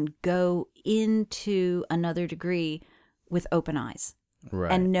learned and go into another degree with open eyes.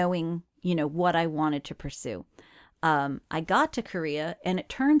 Right. And knowing, what I wanted to pursue. I got to Korea, and it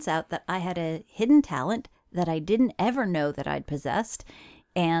turns out that I had a hidden talent that I didn't ever know that I'd possessed,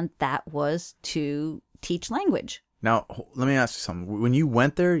 and that was to teach language. Now, let me ask you something. When you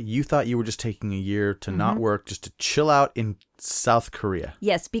went there, you thought you were just taking a year to not work, just to chill out in South Korea.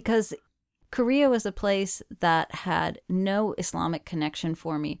 Yes, because Korea was a place that had no Islamic connection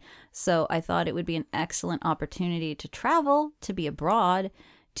for me. So I thought it would be an excellent opportunity to travel, to be abroad,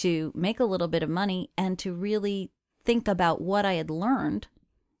 to make a little bit of money, and to really think about what I had learned.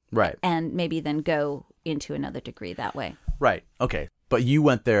 Right. And maybe then go into another degree that way. Right. Okay. But you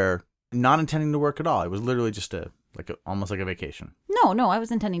went there not intending to work at all. It was literally just almost like a vacation. No, I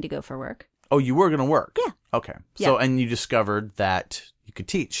was intending to go for work. Oh, you were going to work? Yeah. Okay. Yeah. So, and you discovered that you could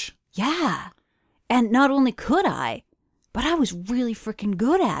teach. Yeah. And not only could I, but I was really freaking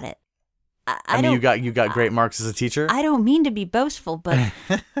good at it. I mean, you got great marks as a teacher. I don't mean to be boastful, but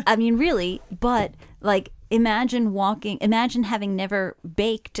I mean, really, but like, imagine having never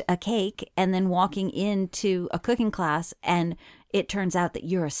baked a cake and then walking into a cooking class and it turns out that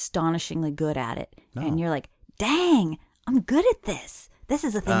you're astonishingly good at it. No. And you're like, dang, I'm good at this. This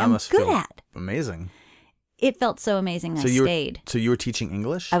is a thing I'm good at. Amazing. It felt so amazing. I stayed. So you were teaching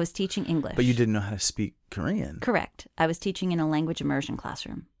English? I was teaching English. But you didn't know how to speak Korean. Correct. I was teaching in a language immersion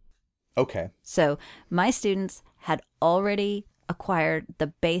classroom. Okay. So my students had already acquired the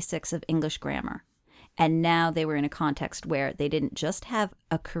basics of English grammar. And now they were in a context where they didn't just have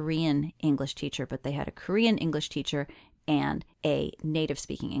a Korean English teacher, but they had a Korean English teacher and a native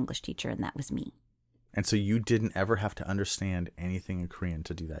speaking English teacher, and that was me. And so you didn't ever have to understand anything in Korean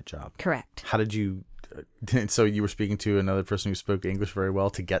to do that job? Correct. How did you... So you were speaking to another person who spoke English very well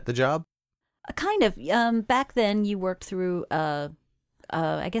to get the job? Kind of. Back then, you worked through,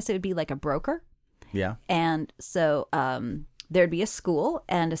 I guess it would be like a broker. Yeah. And so there'd be a school,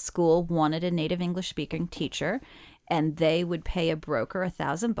 and a school wanted a native English speaking teacher, and they would pay a broker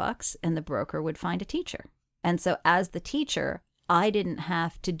 $1,000, and the broker would find a teacher. And so as the teacher, I didn't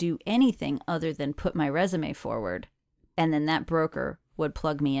have to do anything other than put my resume forward, and then that broker would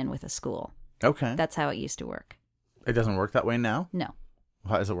plug me in with a school. Okay. That's how it used to work. It doesn't work that way now? No.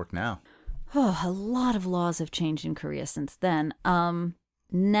 How does it work now? Oh, a lot of laws have changed in Korea since then.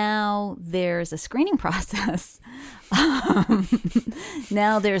 Now there's a screening process.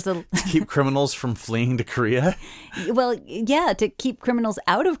 Now there's a... To keep criminals from fleeing to Korea? Well, yeah, to keep criminals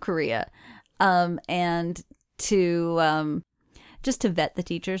out of Korea. And to just to vet the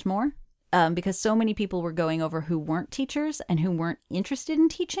teachers more. Because so many people were going over who weren't teachers and who weren't interested in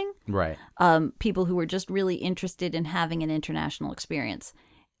teaching. Right. People who were just really interested in having an international experience.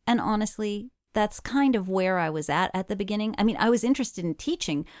 And honestly, that's kind of where I was at the beginning. I mean, I was interested in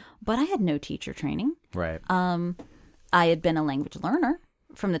teaching, but I had no teacher training. Right. I had been a language learner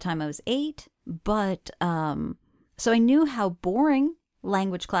from the time I was 8, but so I knew how boring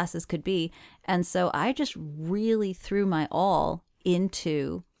language classes could be. And so I just really threw my all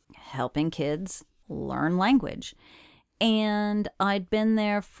into helping kids learn language. And I'd been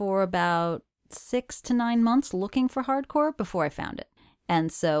there for about 6 to 9 months looking for hardcore before I found it.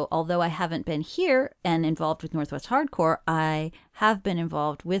 And so although I haven't been here and involved with Northwest Hardcore, I have been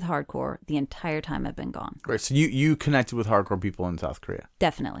involved with hardcore the entire time I've been gone. Right. So you connected with hardcore people in South Korea.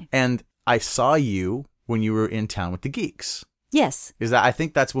 Definitely. And I saw you when you were in town with the Geeks. Yes. I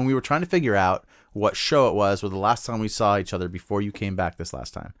think that's when we were trying to figure out what show it was, or the last time we saw each other before you came back this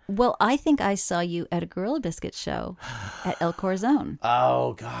last time. Well, I think I saw you at a Gorilla Biscuit show at El Corazon.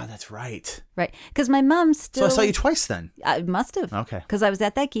 Oh, God, that's right. Right. Because my mom still... So I saw you twice then. I must have. Okay. Because I was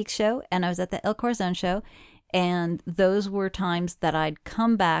at that Geek show and I was at the El Corazon show. And those were times that I'd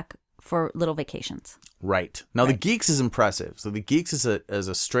come back for little vacations. Right. Now, The Geeks is impressive. So The Geeks is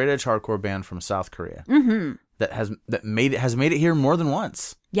a straight-edge hardcore band from South Korea. Mm-hmm. That has made it here more than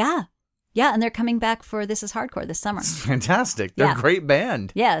once. Yeah. Yeah, and they're coming back for This Is Hardcore this summer. It's fantastic. They're a great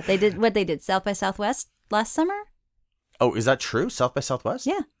band. Yeah, they did South by Southwest last summer. Oh, is that true? South by Southwest?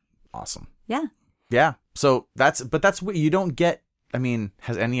 Yeah. Awesome. Yeah. Yeah. So that's what you don't get. I mean,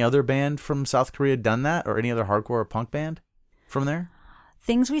 has any other band from South Korea done that, or any other hardcore or punk band from there?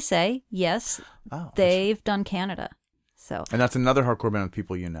 Things We Say, yes. Oh, they've done Canada. So. And that's another hardcore band with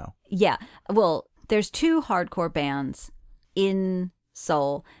people you know. Yeah. Well, there's 2 hardcore bands in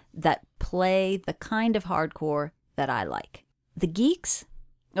Seoul that play the kind of hardcore that I like. The Geeks,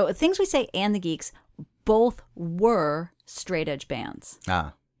 Things We Say and the Geeks both were straight edge bands.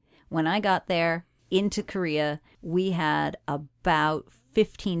 Ah. When I got there into Korea, we had about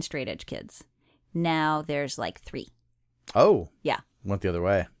 15 straight edge kids. Now there's like 3. Oh. Yeah. Went the other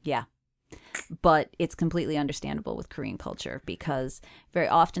way. Yeah. But it's completely understandable with Korean culture because very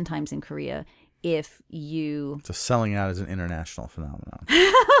oftentimes in Korea, So selling out is an international phenomenon.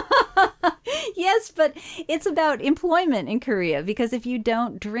 Yes, but it's about employment in Korea because if you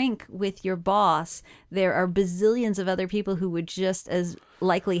don't drink with your boss, there are bazillions of other people who would just as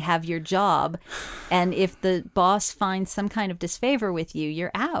likely have your job. And if the boss finds some kind of disfavor with you,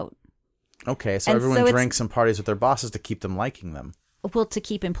 you're out. Okay, so everyone drinks and parties with their bosses to keep them liking them. Well, to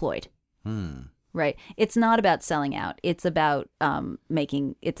keep employed. Right. It's not about selling out. It's about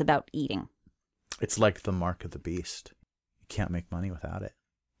it's about eating. It's like the mark of the beast. You can't make money without it.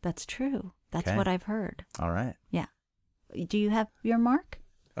 That's true. That's Okay. what I've heard. All right. Yeah. Do you have your mark?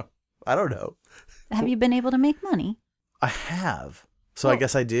 Oh, I don't know. Have you been able to make money? I have. So I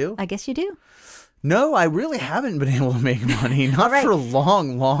guess I do? I guess you do. No, I really haven't been able to make money. Not right. for a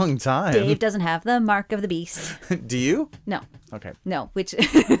long, long time. Dave doesn't have the mark of the beast. Do you? No. Okay. No, which,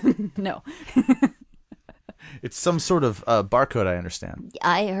 no. It's some sort of barcode, I understand.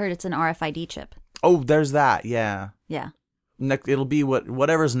 I heard it's an RFID chip. Oh, there's that. Yeah. Yeah. It'll be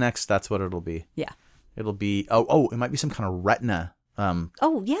whatever's next, that's what it'll be. Yeah. It'll be, it might be some kind of retina.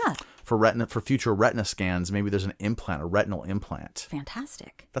 Oh, yeah. For future retina scans, maybe there's an implant, a retinal implant.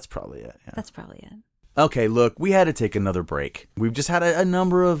 Fantastic. That's probably it. Yeah. That's probably it. Okay, look, we had to take another break. We've just had a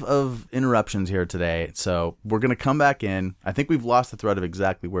number of interruptions here today, so we're going to come back in. I think we've lost the thread of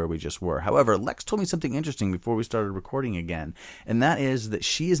exactly where we just were. However, Lex told me something interesting before we started recording again, and that is that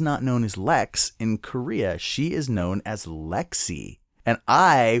she is not known as Lex in Korea. She is known as Lexi. And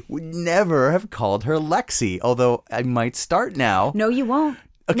I would never have called her Lexi, although I might start now. No, you won't.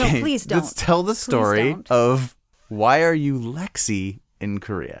 Okay, No, please don't. Let's tell the story of why are you Lexi in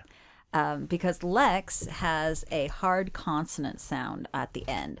Korea? Because Lex has a hard consonant sound at the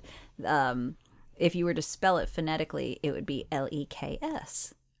end. If you were to spell it phonetically, it would be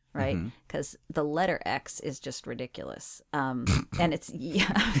Leks, right? Because the letter X is just ridiculous. And it's,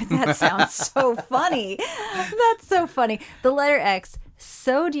 that sounds so funny. That's so funny. The letter X,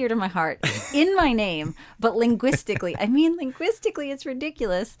 so dear to my heart, in my name, but linguistically it's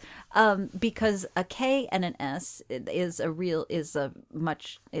ridiculous, because a K and an S it's a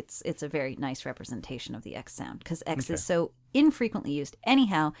very nice representation of the X sound, because X is so infrequently used.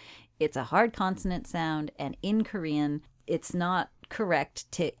 Anyhow, it's a hard consonant sound, and in Korean, it's not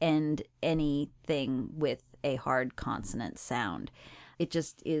correct to end anything with a hard consonant sound. It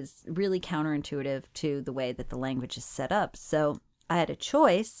just is really counterintuitive to the way that the language is set up. So I had a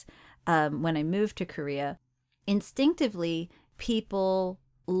choice when I moved to Korea. Instinctively, people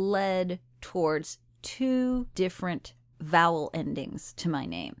led towards two different vowel endings to my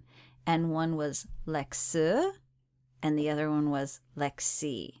name. And one was Leksu, and the other one was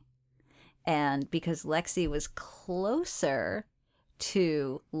Lexi. And because Lexi was closer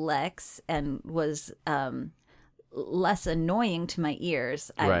to Lex and was less annoying to my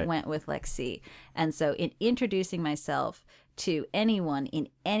ears, I went with Lexi. And so in introducing myself to anyone in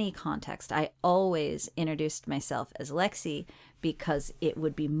any context, I always introduced myself as Lexi, because it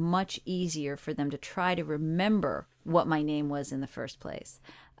would be much easier for them to try to remember what my name was in the first place.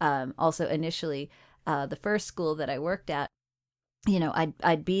 Also, initially, the first school that I worked at,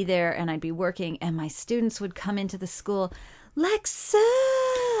 I'd be there and I'd be working, and my students would come into the school, Lexa,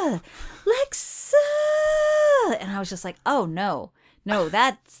 and I was just like, oh no,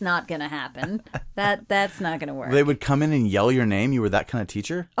 that's not gonna happen. That's not gonna work. They would come in and yell your name. You were that kind of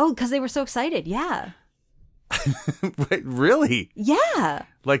teacher? Oh, because they were so excited. Yeah. Wait, really? Yeah.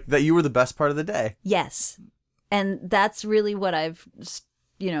 Like that you were the best part of the day? Yes. And that's really what I've,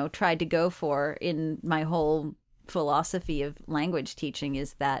 tried to go for in my whole philosophy of language teaching,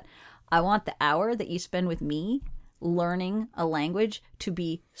 is that I want the hour that you spend with me learning a language to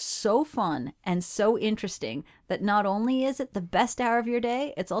be so fun and so interesting that not only is it the best hour of your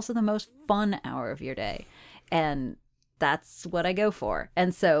day, it's also the most fun hour of your day. And that's what I go for.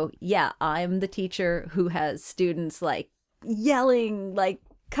 And so, yeah, I'm the teacher who has students like yelling, like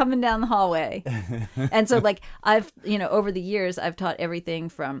coming down the hallway. And so like I've, over the years, I've taught everything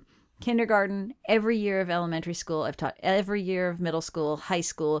from kindergarten, every year of elementary school. I've taught every year of middle school, high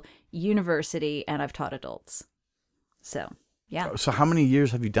school, university, and I've taught adults. So, yeah. So how many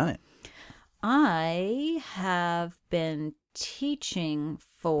years have you done it? I have been teaching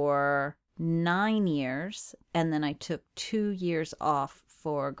for 9 years, and then I took 2 years off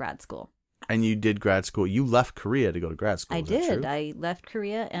for grad school. And you did grad school. You left Korea to go to grad school. I is that did. true? I left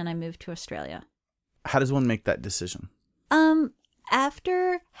Korea and I moved to Australia. How does one make that decision?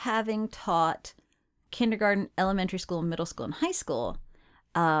 After having taught kindergarten, elementary school, middle school, and high school,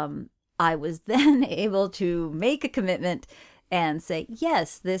 I was then able to make a commitment and say,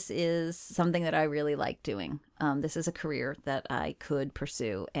 yes, this is something that I really like doing. This is a career that I could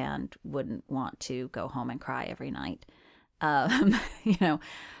pursue and wouldn't want to go home and cry every night.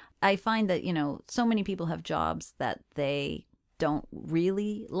 I find that, so many people have jobs that they don't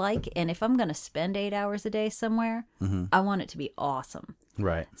really like. And if I'm going to spend 8 hours a day somewhere, I want it to be awesome.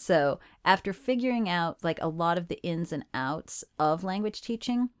 Right. So after figuring out like a lot of the ins and outs of language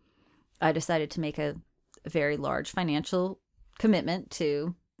teaching, I decided to make a very large financial commitment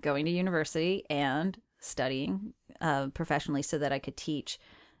to going to university and studying professionally so that I could teach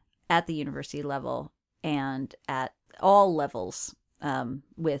at the university level and at all levels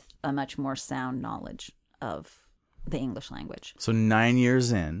with a much more sound knowledge of the English language. So 9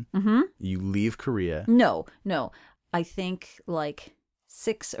 years in, you leave Korea. No. I think like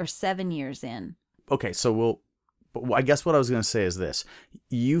 6 or 7 years in, okay, so but I guess what I was going to say is this.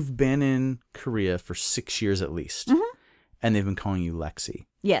 You've been in Korea for 6 years at least, and they've been calling you Lexi.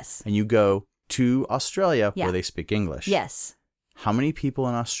 Yes. And you go to Australia Yeah. where they speak English. Yes. How many people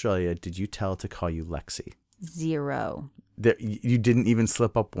in Australia did you tell to call you Lexi? 0. You didn't even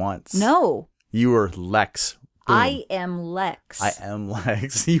slip up once. No. You were Lex. Boom. I am Lex. I am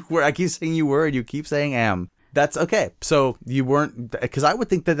Lex. You were. I keep saying you were, and you keep saying am. That's okay. So you weren't, because I would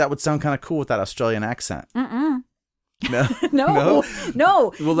think that would sound kind of cool with that Australian accent. Mm-mm. No.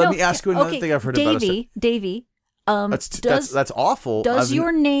 No. Well, let me ask you another thing I've heard about Australia. Davey. That's awful. Does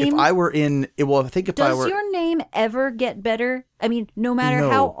your name? If I were in, well, I think if I were. Does your name ever get better? I mean, no matter No.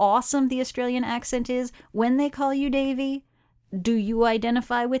 how awesome the Australian accent is, when they call you Davey, do you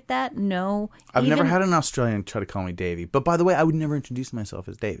identify with that? No. I've never had an Australian try to call me Davey. But by the way, I would never introduce myself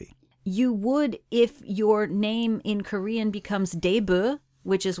as Davey. You would if your name in Korean becomes Daebu,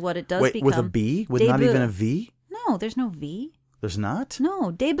 which is what it does Wait, become. with a B? With not Daebu. even a V? No, there's no V. There's not?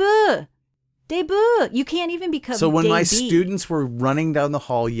 No, Daebu. Daebu. You can't even become So when my Daeby. students were running down the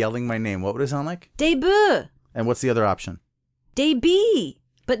hall yelling my name, what would it sound like? Daebu. And what's the other option? Daeby.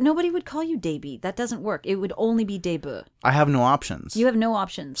 But nobody would call you Daeby. That doesn't work. It would only be Daebu. I have no options. You have no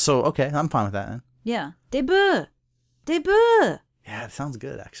options. So, okay, I'm fine with that then. Yeah. Daebu. Daebu. Yeah, it sounds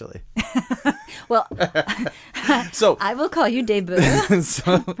good, actually. Well, So, I will call you Daebu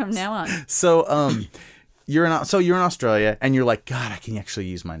so, from now on. so, you're in Australia, and you're like, God, I can actually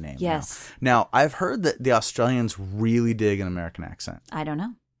use my name. Yes. Now, I've heard that the Australians really dig an American accent. I don't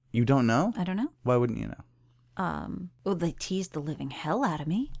know. You don't know? I don't know. Why wouldn't you know? Well, they teased the living hell out of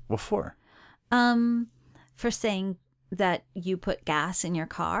me. What for? For saying that you put gas in your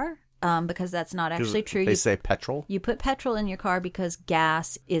car, because that's not 'Cause actually true. They say petrol. You put petrol in your car because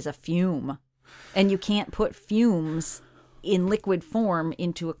gas is a fume, and you can't put fumes in liquid form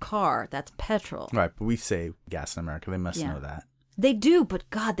into a car. That's petrol. Right, but we say gas in America. They must Yeah. know that. They do, but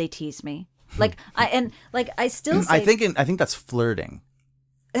God, they tease me. I still say. I think that's flirting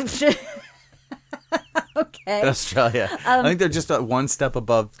Okay. in Australia. I think they're just one step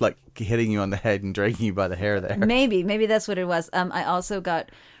above, like hitting you on the head and dragging you by the hair there. Maybe that's what it was. I also got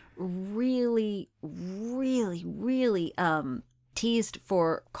really teased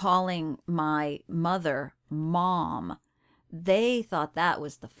for calling my mother Mom. They thought that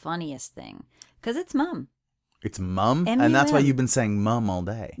was the funniest thing because it's Mom. It's mum, M-U-M. and that's why you've been saying mum all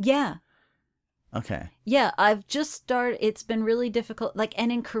day. Yeah. Okay. Yeah, I've just started. It's been really difficult. Like,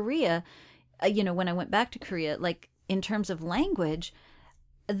 and in Korea, when I went back to Korea, like in terms of language,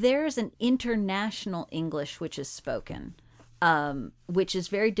 there's an international English which is spoken, which is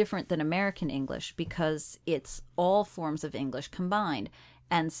very different than American English because it's all forms of English combined.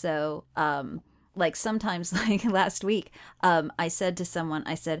 And so, like sometimes, like last week, I said to someone,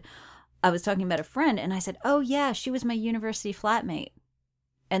 I was talking about a friend, and I said, "Oh yeah, she was my university flatmate."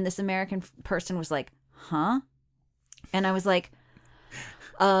 And this American person was like, "Huh?" And I was like,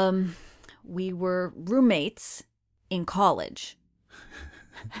 we were roommates in college.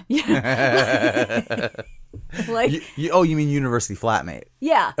 Yeah. Like, you mean university flatmate?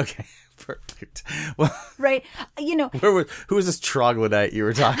 yeah, Okay, perfect. Well, right. who was this troglodyte you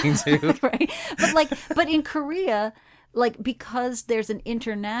were talking to? Right. But in Korea, like, because there's an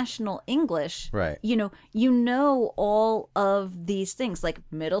international English, Right. you know all of these things, like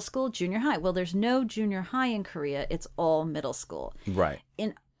middle school, junior high. Well, there's no junior high in Korea. It's all middle school. Right.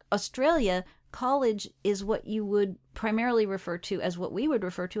 In Australia, college is what you would primarily refer to as what we would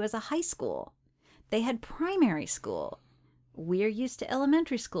refer to as a high school. They had primary school. We're used to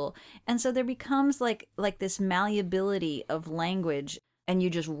elementary school. And so there becomes like this malleability of language, and you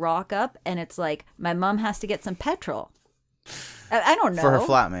just rock up and it's like, my mom has to get some petrol. I don't know. For her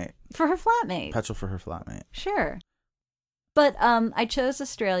flatmate. For her flatmate. Petrol for her flatmate. Sure. But I chose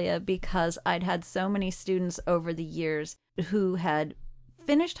Australia because I'd had so many students over the years who had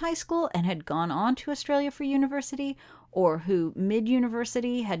finished high school and had gone on to Australia for university, or who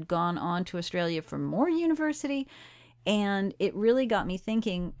mid-university had gone on to Australia for more university. And it really got me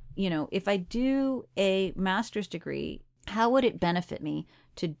thinking, if I do a master's degree, how would it benefit me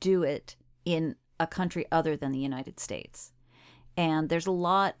to do it in a country other than the United States? And there's a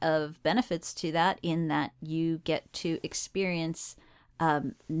lot of benefits to that, in that you get to experience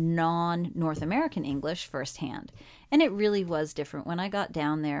non-North American English firsthand. And it really was different. When I got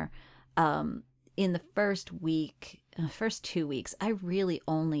down there, in the first 2 weeks, I really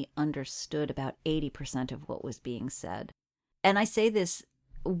only understood about 80% of what was being said. And I say this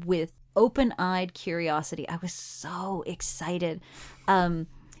with open-eyed curiosity. I was so excited.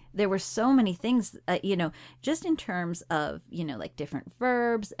 there were so many things, just in terms of, like different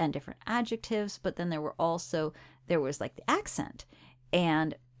verbs and different adjectives, but then there was like the accent.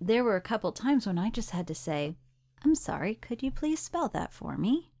 And there were a couple times when I just had to say, I'm sorry, could you please spell that for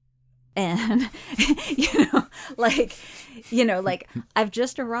me? And, like I've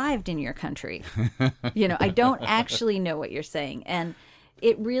just arrived in your country. I don't actually know what you're saying. And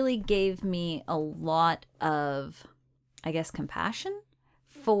it really gave me a lot of, I guess, compassion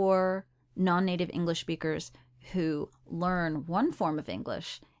for non-native English speakers who learn one form of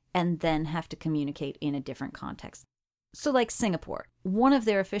English and then have to communicate in a different context. So like Singapore, one of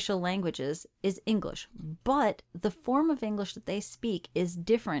their official languages is English, but the form of English that they speak is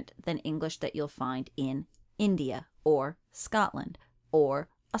different than English that you'll find in India or Scotland or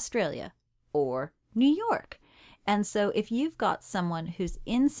Australia or New York. And so if you've got someone who's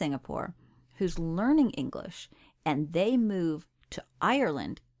in Singapore who's learning English and they move to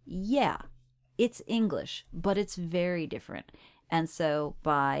Ireland, yeah, it's English, but it's very different. And so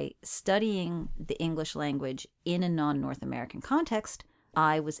by studying the English language in a non-North American context,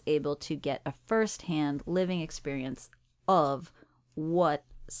 I was able to get a firsthand living experience of what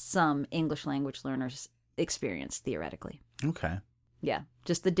some English language learners experience theoretically. Okay. Yeah,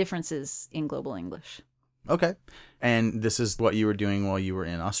 just the differences in global English. Okay. And this is what you were doing while you were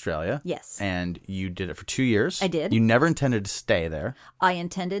in Australia. Yes. And you did it for 2 years. I did. You never intended to stay there. I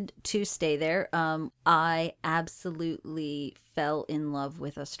intended to stay there. I absolutely fell in love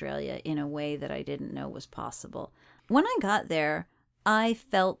with Australia in a way that I didn't know was possible. When I got there, I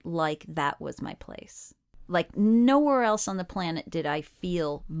felt like that was my place. Like nowhere else on the planet did I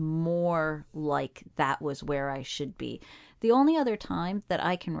feel more like that was where I should be. The only other time that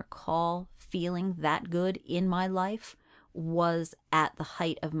I can recall feeling that good in my life was at the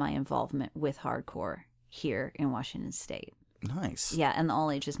height of my involvement with hardcore here in Washington State. Nice. Yeah, and the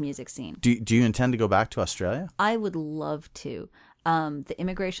all ages music scene. Do you intend to go back to Australia? I would love to. The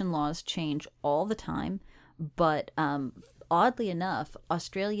immigration laws change all the time, but oddly enough,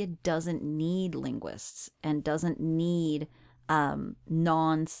 Australia doesn't need linguists and doesn't need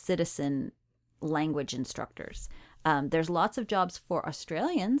non-citizen language instructors. There's lots of jobs for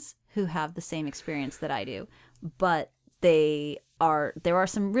Australians who have the same experience that I do, but there are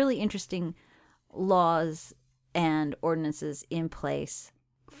some really interesting laws and ordinances in place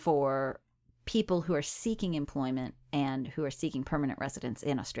for people who are seeking employment and who are seeking permanent residence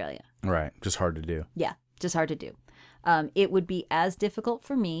in Australia. Right. Just hard to do. Yeah, just hard to do. It would be as difficult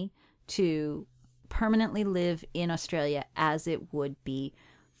for me to permanently live in Australia as it would be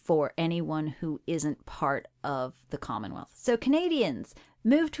for anyone who isn't part of the Commonwealth. So Canadians,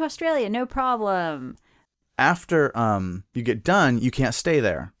 move to Australia, no problem. After you get done, you can't stay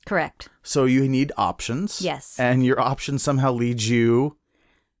there. Correct. So you need options. Yes. And your options somehow lead you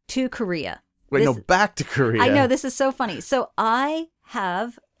to Korea. Back to Korea. I know, this is so funny. So I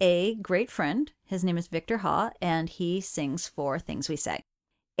have a great friend. His name is Victor Ha, and he sings for Things We Say.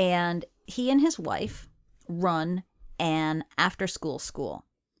 And he and his wife run an after-school school.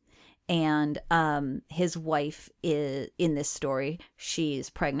 And his wife is, in this story, she's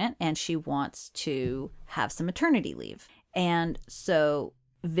pregnant and she wants to have some maternity leave. And so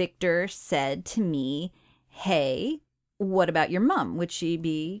Victor said to me, hey, what about your mom? Would she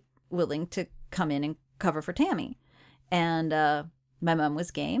be willing to come in and cover for Tammy? And my mom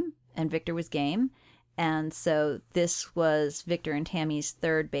was game and Victor was game. And so this was Victor and Tammy's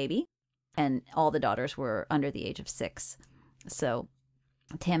third baby. And all the daughters were under the age of 6. So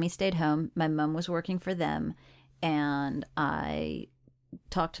Tammy stayed home. My mom was working for them. And I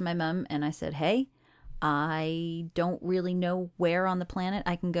talked to my mom and I said, hey, I don't really know where on the planet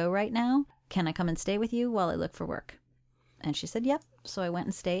I can go right now. Can I come and stay with you while I look for work? And she said, yep. So I went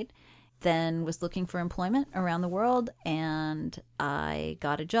and stayed. Then was looking for employment around the world. And I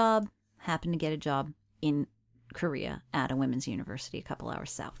got a job, happened to get a job in Korea at a women's university a couple hours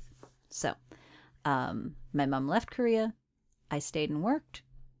south. So my mom left Korea. I stayed and worked,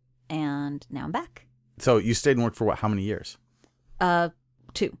 and now I'm back. So you stayed and worked for what? How many years? 2.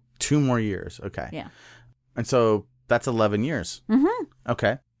 2 more years. Okay. Yeah. And so that's 11 years. Mm-hmm.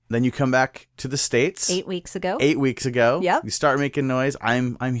 Okay. Then you come back to the States. 8 weeks ago. 8 weeks ago. Yep. You start making noise.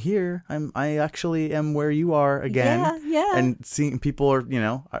 I'm here. I actually am where you are again. Yeah. And seeing people are,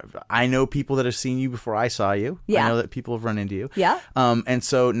 I know people that have seen you before I saw you. Yeah. I know that people have run into you. Yeah. And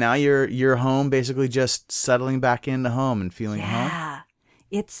so now you're home, basically just settling back into home and feeling home.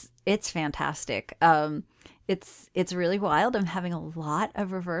 It's fantastic. It's really wild. I'm having a lot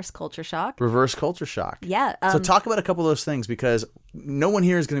of reverse culture shock. Reverse culture shock. Yeah. So talk about a couple of those things, because no one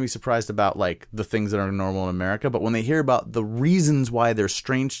here is going to be surprised about like the things that are normal in America, but when they hear about the reasons why they're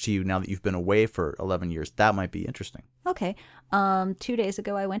strange to you now that you've been away for 11 years, that might be interesting. Okay. 2 days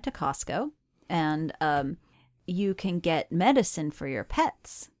ago, I went to Costco, and you can get medicine for your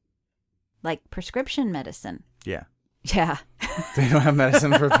pets, like prescription medicine. Yeah. Yeah. They don't have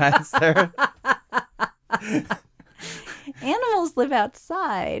medicine for pets there. Animals live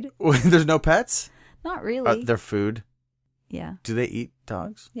outside. There's no pets? Not really. They're food. Yeah. Do they eat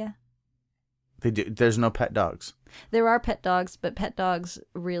dogs? Yeah. They do. There's no pet dogs. There are pet dogs, but pet dogs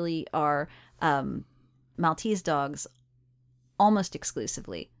really are Maltese dogs almost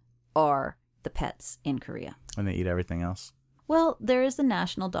exclusively are the pets in Korea. And they eat everything else. Well, there is the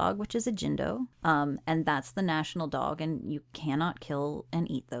national dog, which is a Jindo, and that's the national dog, and you cannot kill and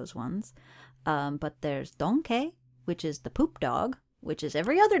eat those ones. But there's Donkey, which is the poop dog, which is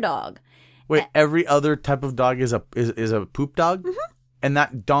every other dog. Wait, every other type of dog is a poop dog? Mm-hmm. And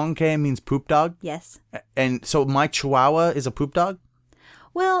that Donkey means poop dog? Yes. And so my Chihuahua is a poop dog?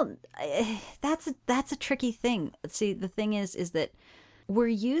 Well, that's a tricky thing. See, the thing is that we're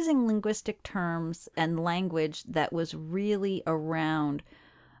using linguistic terms and language that was really around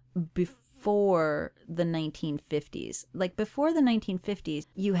before the 1950s. Like before the 1950s,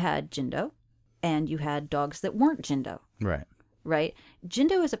 you had Jindo and you had dogs that weren't Jindo. Right. Right?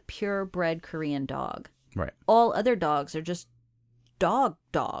 Jindo is a purebred Korean dog. Right. All other dogs are just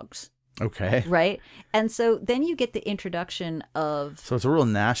dogs. Okay. Right? And so then you get the introduction of... So it's a real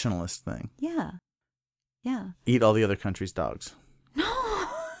nationalist thing. Yeah. Yeah. Eat all the other countries' dogs. No.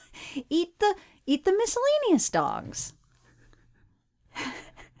 Eat the miscellaneous dogs.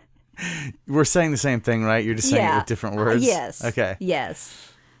 We're saying the same thing, right? You're just saying it with different words? Yes. Okay.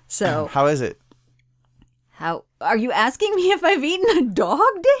 Yes. So... How is it? How... Are you asking me if I've eaten a dog,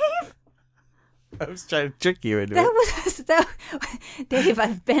 Dave? I was trying to trick you into it. Dave,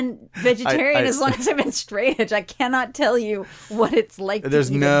 I've been vegetarian as long as I've been straight edge. I cannot tell you what it's like to eat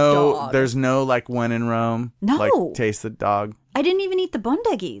a dog. There's no, like, when in Rome. No. Like, taste the dog. I didn't even eat the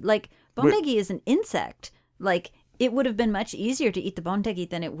bondegi. Like, bondegi is an insect. Like, it would have been much easier to eat the bondegi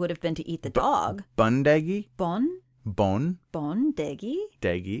than it would have been to eat the dog. Bundegi? Bondegi?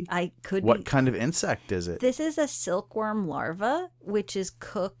 Degi? What kind of insect is it? This is a silkworm larva, which is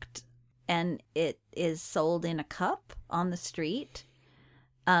cooked and it is sold in a cup on the street.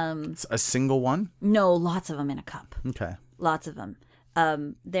 A single one? No, lots of them in a cup. Okay. Lots of them.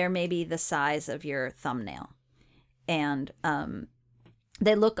 They're maybe the size of your thumbnail. And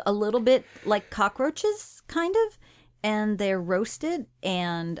they look a little bit like cockroaches, kind of. And they're roasted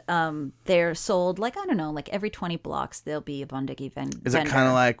and they're sold, like, I don't know, like every 20 blocks there'll be a bondegi vendor. Is it kind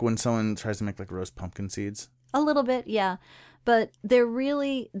of like when someone tries to make like roast pumpkin seeds? A little bit, yeah. But they're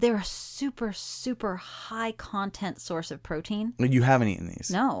a super, super high content source of protein. You haven't eaten these?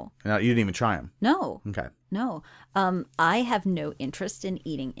 No. You didn't even try them? No. Okay. No. I have no interest in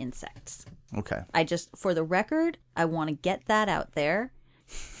eating insects. Okay. I just, for the record, I want to get that out there.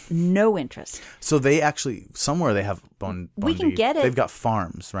 No interest. So they actually, somewhere they have bondegi. We can get it. They've got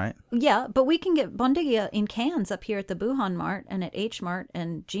farms, right? Yeah, but we can get bondegi in cans up here at the Buhan Mart and at H Mart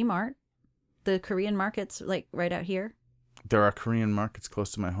and G Mart. The Korean markets, like right out here. There are Korean markets close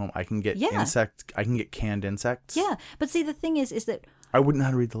to my home. I can get I can get canned insects. Yeah, but see, the thing is that I wouldn't know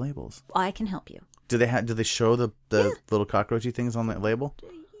how to read the labels. I can help you. Do they show the little cockroachy things on the label?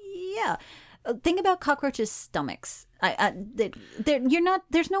 Yeah. Think about cockroaches' stomachs.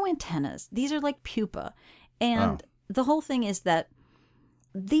 There's no antennas. These are like pupa. And the whole thing is that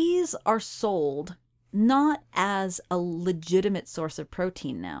these are sold not as a legitimate source of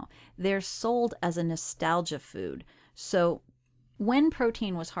protein now. They're sold as a nostalgia food. So when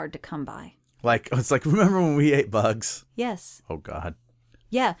protein was hard to come by. Like, it's like, remember when we ate bugs? Yes. Oh, God.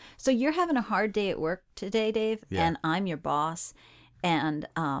 Yeah. So you're having a hard day at work today, Dave, yeah. And I'm your boss. And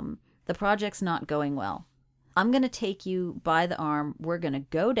the project's not going well. I'm going to take you by the arm. We're going to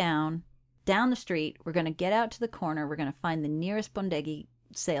go down the street. We're going to get out to the corner. We're going to find the nearest bondegi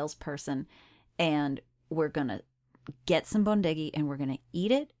salesperson. And we're going to get some bondegi and we're going to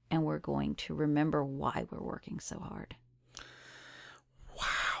eat it. And we're going to remember why we're working so hard.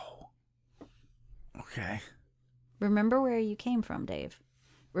 Wow. Okay. Remember where you came from, Dave.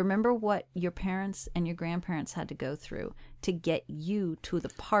 Remember what your parents and your grandparents had to go through to get you to the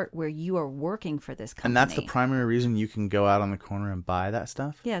part where you are working for this company. And that's the primary reason you can go out on the corner and buy that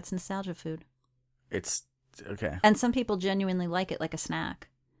stuff? Yeah, it's nostalgia food. It's, okay. And some people genuinely like it like a snack.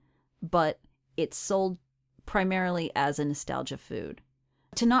 But it's sold primarily as a nostalgia food.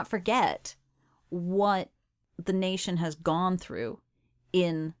 to not forget what the nation has gone through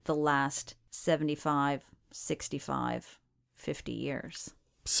in the last 75, 65, 50 years.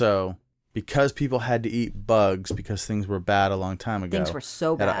 So, because people had to eat bugs because things were bad a long time ago. Things were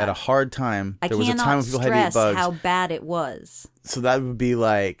so bad. At a hard time. I There was a cannot time when people had to eat stress bugs. how bad it was. So that would be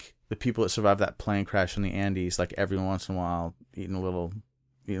like the people that survived that plane crash in the Andes, like every once in a while eating a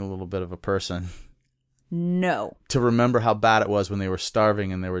little bit of a person. No. To remember how bad it was when they were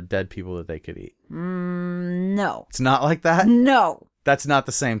starving and there were dead people that they could eat. No. It's not like that? No. That's not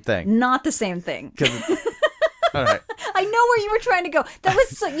the same thing. Not the same thing. All right. I know where you were trying to go. That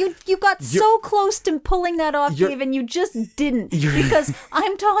was so, you got so close to pulling that off, You're- Dave, and you just didn't. Because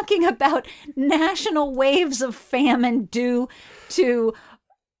I'm talking about national waves of famine due to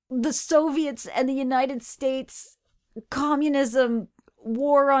the Soviets and the United States, communism,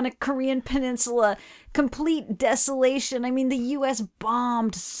 war on a Korean peninsula, complete desolation. I mean, the U.S.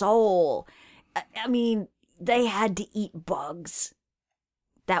 bombed Seoul. I mean, they had to eat bugs.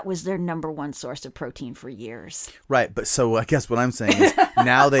 That was their number one source of protein for years. Right, but so I guess what I'm saying is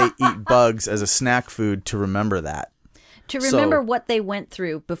now they eat bugs as a snack food to remember that. To remember what they went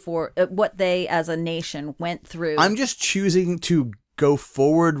through before, what they as a nation went through. I'm just choosing to go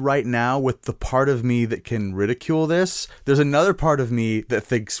forward right now with the part of me that can ridicule this. There's another part of me that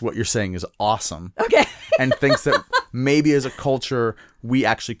thinks what you're saying is awesome. Okay. And thinks that maybe as a culture, we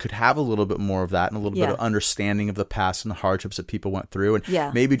actually could have a little bit more of that and a little bit of understanding of the past and the hardships that people went through.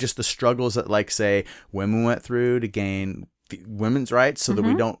 And maybe just the struggles that, like, say, women went through to gain women's rights so that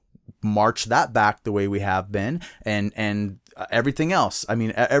we don't march that back the way we have been. And everything else. I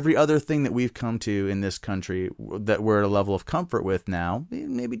mean, every other thing that we've come to in this country that we're at a level of comfort with now,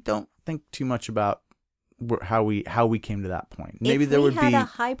 maybe don't think too much about how we came to that point. Maybe there would be... If we had a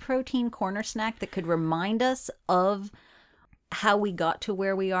high-protein corner snack that could remind us of how we got to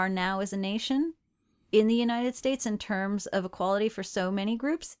where we are now as a nation in the United States in terms of equality for so many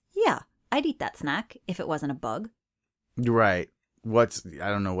groups, yeah, I'd eat that snack if it wasn't a bug. Right. I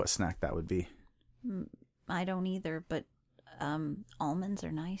don't know what snack that would be. I don't either, but almonds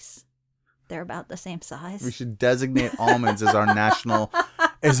are nice. They're about the same size. We should designate almonds as our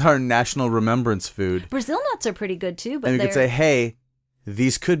national remembrance food. Brazil nuts are pretty good too, but and we could say, hey,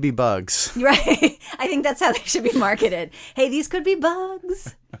 these could be bugs. Right. I think that's how they should be marketed. Hey, these could be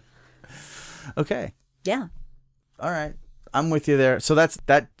bugs. Okay. Yeah. All right. I'm with you there. So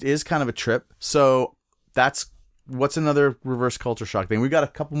that is kind of a trip. So what's another reverse culture shock thing? We got a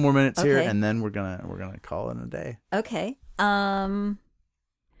couple more minutes here, and then we're gonna call it a day. Okay. So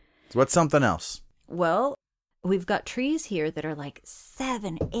what's something else? Well, we've got trees here that are like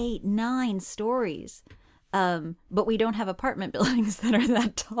 7, 8, 9 stories. But we don't have apartment buildings that are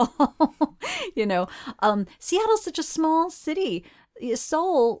that tall. Seattle's such a small city.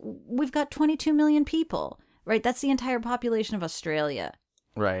 Seoul, we've got 22 million people, right? That's the entire population of Australia.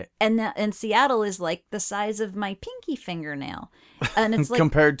 Right. And Seattle is like the size of my pinky fingernail. And it's like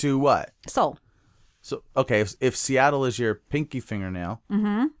compared to what? Seoul. So, okay, if Seattle is your pinky fingernail,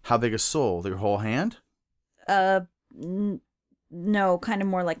 how big is Seoul? Your whole hand? No, kind of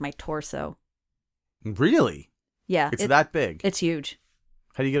more like my torso. Really? Yeah. It's that big? It's huge.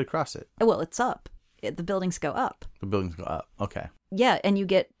 How do you get across it? Well, it's up. The buildings go up. The buildings go up. Okay. Yeah, and you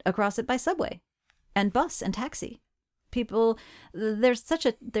get across it by subway and bus and taxi. People, there's such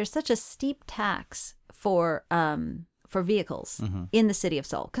a steep tax for vehicles in the city of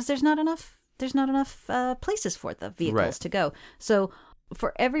Seoul because there's not enough places for the vehicles to go. So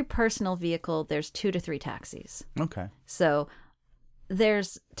for every personal vehicle, there's 2 to 3 taxis. Okay. So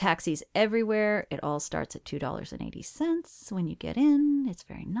there's taxis everywhere. It all starts at $2.80 when you get in. It's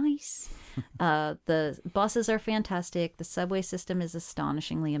very nice. The buses are fantastic. The subway system is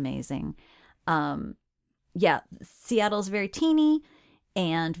astonishingly amazing. Yeah, Seattle's very teeny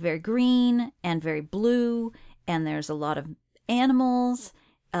and very green and very blue. And there's a lot of animals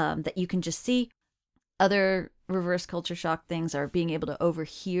that you can just see. Other reverse culture shock things are being able to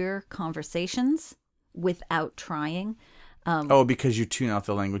overhear conversations without trying. Because you tune out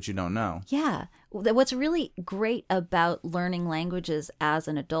the language you don't know. Yeah. What's really great about learning languages as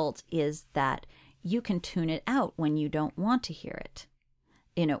an adult is that you can tune it out when you don't want to hear it.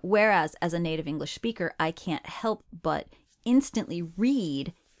 Whereas as a native English speaker, I can't help but instantly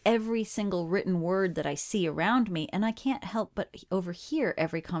read every single written word that I see around me, and I can't help but overhear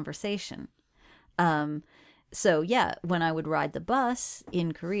every conversation. So yeah, when I would ride the bus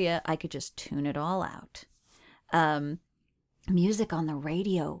in Korea, I could just tune it all out. Music on the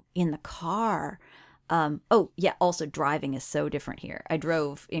radio in the car. Also driving is so different here. I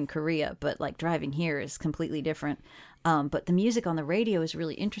drove in Korea, but like driving here is completely different. But the music on the radio is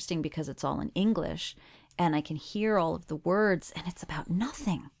really interesting because it's all in English, and I can hear all of the words, and it's about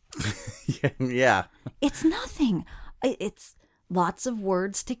nothing. Yeah. It's nothing. It's lots of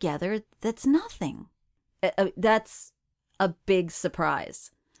words together. That's nothing. That's a big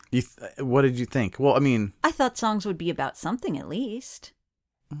surprise. What did you think? Well, I mean, I thought songs would be about something at least.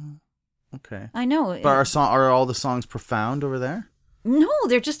 okay. I know. But are all the songs profound over there? No,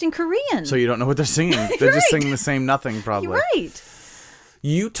 they're just in Korean. So you don't know what they're singing. They're just singing the same nothing, probably. You're right.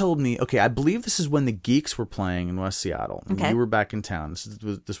 You told me, okay, I believe this is when the Geeks were playing in West Seattle. And Okay. You were back in town.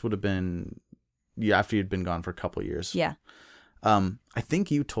 This would have been after you'd been gone for a couple of years. Yeah. I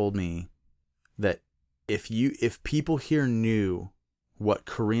think you told me that if people here knew what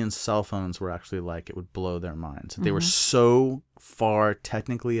Korean cell phones were actually like, it would blow their minds. They were so far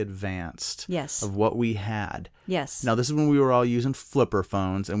technically advanced Yes. of what we had. Yes. Now, this is when we were all using flipper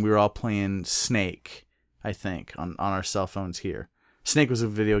phones and we were all playing Snake, I think, on our cell phones here. Snake was a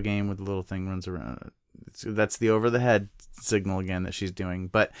video game with the little thing runs around. That's the over-the-head signal again that she's doing.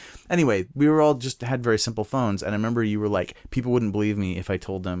 But anyway, we were all just had very simple phones. And I remember you were like, people wouldn't believe me if I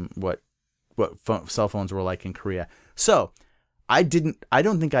told them what cell phones were like in Korea. So I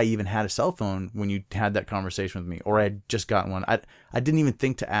don't think I even had a cell phone when you had that conversation with me, or I had just gotten one. I didn't even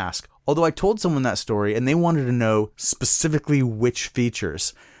think to ask. Although I told someone that story and they wanted to know specifically which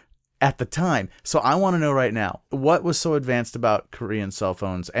features at the time. So I want to know right now, what was so advanced about Korean cell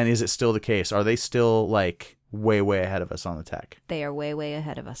phones, and is it still the case? Are they still like way, way ahead of us on the tech? They are way, way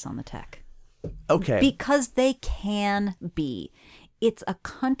ahead of us on the tech. Okay. Because they can be. It's a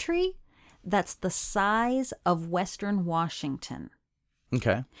country that's the size of Western Washington.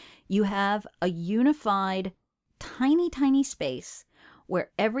 Okay. You have a unified, tiny, tiny space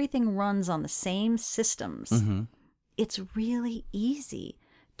where everything runs on the same systems. Mm-hmm. It's really easy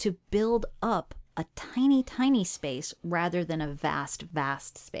to build up a tiny, tiny space rather than a vast,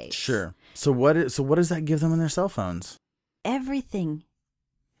 vast space. Sure. So what does that give them in their cell phones? Everything.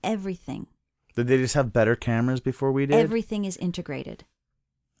 Did they just have better cameras before we did? Everything is integrated.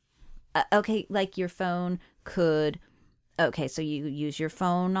 Okay, like your phone could... Okay, so you use your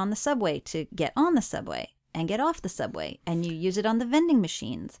phone on the subway to get on the subway and get off the subway. And you use it on the vending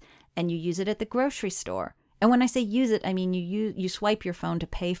machines. And you use it at the grocery store. And when I say use it, I mean you swipe your phone to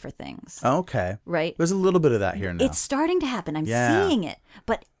pay for things. Okay. Right? There's a little bit of that here now. It's starting to happen. I'm Yeah. seeing it.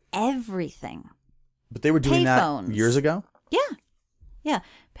 But everything. But they were doing Payphones. that years ago? Yeah.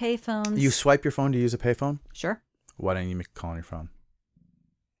 Payphones. You swipe your phone to use a payphone? Sure. Why didn't you make a call on your phone?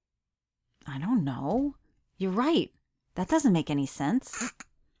 I don't know. You're right. That doesn't make any sense.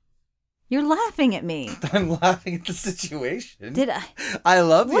 You're laughing at me. I'm laughing at the situation. Did I? I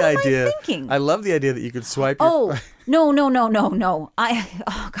love the What am I idea. thinking? I love the idea that you could swipe your Oh, no.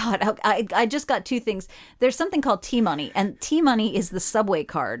 Oh, God. I just got two things. There's something called T-Money, and T-Money is the subway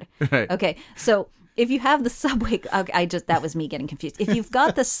card. Right. Okay, so if you have the subway... Okay, that was me getting confused. If you've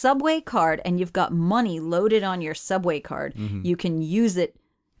got the subway card and you've got money loaded on your subway card, you can use it.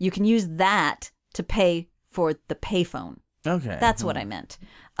 You can use that to pay for the payphone. Okay. That's what I meant.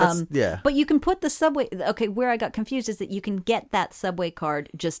 Yeah. But you can put the subway... Okay, where I got confused is that you can get that subway card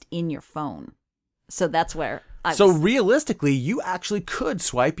just in your phone. So that's where I So was... realistically, you actually could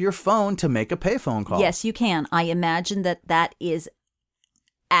swipe your phone to make a payphone call. Yes, you can. I imagine that is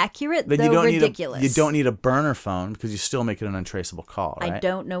accurate, Then though you don't ridiculous. you don't need a burner phone because you still make it an untraceable call, right? I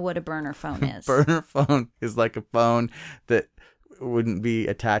don't know what a burner phone is. Burner phone is like a phone that wouldn't be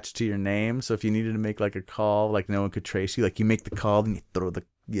attached to your name. So if you needed to make like a call, like no one could trace you, like you make the call, then you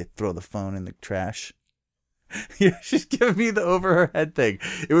throw the phone in the trash. She's giving me the over her head thing.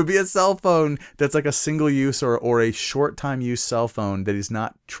 It would be a cell phone that's like a single use or a short time use cell phone that is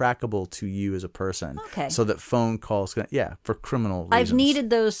not trackable to you as a person. Okay. So that phone calls, for criminal reasons. I've needed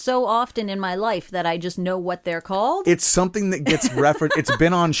those so often in my life that I just know what they're called. It's something that gets referenced. It's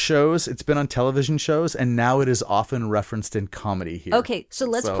been on shows. It's been on television shows, and now it is often referenced in comedy here. Okay, so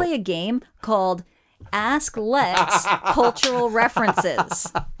let's play a game called Ask Lex Cultural References.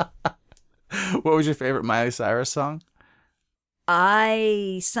 What was your favorite Miley Cyrus song?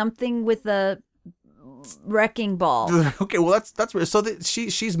 Something with a wrecking ball. Okay, well that's weird. So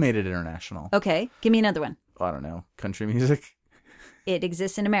she's made it international. Okay, give me another one. I don't know, country music. It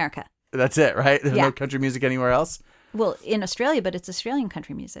exists in America. That's it, right? There's Yeah. no country music anywhere else. Well, in Australia, but it's Australian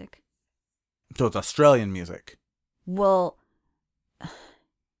country music. So it's Australian music. Well,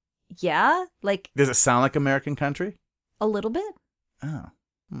 yeah, like Does it sound like American country? a little bit. Oh.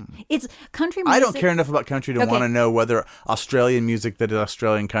 It's country music. I don't care enough about country to Okay. want to know whether Australian music that is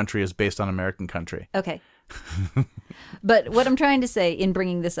Australian country is based on American country. Okay. But what I'm trying to say in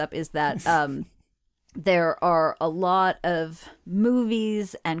bringing this up is that There are a lot of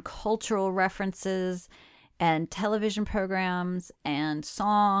movies and cultural references and television programs and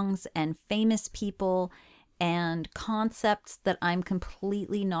songs and famous people and concepts that I'm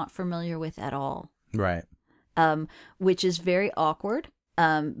completely not familiar with at all. Right. Which is very awkward,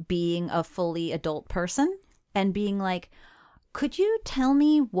 being a fully adult person and being like, could you tell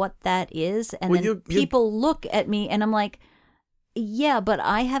me what that is? And Well, then people look at me and I'm like, yeah, but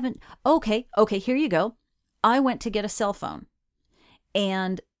I haven't. Okay, here you go. I went to get a cell phone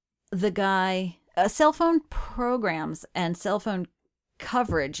and the guy, cell phone programs and cell phone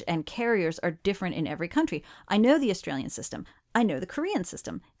coverage and carriers are different in every country. I know the Australian system. I know the Korean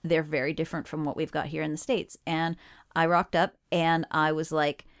system. They're very different from what we've got here in the States. And I rocked up and I was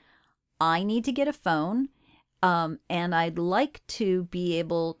like, I need to get a phone. And I'd like to be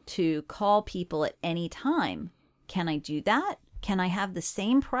able to call people at any time. Can I do that? Can I have the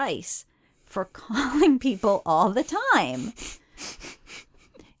same price for calling people all the time?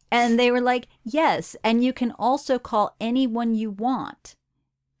 And they were like, yes. And you can also call anyone you want.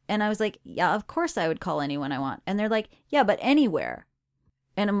 And I was like, yeah, of course I would call anyone I want. And they're like, yeah, but anywhere.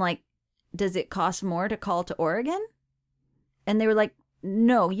 And I'm like, does it cost more to call to Oregon? And they were like,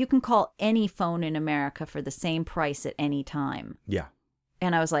 no, you can call any phone in America for the same price at any time. Yeah.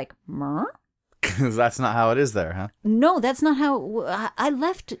 And I was like, mer? Because that's not how it is there, huh? No, that's not how I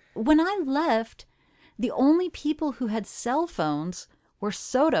left. When I left, the only people who had cell phones were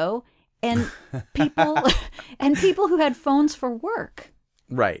Soto and people and people who had phones for work.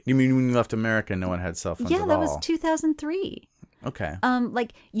 Right. You mean when you left America, no one had cell phones at all? Yeah, that was 2003. Okay.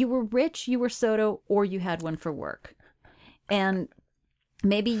 Like you were rich, you were Soto, or you had one for work. And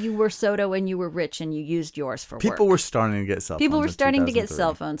maybe you were Soto and you were rich and you used yours for work. People were starting to get cell phones. People were in starting to get 2003.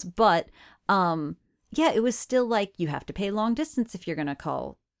 cell phones, but yeah, it was still like you have to pay long distance if you're going to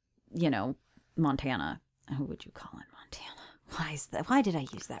call, Montana. Who would you call in Montana? Why is that? Why did I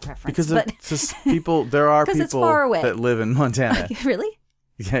use that reference? Because it's just people, there are 'Cause people it's far away. that live in Montana. Really?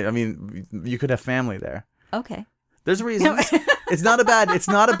 Yeah, I mean, you could have family there. Okay. There's reasons. It's not a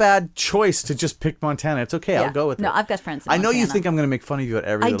bad choice to just pick Montana. It's okay. Yeah. I'll go with it. No, I've got friends in I know you Montana. think I'm going to make fun of you at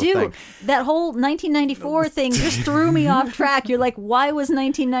every I little do. thing. That whole 1994 thing just threw me off track. You're like, why was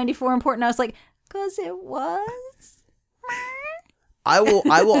 1994 important? I was like, because it was. I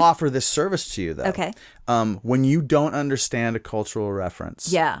will offer this service to you though. Okay. When you don't understand a cultural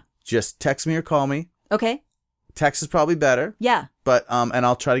reference, Yeah. just text me or call me. Okay. Text is probably better. Yeah. But and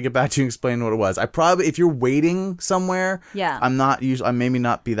I'll try to get back to you and explain what it was. I probably, if you're waiting somewhere, Yeah. I'm not usually. I maybe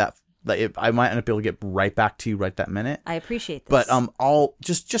not be that. I might not be able to get right back to you right that minute. I appreciate this. But I'll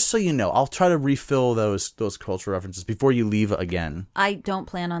just so you know, I'll try to refill those cultural references before you leave again. I don't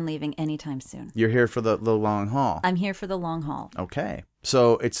plan on leaving anytime soon. You're here for the long haul. I'm here for the long haul. Okay,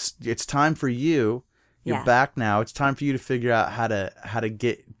 so it's time for you. You're Yeah. back now. It's time for you to figure out how to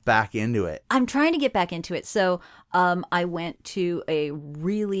get back into it. I'm trying to get back into it. So I went to a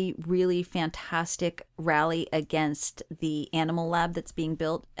really, really fantastic rally against the animal lab that's being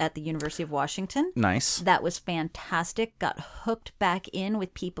built at the University of Washington. Nice. That was fantastic. Got hooked back in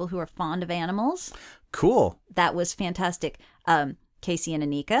with people who are fond of animals. Cool. That was fantastic. Casey and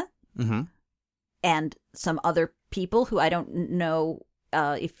Anika. Mm-hmm. And some other people who I don't know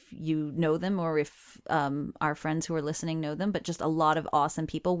if you know them or if our friends who are listening know them, but just a lot of awesome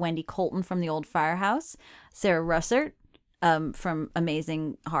people. Wendy Colton from the Old Firehouse, Sarah Russert from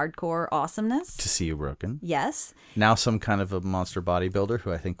Amazing Hardcore Awesomeness. To see you broken. Yes. Now some kind of a monster bodybuilder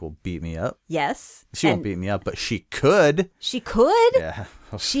who I think will beat me up. Yes. She won't beat me up, but she could. She could. Yeah.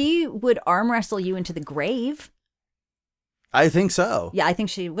 She would arm wrestle you into the grave. I think so. Yeah, I think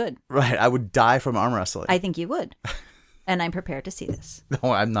she would. Right. I would die from arm wrestling. I think you would. And I'm prepared to see this.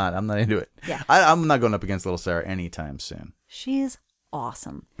 No, I'm not. I'm not into it. Yeah. I'm not going up against little Sarah anytime soon. She's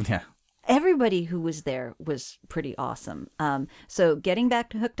awesome. Yeah. Everybody who was there was pretty awesome. So getting back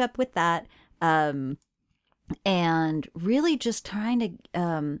to hooked up with that, and really just trying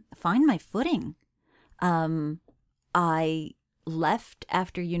to find my footing. I left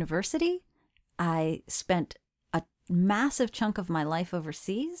after university. I spent a massive chunk of my life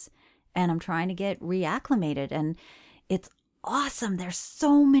overseas, and I'm trying to get reacclimated. And it's awesome. There's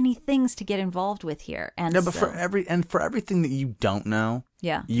so many things to get involved with here. And No, but so, for everything that you don't know,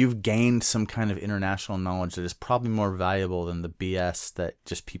 yeah. you've gained some kind of international knowledge that is probably more valuable than the BS that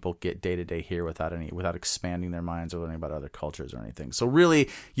just people get day to day here without expanding their minds or learning about other cultures or anything. So really,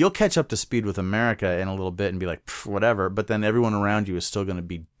 you'll catch up to speed with America in a little bit and be like, whatever. But then everyone around you is still going to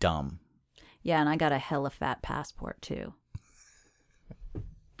be dumb. Yeah, and I got a hella fat passport too.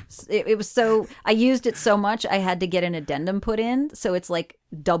 It was so, I used it so much, I had to get an addendum put in. So it's like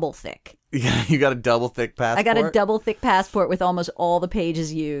double thick. Yeah, you got a double thick passport? I got a double thick passport with almost all the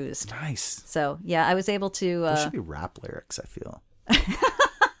pages used. Nice. So yeah, I was able to. There should be rap lyrics, I feel.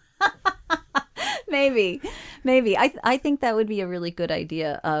 Maybe. I think that would be a really good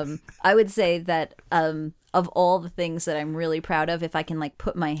idea. I would say that of all the things that I'm really proud of, if I can like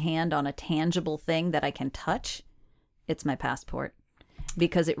put my hand on a tangible thing that I can touch, it's my passport,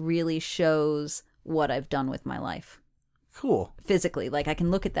 because it really shows what I've done with my life. Cool. Physically, like I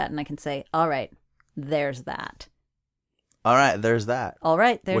can look at that and I can say, all right, there's that. All right, there's that. All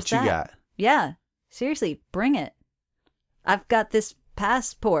right, there's what that. What you got? Yeah, seriously, bring it. I've got this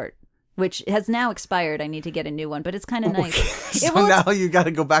passport, which has now expired. I need to get a new one, but it's kind of nice. So now you got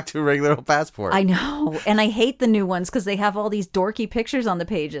to go back to a regular old passport. I know, and I hate the new ones because they have all these dorky pictures on the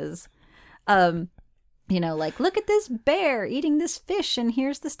pages. You know, like, look at this bear eating this fish, and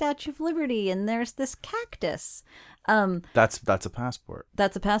here's the Statue of Liberty, and there's this cactus. That's a passport.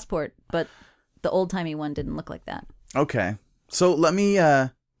 That's a passport, but the old-timey one didn't look like that. Okay. So let me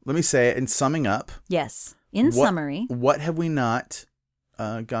say it in summing up. Yes. In summary. What have we not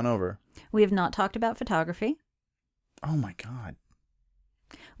gone over? We have not talked about photography. Oh my God.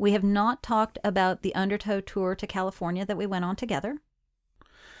 We have not talked about the Undertow tour to California that we went on together.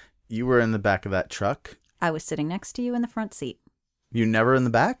 You were in the back of that truck. I was sitting next to you in the front seat. You never in the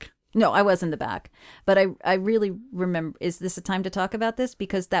back? No, I was in the back. But I really remember, is this a time to talk about this?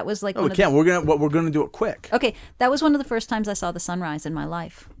 Because that was like... Oh, we can't. We're gonna do it quick. Okay, that was one of the first times I saw the sunrise in my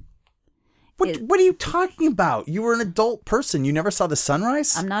life. What are you talking about? You were an adult person. You never saw the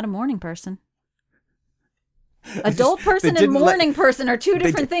sunrise? I'm not a morning person. Adult person and morning person are two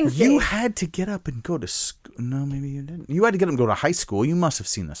different things. You Dave. had to get up and go to school. No, maybe you didn't. You had to get up and go to high school. You must have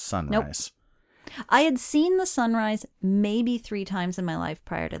seen the sunrise. Nope. I had seen the sunrise maybe 3 times in my life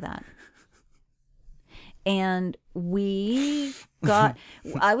prior to that. And I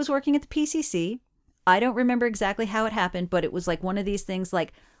was working at the PCC. I don't remember exactly how it happened, but it was like one of these things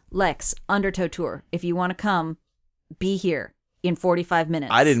like, Lex, Undertow tour. If you want to come, be here in 45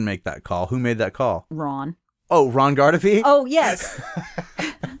 minutes. I didn't make that call. Who made that call? Ron. Oh, Ron Gardefee? Oh, yes.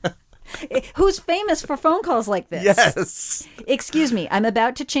 Who's famous for phone calls like this? Yes. Excuse me, I'm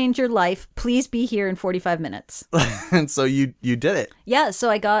about to change your life. Please be here in 45 minutes. And so you did it. Yeah, so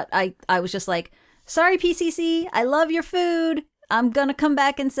I was just like, sorry, PCC, I love your food. I'm going to come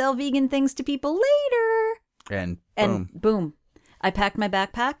back and sell vegan things to people later. And boom. I packed my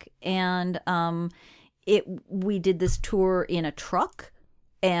backpack, and we did this tour in a truck,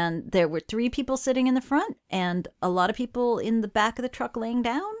 and there were 3 people sitting in the front and a lot of people in the back of the truck laying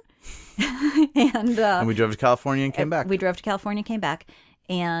down. and we drove to California and came back. We drove to California and came back.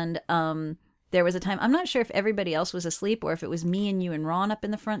 And there was a time, I'm not sure if everybody else was asleep or if it was me and you and Ron up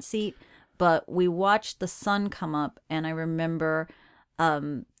in the front seat, but we watched the sun come up, and I remember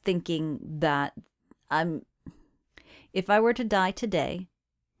thinking that if I were to die today,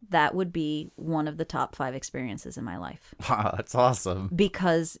 that would be one of the top 5 experiences in my life. Wow, that's awesome.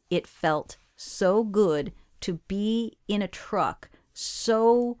 Because it felt so good to be in a truck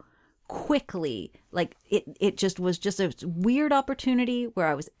so quickly. Like it just was just a weird opportunity where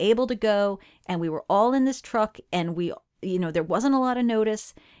I was able to go, and we were all in this truck, and there wasn't a lot of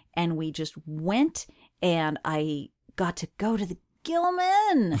notice, and we just went, and I got to go to the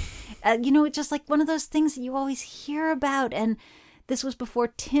Gilman. It's just like one of those things that you always hear about. And this was before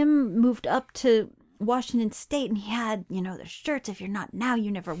Tim moved up to Washington State, and he had, the shirts, if you're not now,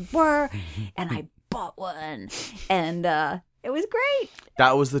 you never were. And I bought one, and it was great.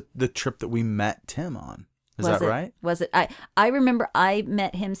 That was the trip that we met Tim on. Is that right? Was it? I remember I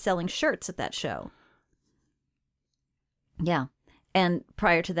met him selling shirts at that show. Yeah. And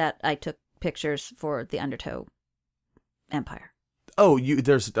prior to that, I took pictures for the Undertow Empire. Oh,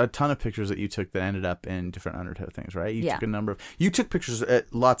 there's a ton of pictures that you took that ended up in different Undertow things, right? You took pictures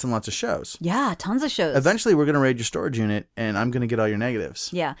at lots and lots of shows. Yeah, tons of shows. Eventually, we're going to raid your storage unit, and I'm going to get all your negatives.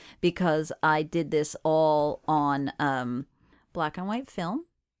 Yeah, because I did this all on black and white film,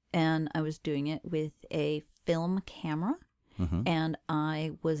 and I was doing it with a film camera, and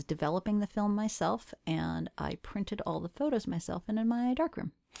I was developing the film myself, and I printed all the photos myself in my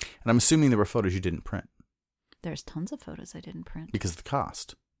darkroom. And I'm assuming there were photos you didn't print. There's tons of photos I didn't print. Because of the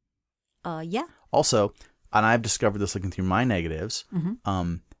cost. Yeah. Also, and I've discovered this looking through my negatives,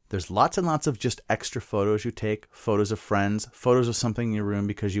 There's lots and lots of just extra photos you take, photos of friends, photos of something in your room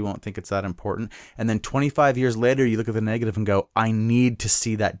because you won't think it's that important. And then 25 years later, you look at the negative and go, I need to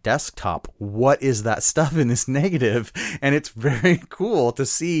see that desktop. What is that stuff in this negative? And it's very cool to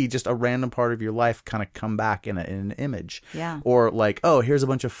see just a random part of your life kind of come back in an image. Yeah. Or like, oh, here's a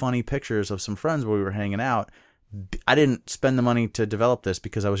bunch of funny pictures of some friends where we were hanging out. I didn't spend the money to develop this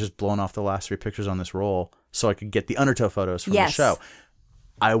because I was just blowing off the last 3 pictures on this roll so I could get the undertow photos from the show.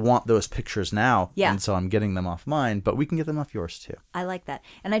 I want those pictures now, and so I'm getting them off mine, but we can get them off yours too. I like that.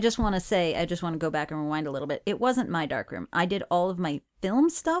 And I just want to go back and rewind a little bit. It wasn't my darkroom. I did all of my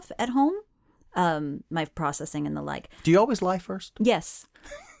film stuff at home, my processing and the like. Do you always lie first? Yes.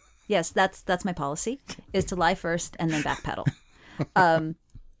 Yes, that's my policy, is to lie first and then backpedal.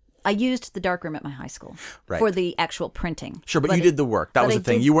 I used the darkroom at my high school for the actual printing. Sure, but you did the work. That was the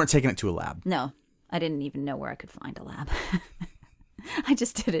thing. You weren't taking it to a lab. No, I didn't even know where I could find a lab. I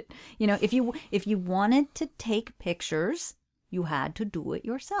just did it. You know, if you wanted to take pictures, you had to do it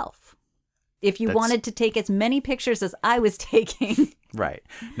yourself. If you wanted to take as many pictures as I was taking. Right.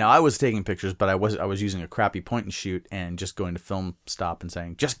 Now, I was taking pictures, but I was using a crappy point and shoot and just going to Film Stop and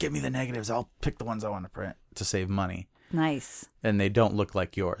saying, just give me the negatives. I'll pick the ones I want to print to save money. Nice. And they don't look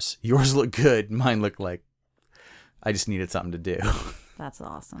like yours. Yours look good. Mine look like I just needed something to do. That's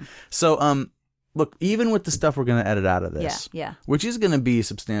awesome. So, look, even with the stuff we're going to edit out of this, which is going to be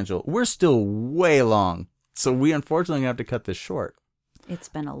substantial, we're still way long. So we unfortunately have to cut this short. It's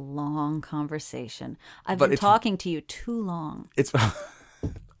been a long conversation. I've been talking to you too long. It's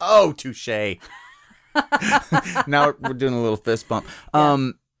oh, touche. Now we're doing a little fist bump.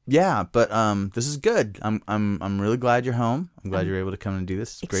 Yeah, but this is good. I'm really glad you're home. I'm glad you're able to come and do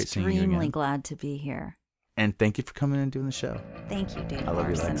this. It's great seeing you again. Extremely glad to be here. And thank you for coming and doing the show. Thank you, Dave. I love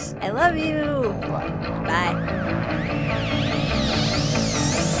you, Lex. I love you. Bye. Bye.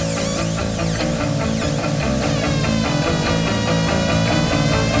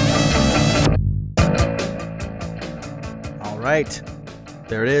 All right,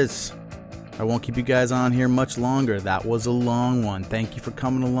 there it is. I won't keep you guys on here much longer. That was a long one. Thank you for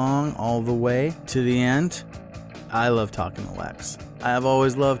coming along all the way to the end. I love talking to Lex. I have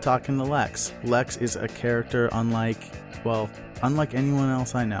always loved talking to Lex. Lex is a character unlike anyone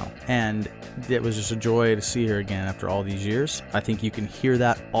else I know. And it was just a joy to see her again after all these years. I think you can hear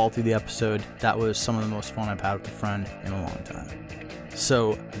that all through the episode. That was some of the most fun I've had with a friend in a long time.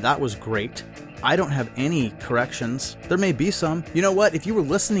 So that was great. I don't have any corrections. There may be some. You know what? If you were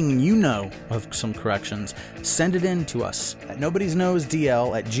listening and you know of some corrections, send it in to us at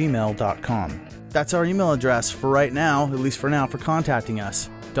nobodiesknowsdl@gmail.com. That's our email address for right now, at least for now, for contacting us.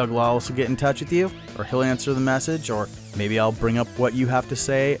 Doug Lawless will get in touch with you, or he'll answer the message, or maybe I'll bring up what you have to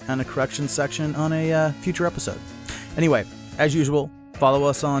say in a corrections section on a future episode. Anyway, as usual, follow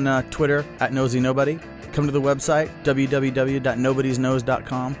us on Twitter at NosyNobody. Come to the website,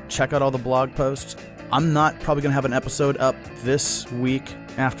 www.nobodiesknows.com. Check out all the blog posts. I'm not probably going to have an episode up this week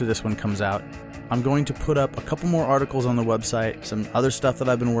after this one comes out. I'm going to put up a couple more articles on the website, some other stuff that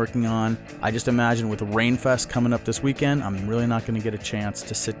I've been working on. I just imagine with Rainfest coming up this weekend, I'm really not going to get a chance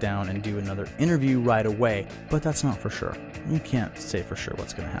to sit down and do another interview right away, but that's not for sure. You can't say for sure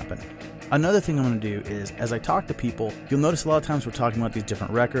what's going to happen. Another thing I'm going to do is, as I talk to people, you'll notice a lot of times we're talking about these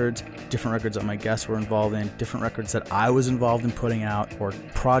different records that my guests were involved in, different records that I was involved in putting out, or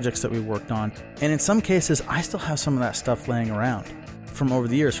projects that we worked on. And in some cases, I still have some of that stuff laying around from over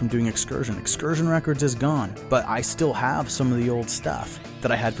the years from doing Excursion. Excursion Records is gone, but I still have some of the old stuff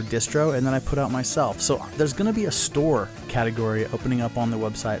that I had for distro and then I put out myself. So there's going to be a store category opening up on the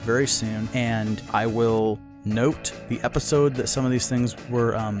website very soon, and I will note the episode that some of these things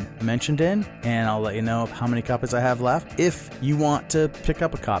were mentioned in, and I'll let you know how many copies I have left if you want to pick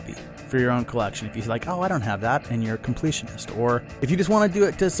up a copy for your own collection. If you're like, oh, I don't have that, and you're a completionist, or if you just want to do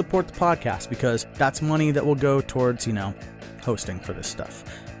it to support the podcast, because that's money that will go towards, hosting for this stuff,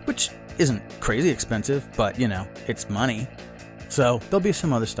 which isn't crazy expensive, but it's money. So there'll be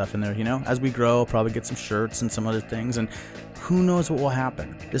some other stuff in there, as we grow. I'll probably get some shirts and some other things, and who knows what will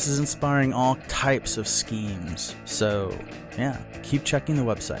happen. This is inspiring all types of schemes. So yeah, keep checking the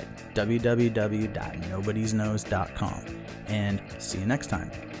website, www.nobodiesknows.com, and see you next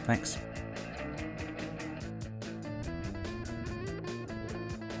time. Thanks.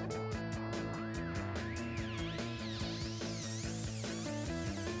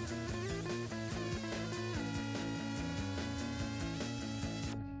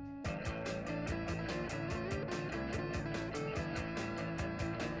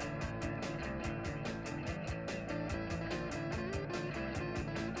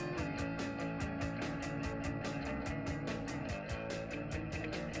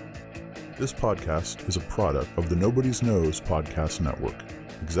 This podcast is a product of the Nobody's Knows Podcast Network.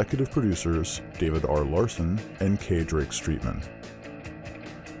 Executive producers David R. Larson and K. Drake Streetman.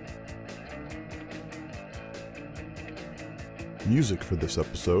 Music for this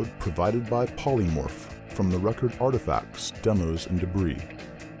episode provided by Polymorph from the record Artifacts, Demos, and Debris.